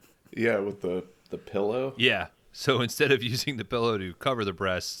 Yeah, with the pillow. Yeah. So instead of using the pillow to cover the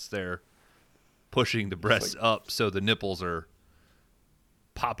breasts, they're pushing the breasts up so the nipples are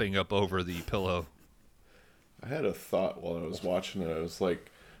popping up over the pillow. I had a thought while I was watching it. I was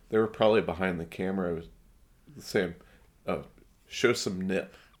like, they were probably behind the camera saying, show some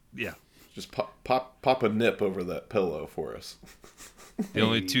nip. Yeah. Just pop a nip over that pillow for us. The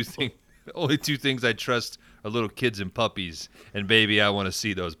only two things I trust are little kids and puppies. And baby, I want to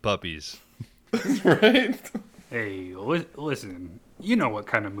see those puppies. Right? Hey, listen. You know what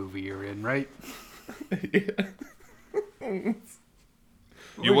kind of movie you're in, right? Yeah.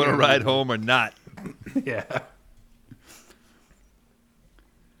 You want to ride home or not? Yeah.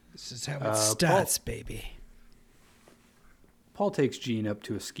 This is how it starts, baby. Paul takes Gene up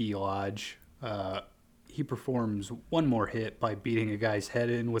to a ski lodge. He performs one more hit by beating a guy's head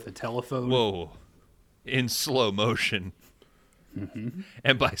in with a telephone. Whoa. In slow motion. Mm-hmm.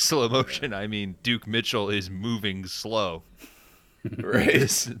 And by slow motion, I mean Duke Mitchell is moving slow.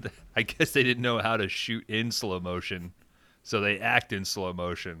 Right. I guess they didn't know how to shoot in slow motion, so they act in slow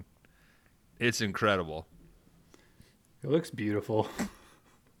motion. It's incredible. It looks beautiful.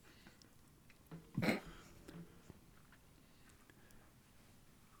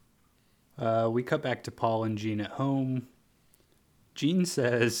 We cut back to Paul and Gene at home. Gene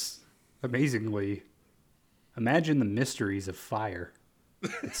says, amazingly, imagine the mysteries of fire.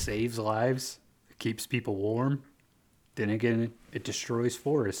 It saves lives. It keeps people warm. Then again, it destroys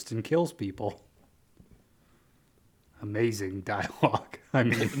forests and kills people. Amazing dialogue. I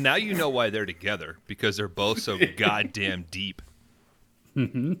mean, Now you know why they're together, because they're both so goddamn deep.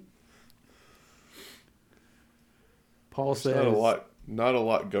 Paul There's says, not a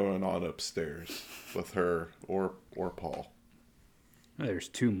lot going on upstairs with her or Paul. there's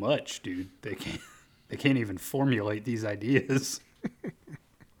too much, dude. They can't even formulate these ideas.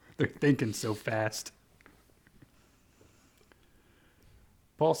 They're thinking so fast.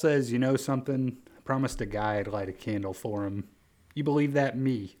 Paul says, you know something? I promised a guy I'd light a candle for him. You believe that?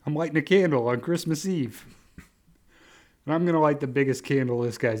 Me. I'm lighting a candle on Christmas Eve. And I'm going to light the biggest candle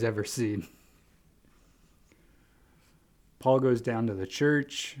this guy's ever seen. Paul goes down to the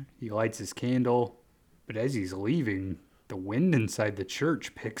church. He lights his candle. But as he's leaving, the wind inside the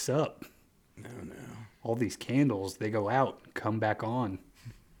church picks up. Oh, no. All these candles, they go out and come back on.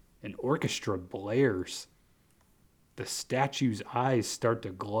 An orchestra blares. The statue's eyes start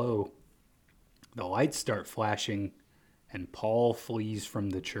to glow. The lights start flashing, and Paul flees from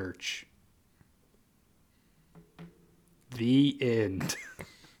the church. The end.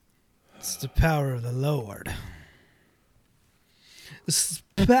 It's the power of the Lord. It's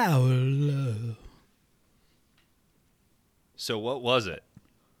the power of love. So what was it?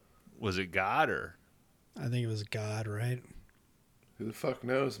 Was it God or? I think it was God, right? Who the fuck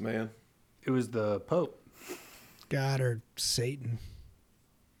knows, man? It was the Pope. God or Satan.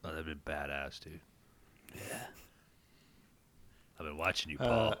 Oh, that'd been badass, dude. Yeah. I've been watching you,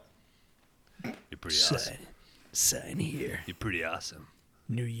 Paul. You're pretty awesome. Sign here. You're pretty awesome.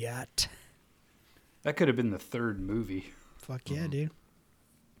 New yacht. That could have been the third movie. Fuck yeah, dude.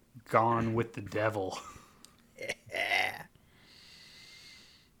 Gone with the Devil.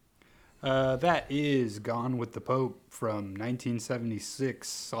 That is Gone with the Pope from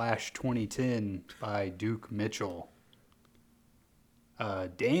 1976/2010 by Duke Mitchell.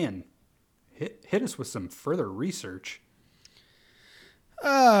 Dan, hit us with some further research.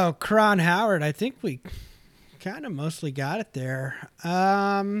 Oh, Cron Howard. I think we kind of mostly got it there.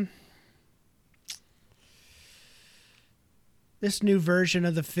 This new version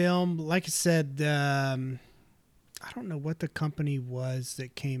of the film, like I said, I don't know what the company was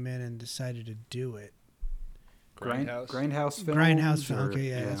that came in and decided to do it. Grindhouse Films. Grindhouse Film. Okay,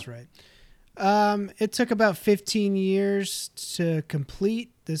 yeah, that's right. It took about 15 years to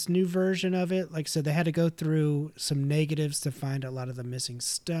complete this new version of it. Like I said, they had to go through some negatives to find a lot of the missing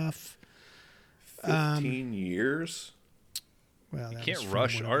stuff. 15 years? Well, that can't was from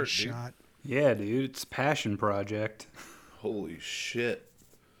rush when it art, was dude. shot. Yeah, dude, it's a passion project. Holy shit.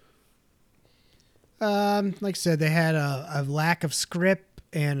 Like I said, they had a lack of script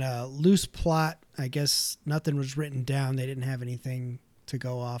and a loose plot. I guess nothing was written down. They didn't have anything to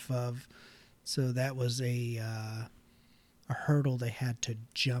go off of. So that was a hurdle they had to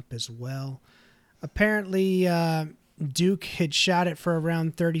jump as well. Apparently, Duke had shot it for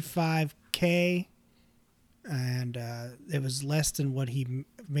around $35K, and it was less than what he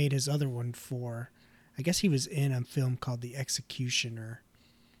made his other one for. I guess he was in a film called The Executioner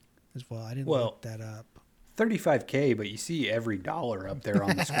as well. I didn't look that up. $35K, but you see every dollar up there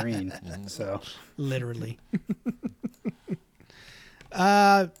on the screen. So Literally.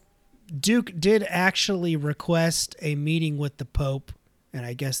 Duke did actually request a meeting with the Pope, and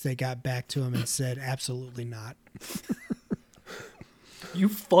I guess they got back to him and said absolutely not. You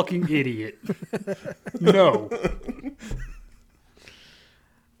fucking idiot. No.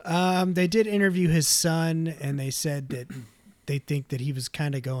 They did interview his son, and they said that they think that he was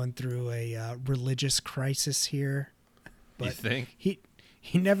kind of going through a religious crisis here. You think?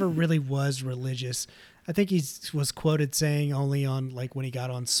 He never really was religious. I think he was quoted saying only on like when he got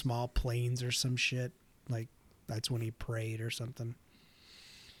on small planes or some shit. Like that's when he prayed or something.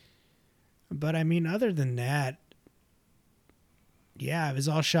 But I mean, other than that, yeah, it was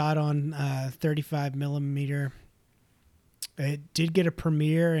all shot on 35 millimeter. It did get a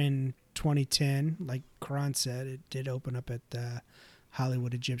premiere in 2010, like Kron said. It did open up at the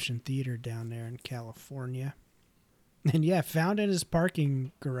Hollywood Egyptian Theater down there in California. And yeah, found in his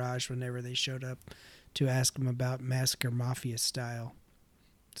parking garage whenever they showed up to ask him about Massacre Mafia style.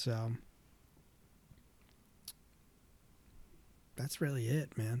 So that's really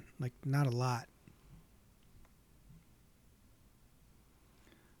it, man. Like, not a lot.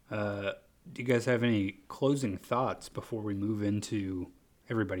 Do you guys have any closing thoughts before we move into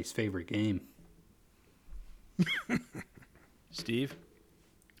everybody's favorite game? Steve?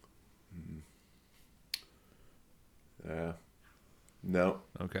 No.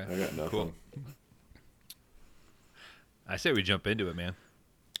 Okay. I got nothing. Cool. I say we jump into it, man.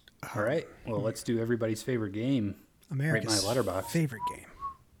 All right. Well, let's do everybody's favorite game. America's Rate my Letterboxd. favorite game.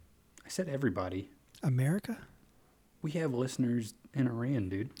 I said everybody. America? We have listeners in Iran,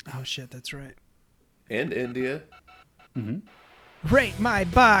 dude. Oh, shit, that's right. And India. Rate my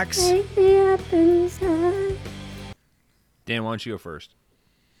box. Dan, why don't you go first?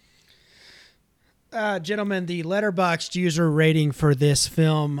 Gentlemen, the Letterboxd user rating for this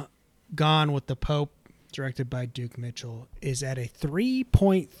film, Gone with the Pope, directed by Duke Mitchell, is at a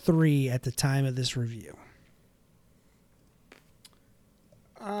 3.3 at the time of this review.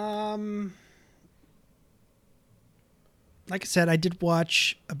 Like I said, I did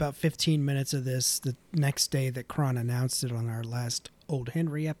watch about 15 minutes of this the next day that Kron announced it on our last Old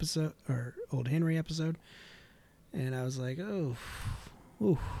Henry episode, and I was like, oh,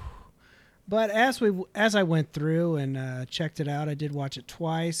 ooh. But as I went through and checked it out, I did watch it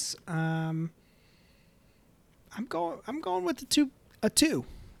twice. I'm going with a two,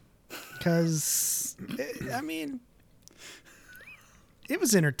 because I mean, it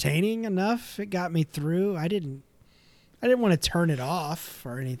was entertaining enough. It got me through. I didn't want to turn it off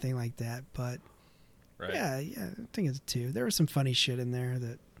or anything like that, but Right. yeah, I think it's a 2. There was some funny shit in there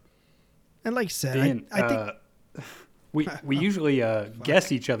and like I said, Dan, I think we usually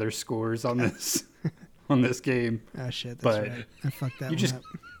guess each other's scores on this on this game. oh shit, that's but right. I fucked that You one just up.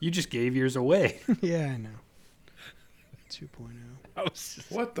 you just gave yours away. Yeah, I know. 2.0. I was,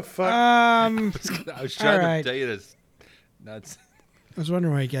 What the fuck? I was trying Alright. to tell you this. Nuts. I was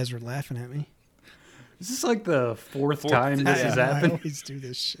wondering why you guys were laughing at me. Is this like the fourth Fourth time this has I happened? always do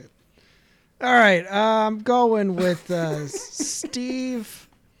this shit. All right, I'm going with Steve.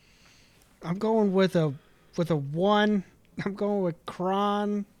 I'm going with a 1. I'm going with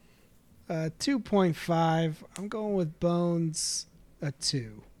Kron, 2.5. I'm going with Bones, a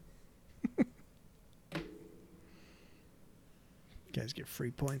 2. You guys get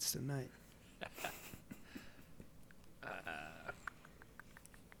free points tonight.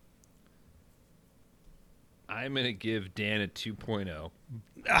 I'm going to give Dan a 2.0.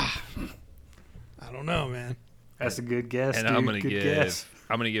 I don't know, man. That's a good guess, And dude. I'm going to Good guess.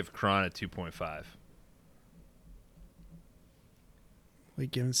 give Kron a 2.5. We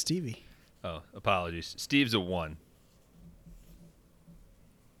giving Stevie. Oh, apologies. Steve's a 1.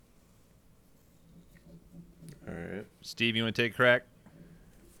 All right. Steve, you want to take a crack?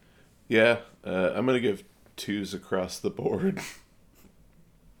 Yeah. I'm going to give 2s across the board.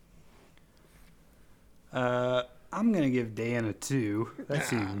 I'm gonna give Dan a 2. That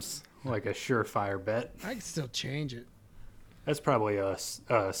seems like a surefire bet. I can still change it. That's probably a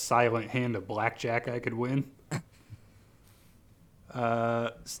silent hand of blackjack I could win.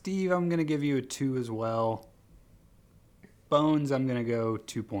 Steve, I'm gonna give you a 2 as well. Bones, I'm gonna go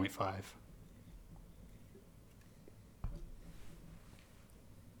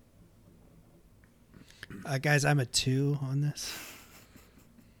 2.5. Guys, I'm a 2 on this.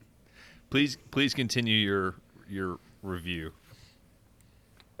 Please continue your review.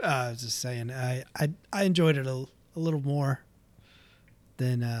 I was just saying, I enjoyed it a little more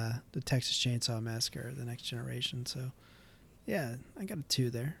than the Texas Chainsaw Massacre, The Next Generation. So, yeah, I got a 2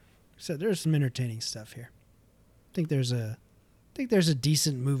 there. So there's some entertaining stuff here. I think there's a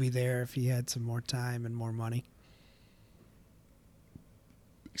decent movie there if you had some more time and more money.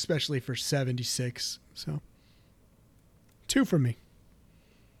 especially for 76. So 2 for me.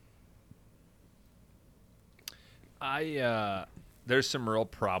 There's some real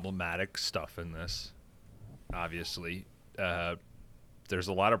problematic stuff in this. Obviously, there's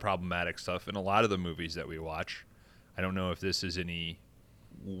a lot of problematic stuff in a lot of the movies that we watch. I don't know if this is any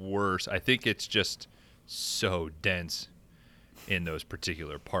worse. I think it's just so dense in those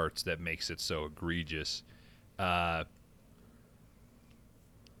particular parts that makes it so egregious.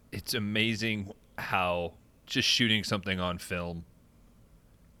 It's amazing how just shooting something on film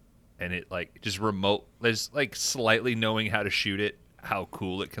and it like just remote, there's like slightly knowing how to shoot it, how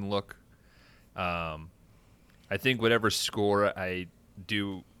cool it can look. I think whatever score I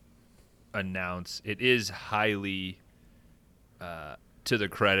do announce, it is highly to the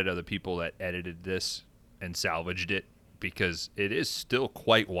credit of the people that edited this and salvaged it, because it is still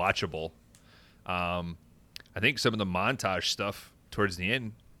quite watchable. I think some of the montage stuff towards the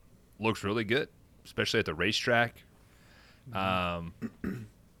end looks really good, especially at the racetrack. The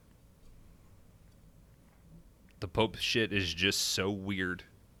Pope shit is just so weird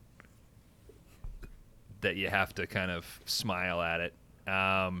that you have to kind of smile at it.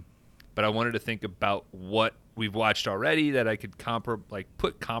 But I wanted to think about what we've watched already that I could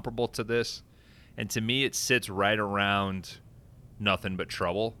put comparable to this. And to me, it sits right around Nothing But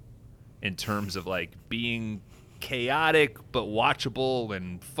Trouble in terms of like being chaotic but watchable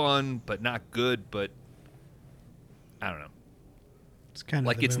and fun but not good. But I don't know. It's kind of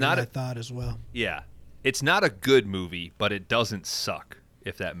like the it's movie not I thought as well. Yeah, it's not a good movie, but it doesn't suck,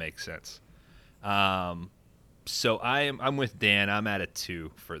 if that makes sense. So I'm with Dan. I'm at a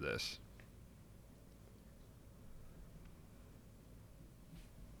 2 for this.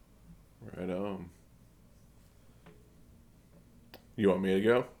 Right on. You want me to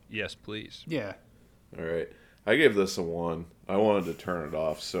go? Yes, please. Yeah. All right. I gave this a 1. I wanted to turn it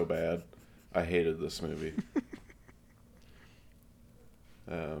off so bad. I hated this movie.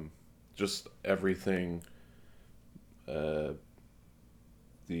 Just everything. The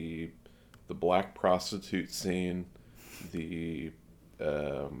black prostitute scene, the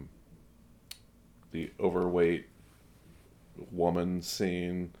overweight woman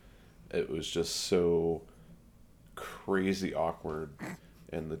scene. It was just so crazy awkward,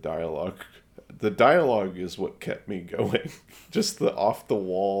 and the dialogue is what kept me going. Just the off the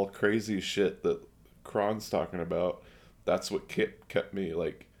wall crazy shit that Kron's talking about. That's what kept me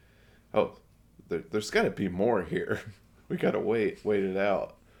like, oh, there's got to be more here. We got to wait it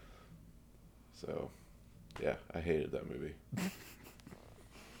out. So, yeah, I hated that movie.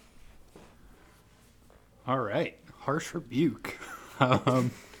 All right. Harsh rebuke.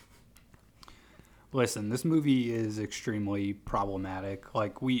 Listen, this movie is extremely problematic.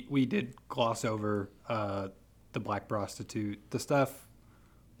 Like, we did gloss over the black prostitute. The stuff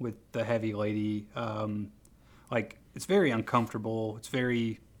with the heavy lady, like, it's very uncomfortable. It's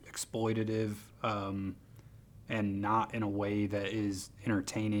very exploitative, and not in a way that is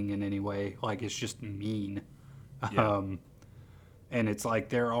entertaining in any way. Like, it's just mean. Yeah. And it's like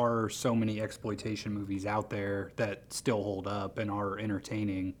there are so many exploitation movies out there that still hold up and are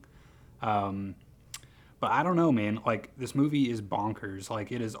entertaining. But I don't know, man. Like, this movie is bonkers.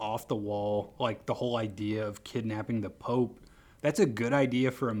 Like, it is off the wall. Like, the whole idea of kidnapping the Pope, that's a good idea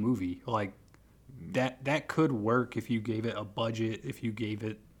for a movie. Like, that could work if you gave it a budget, if you gave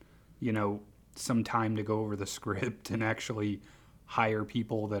it, some time to go over the script and actually hire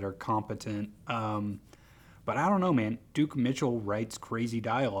people that are competent. But I don't know, man. Duke Mitchell writes crazy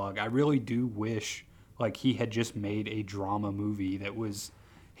dialogue. I really do wish, like, he had just made a drama movie that was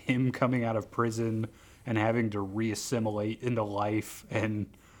him coming out of prison and having to reassimilate into life, and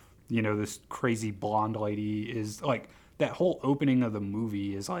this crazy blonde lady is like, that whole opening of the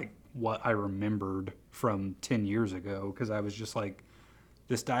movie is like what I remembered from 10 years ago, because I was just like,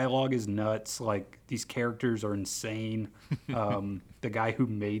 this dialogue is nuts. Like, these characters are insane. The guy who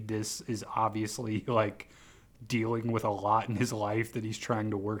made this is obviously like dealing with a lot in his life that he's trying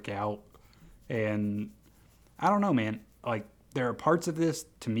to work out. And I don't know, man. Like, there are parts of this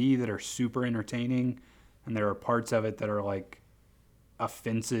to me that are super entertaining, and there are parts of it that are like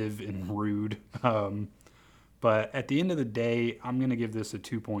offensive and rude. But at the end of the day, I'm going to give this a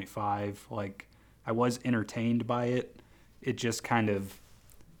 2.5. Like, I was entertained by it. It just kind of,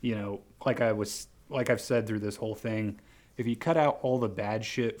 like I've said through this whole thing, if you cut out all the bad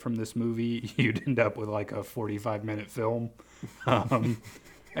shit from this movie, you'd end up with like a 45-minute film. And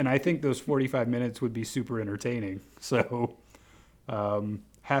I think those 45 minutes would be super entertaining. So,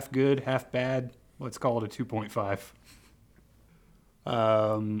 half good, half bad. Let's call it a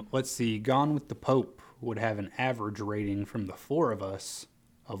 2.5. Let's see. Gone with the Pope would have an average rating from the 4 of us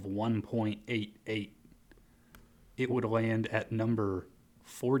of 1.88. It would land at number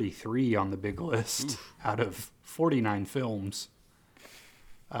 43 on the big list out of 49 films.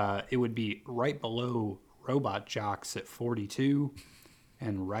 It would be right below Robot Jox at 42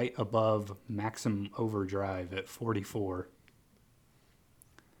 and right above Maximum Overdrive at 44.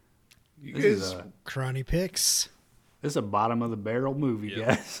 You This guys, is a Cronny picks. This is a bottom of the barrel movie, Yep.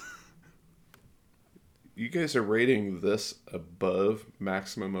 guys. you guys are rating this above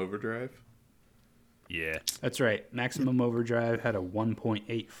Maximum Overdrive? Yeah. That's right. Maximum Overdrive had a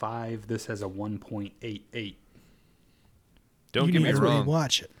 1.85. This has a 1.88. Don't you get need me to wrong.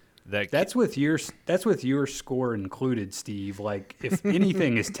 rewatch it. That's with your score included, Steve. Like, if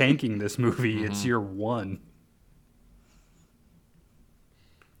anything is tanking this movie, it's your 1.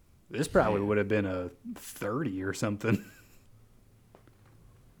 This probably would have been a 30 or something.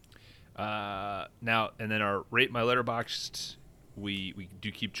 Now and then our rate my letterboxd, we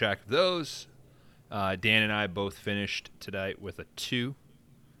do keep track of those. Dan and I both finished today with a 2.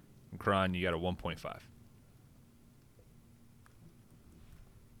 And Kron, you got a 1.5.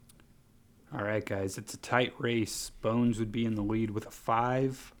 All right, guys, it's a tight race. Bones would be in the lead with a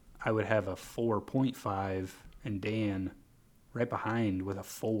 5. I would have a 4.5, and Dan right behind with a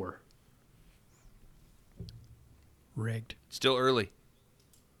 4. Rigged. Still early.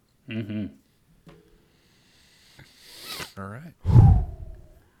 Mm-hmm. All right.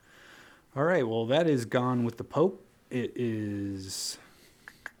 All right, well, that is Gone with the Pope. It is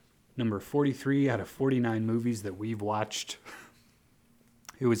number 43 out of 49 movies that we've watched.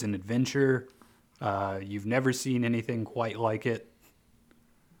 It was an adventure. You've never seen anything quite like it.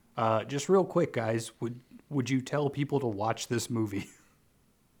 Just real quick, guys, would you tell people to watch this movie?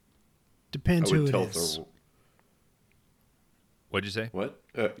 Depends I who would it tell is. the What'd you say? what?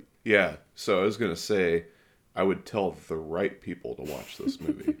 Yeah. So I was gonna say, I would tell the right people to watch this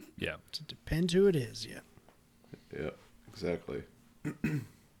movie. Yeah. Depends who it is, yeah. Yeah, exactly.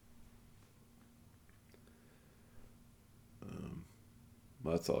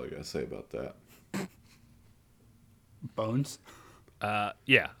 Well, that's all I gotta say about that. Bones?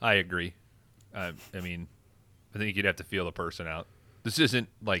 Yeah, I agree. I mean, I think you'd have to feel the person out. This isn't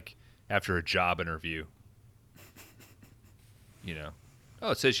like after a job interview. You know,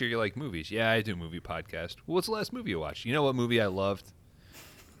 oh, it says here you like movies. Yeah, I do a movie podcast. Well, what's the last movie you watched? You know what movie I loved?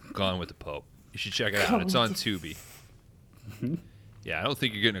 Gone with the Pope. You should check it out. It's on Tubi. Yeah, I don't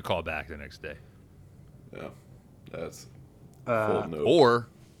think you're getting a call back the next day. Yeah, that's full note. Or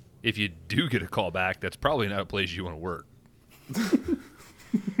if you do get a call back, that's probably not a place you want to work.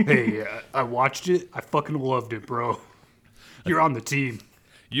 Hey, I watched it. I fucking loved it, bro. You're on the team.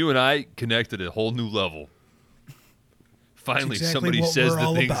 You and I connected at a whole new level. Finally, exactly somebody what says we're the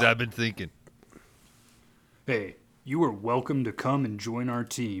all things about. I've been thinking. Hey, you are welcome to come and join our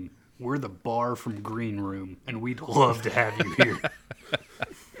team. We're the bar from Green Room, and we'd love to have you here.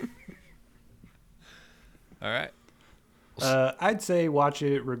 All right. I'd say watch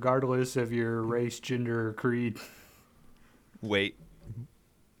it regardless of your race, gender, or creed. Wait.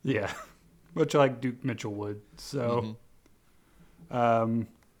 Yeah, much like Duke Mitchell would. So, all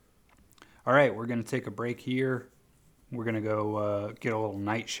right, we're going to take a break here. We're going to go get a little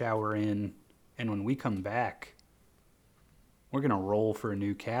night shower in. And when we come back, we're going to roll for a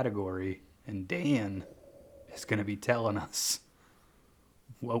new category. And Dan is going to be telling us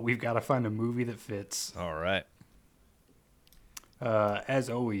what we've got to find a movie that fits. All right. As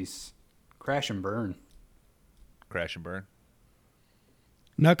always, crash and burn. Crash and burn.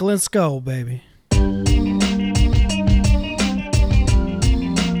 Knuckle and skull, baby.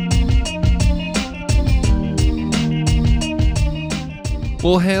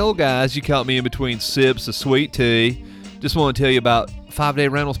 Well, hell, guys, you caught me in between sips of sweet tea. Just want to tell you about 5 Day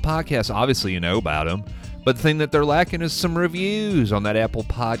Rentals podcast. Obviously, you know about them. But the thing that they're lacking is some reviews on that Apple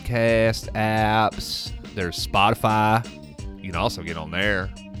Podcast apps. There's Spotify. You can also get on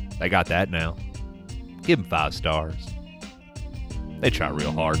there. They got that now. Give them 5 stars. They try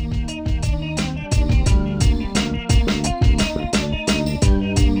real hard.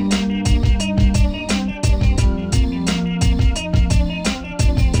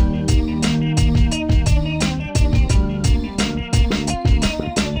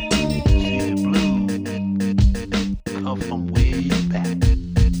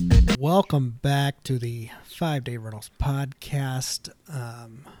 Welcome back to the 5 Day Rentals podcast.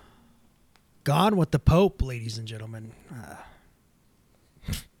 Gone with the Pope, ladies and gentlemen.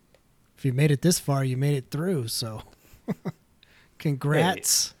 If you made it this far, you made it through. So,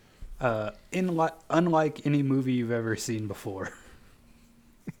 congrats. Unlike any movie you've ever seen before.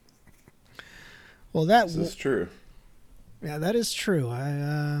 Well, that This is true. Yeah, that is true.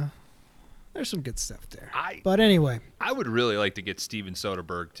 There's some good stuff there. I But anyway, would really like to get Steven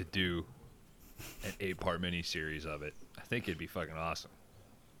Soderbergh to do an 8-part miniseries of it. I think it'd be fucking awesome.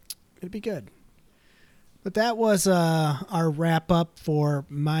 it'd be good. But that was our wrap up for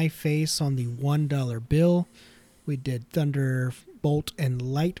My Face on the $1 bill. We did Thunderbolt and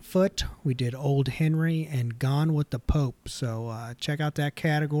Lightfoot. We did Old Henry and Gone with the Pope. So check out that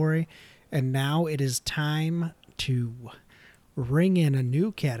category. And now it is time to ring in a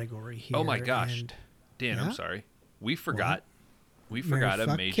new category here. Oh my gosh. And Dan, Yeah? I'm sorry. We forgot. We Mary forgot a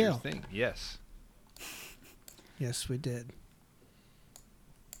fuck major kill. thing. Yes. yes, we did.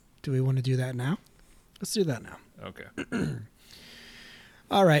 Do we want to do that now? Let's do that now. Okay.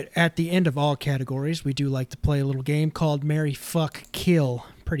 All right. At the end of all categories, we do like to play a little game called Marry, Fuck, Kill.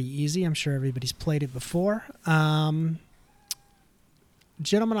 Pretty easy. I'm sure everybody's played it before. Gentlemen,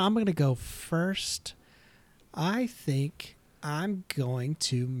 I'm going to go first. I think I'm going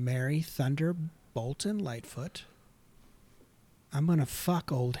to marry Thunderbolt and Lightfoot. I'm going to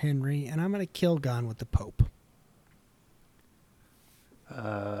fuck Old Henry, and I'm going to kill Gone with the Pope.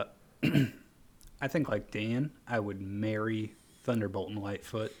 I think like Dan, I would marry Thunderbolt and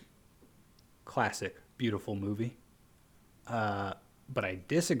Lightfoot. Classic, beautiful movie. But I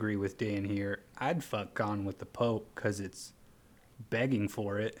disagree with Dan here. I'd fuck Gone with the Pope because it's begging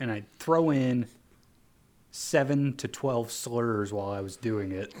for it, and I'd throw in 7 to 12 slurs while I was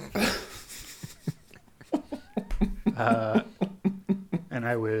doing it. And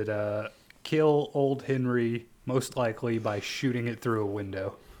I would kill Old Henry, most likely by shooting it through a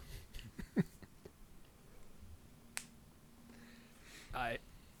window.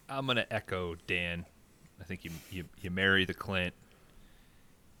 I'm gonna echo Dan. I think you marry the Clint.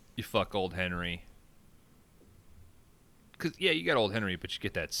 You fuck Old Henry. Cause yeah, you got Old Henry, but you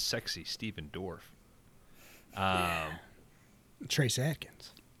get that sexy Stephen Dorff. Trace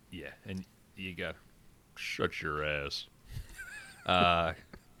Adkins. Yeah, and you got shut your ass. Yeah,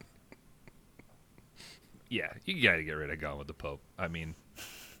 you got to get rid of Gone with the Pope. I mean,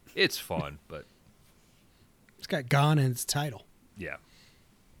 it's fun, but It's got Gone in its title. yeah.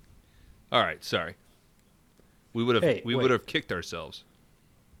 All right, sorry. We would have Hey, we wait. would have kicked ourselves.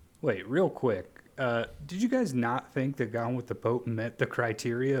 Wait, real quick. Did you guys not think that Gone with the Pope met the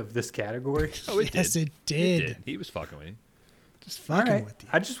criteria of this category? Oh, it Yes, did. it did. It did. He was fucking with you. Just All fucking right. with you.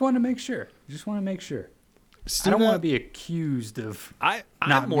 I just want to make sure. I Steve, don't want to be accused of I'm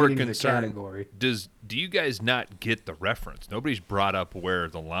not more meeting the concerned. category. Do you guys not get the reference? Nobody's brought up where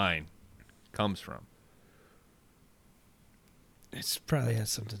the line comes from. It probably has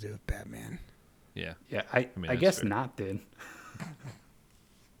something to do with Batman. Yeah. Yeah, I mean, I that's guess fair. not then.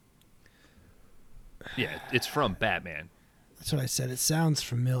 Yeah, it's from Batman. That's what I said. It sounds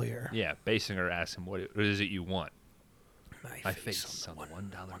familiar. Yeah, Basinger asked him, what is it you want? My face on the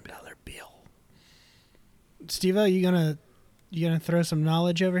 $1 bill. Steve-O, you gonna throw some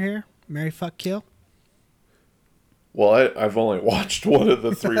knowledge over here? Marry, fuck, kill? Well, I've only watched one of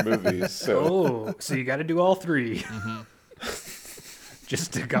the 3 movies, so Oh, so you got to do all 3.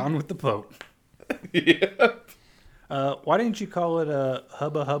 Just to Gone with the Pope. yeah. Why didn't you call it a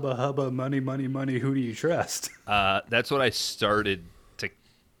hubba hubba hubba money money money? Who do you trust? That's what I started to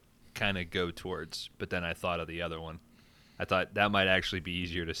kind of go towards, but then I thought of the other one. I thought that might actually be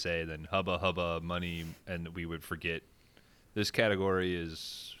easier to say than hubba hubba money, and we would forget this category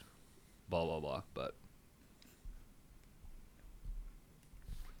is blah blah blah. But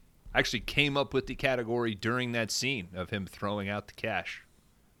I actually came up with the category during that scene of him throwing out the cash.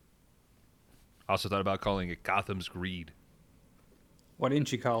 I also thought about calling it Gotham's Greed. Why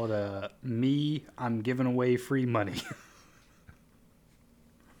didn't you call it a me? I'm giving away free money.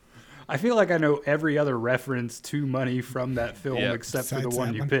 I feel like I know every other reference to money from that film Yeah, except for the besides one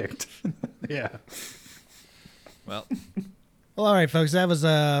that you one. picked. Yeah. Well, Well, all right, folks. That was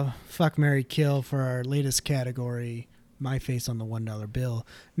a fuck, marry, kill for our latest category, My Face on the $1 bill.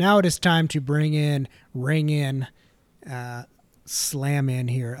 Now it is time to ring in, slam in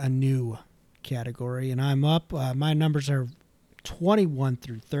here a new category, and I'm up. My numbers are 21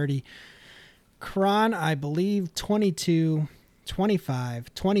 through 30. Kron, I believe 22,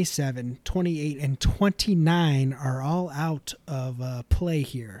 25, 27, 28, and 29 are all out of play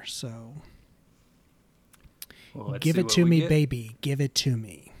here. So Well, let's give see it what to we me, get. baby. Give it to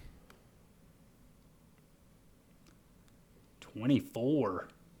me. 24.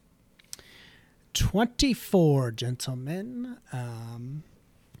 24, gentlemen.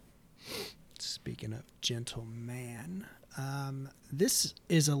 Speaking of gentleman, this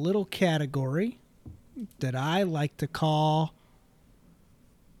is a little category that I like to call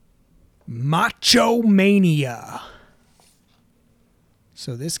Macho Mania.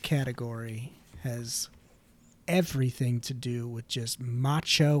 So this category has everything to do with just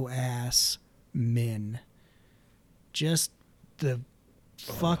macho ass men. Just the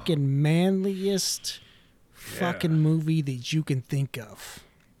fucking manliest fucking movie that you can think of.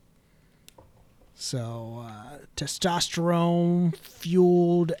 So, testosterone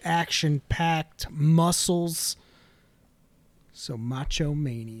fueled, action packed muscles. So, Macho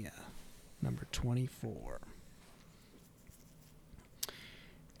Mania, number 24.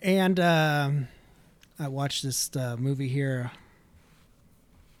 And I watched this movie here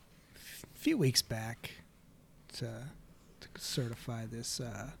a few weeks back to certify this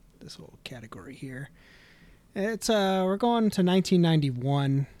this whole category here. It's we're going to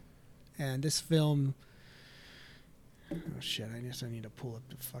 1991, and this film. Oh shit! I guess I need to pull up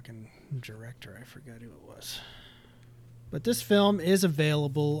the fucking director. I forgot who it was. But this film is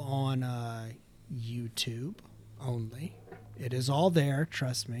available on YouTube only. It is all there,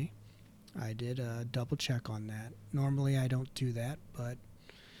 trust me. I did double check on that. Normally I don't do that, but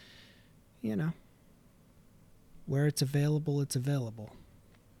you know, where it's available, it's available.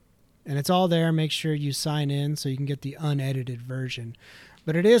 And it's all there. Make sure you sign in so you can get the unedited version.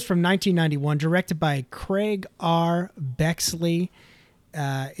 But it is from 1991, directed by Craig R. Bexley.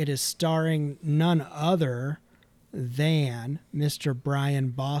 It is starring none other than Mr. Brian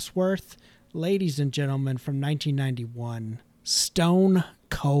Bosworth. Ladies and gentlemen, from 1991, Stone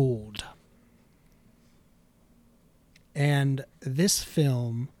Cold. And this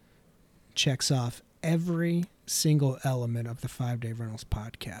film checks off every single element of the 5 Day Rentals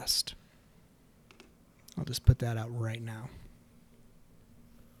podcast. I'll just put that out right now.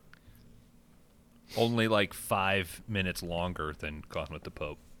 Only like 5 minutes longer than Gone with the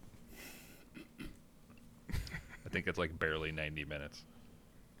Pope. I think it's like barely 90 minutes.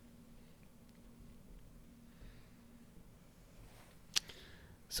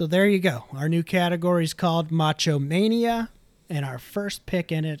 So there you go. Our new category is called Macho Mania, and our first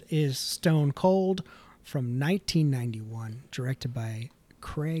pick in it is Stone Cold from 1991, directed by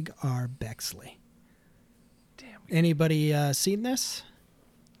Craig R. Bexley. Damn. Anybody seen this?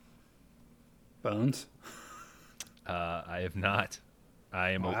 Bones? I have not.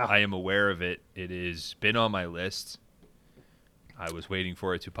 I am Wow. I am aware of it. It has been on my list. I was waiting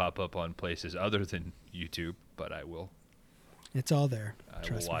for it to pop up on places other than YouTube, but I will. It's all there. I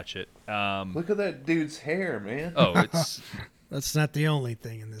Trust will me. watch it. Look at that dude's hair, man. Oh, it's That's not the only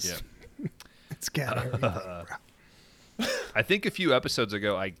thing in this. yeah. It's got everything, bro. I think a few episodes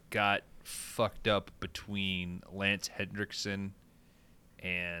ago I got fucked up between Lance Hendrickson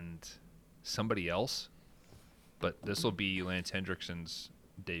and somebody else, but this will be Lance Hendrickson's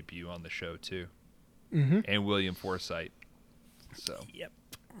debut on the show too, and William Forsythe. So Yep.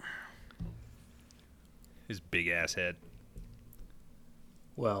 his big ass head.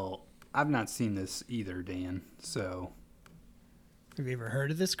 Well, I've not seen this either, Dan. So Have you ever heard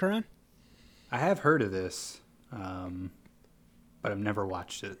of this, Karan? I have heard of this, but I've never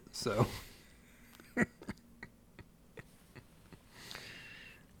watched it. So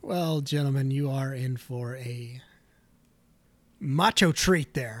Well, gentlemen, you are in for a macho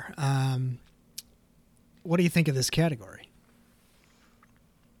treat there. What do you think of this category?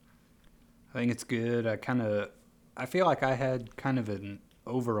 I think it's good. I feel like I had kind of an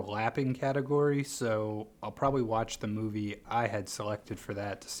overlapping category, so I'll probably watch the movie I had selected for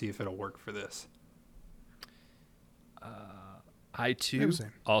that to see if it'll work for this. I too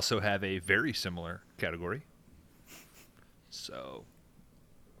Same. also have a very similar category. So,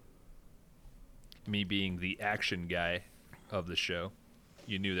 me being the action guy of the show,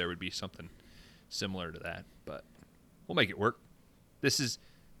 you knew there would be something similar to that, but we'll make it work. This is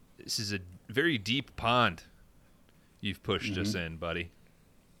a very deep pond you've pushed us in, buddy.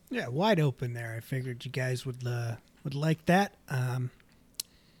 Yeah, wide open there. I figured you guys would like that.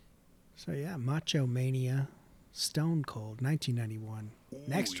 So yeah, Macho Mania, Stone Cold, 1991.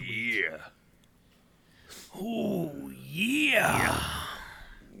 Next week. Yeah. Oh yeah.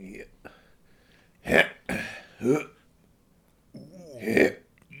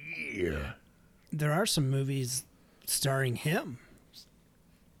 There are some movies starring him,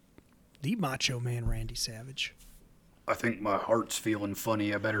 the Macho Man, Randy Savage. I think my heart's feeling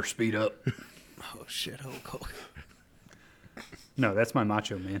funny. I better speed up. Oh shit, Hulk Hogan. No, that's my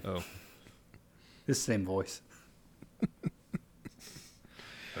Macho Man. Oh, It's the same voice.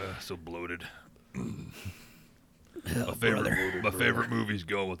 so bloated. Oh, My favorite movie's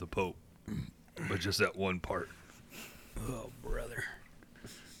Gone with the Pope, but just that one part. Oh brother.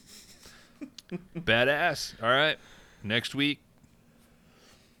 Badass. All right, next week.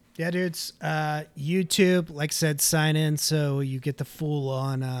 Yeah, dudes. YouTube, like I said, sign in so you get the full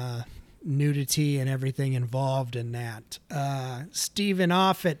on nudity and everything involved in that. Stephen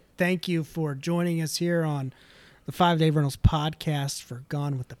Offit, thank you for joining us here on the 5 Day Rentals podcast for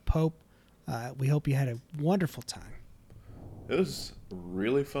Gone with the Pope. We hope you had a wonderful time. It was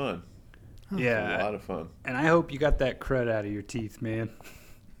really fun. Yeah. A lot of fun. And I hope you got that crud out of your teeth, man.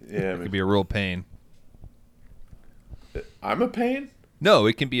 Yeah, It could be a real pain. I'm a pain? No,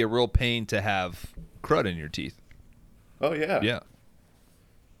 it can be a real pain to have crud in your teeth. Oh, yeah. Yeah.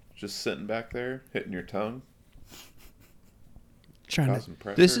 Just sitting back there, hitting your tongue, Trying to causing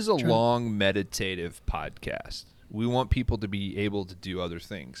pressure. This is a long meditative podcast. We want people to be able to do other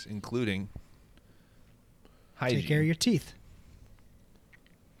things, including hygiene. take care of your teeth.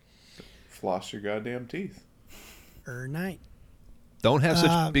 Floss your goddamn teeth. Night. Don't have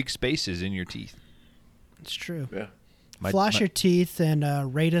such big spaces in your teeth. It's true. Yeah. Floss your teeth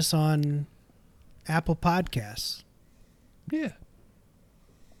and rate us on Apple Podcasts. Yeah.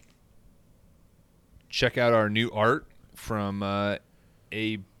 Check out our new art from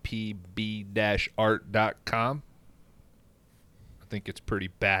apb-art.com. I think it's pretty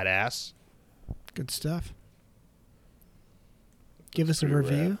badass. Good stuff. Give us a pretty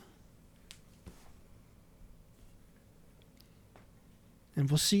review. rad. And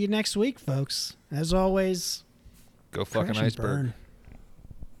we'll see you next week, folks. As always, Go fucking crash and iceberg.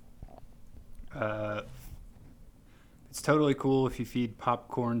 burn. It's totally cool if you feed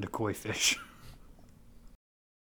popcorn to koi fish.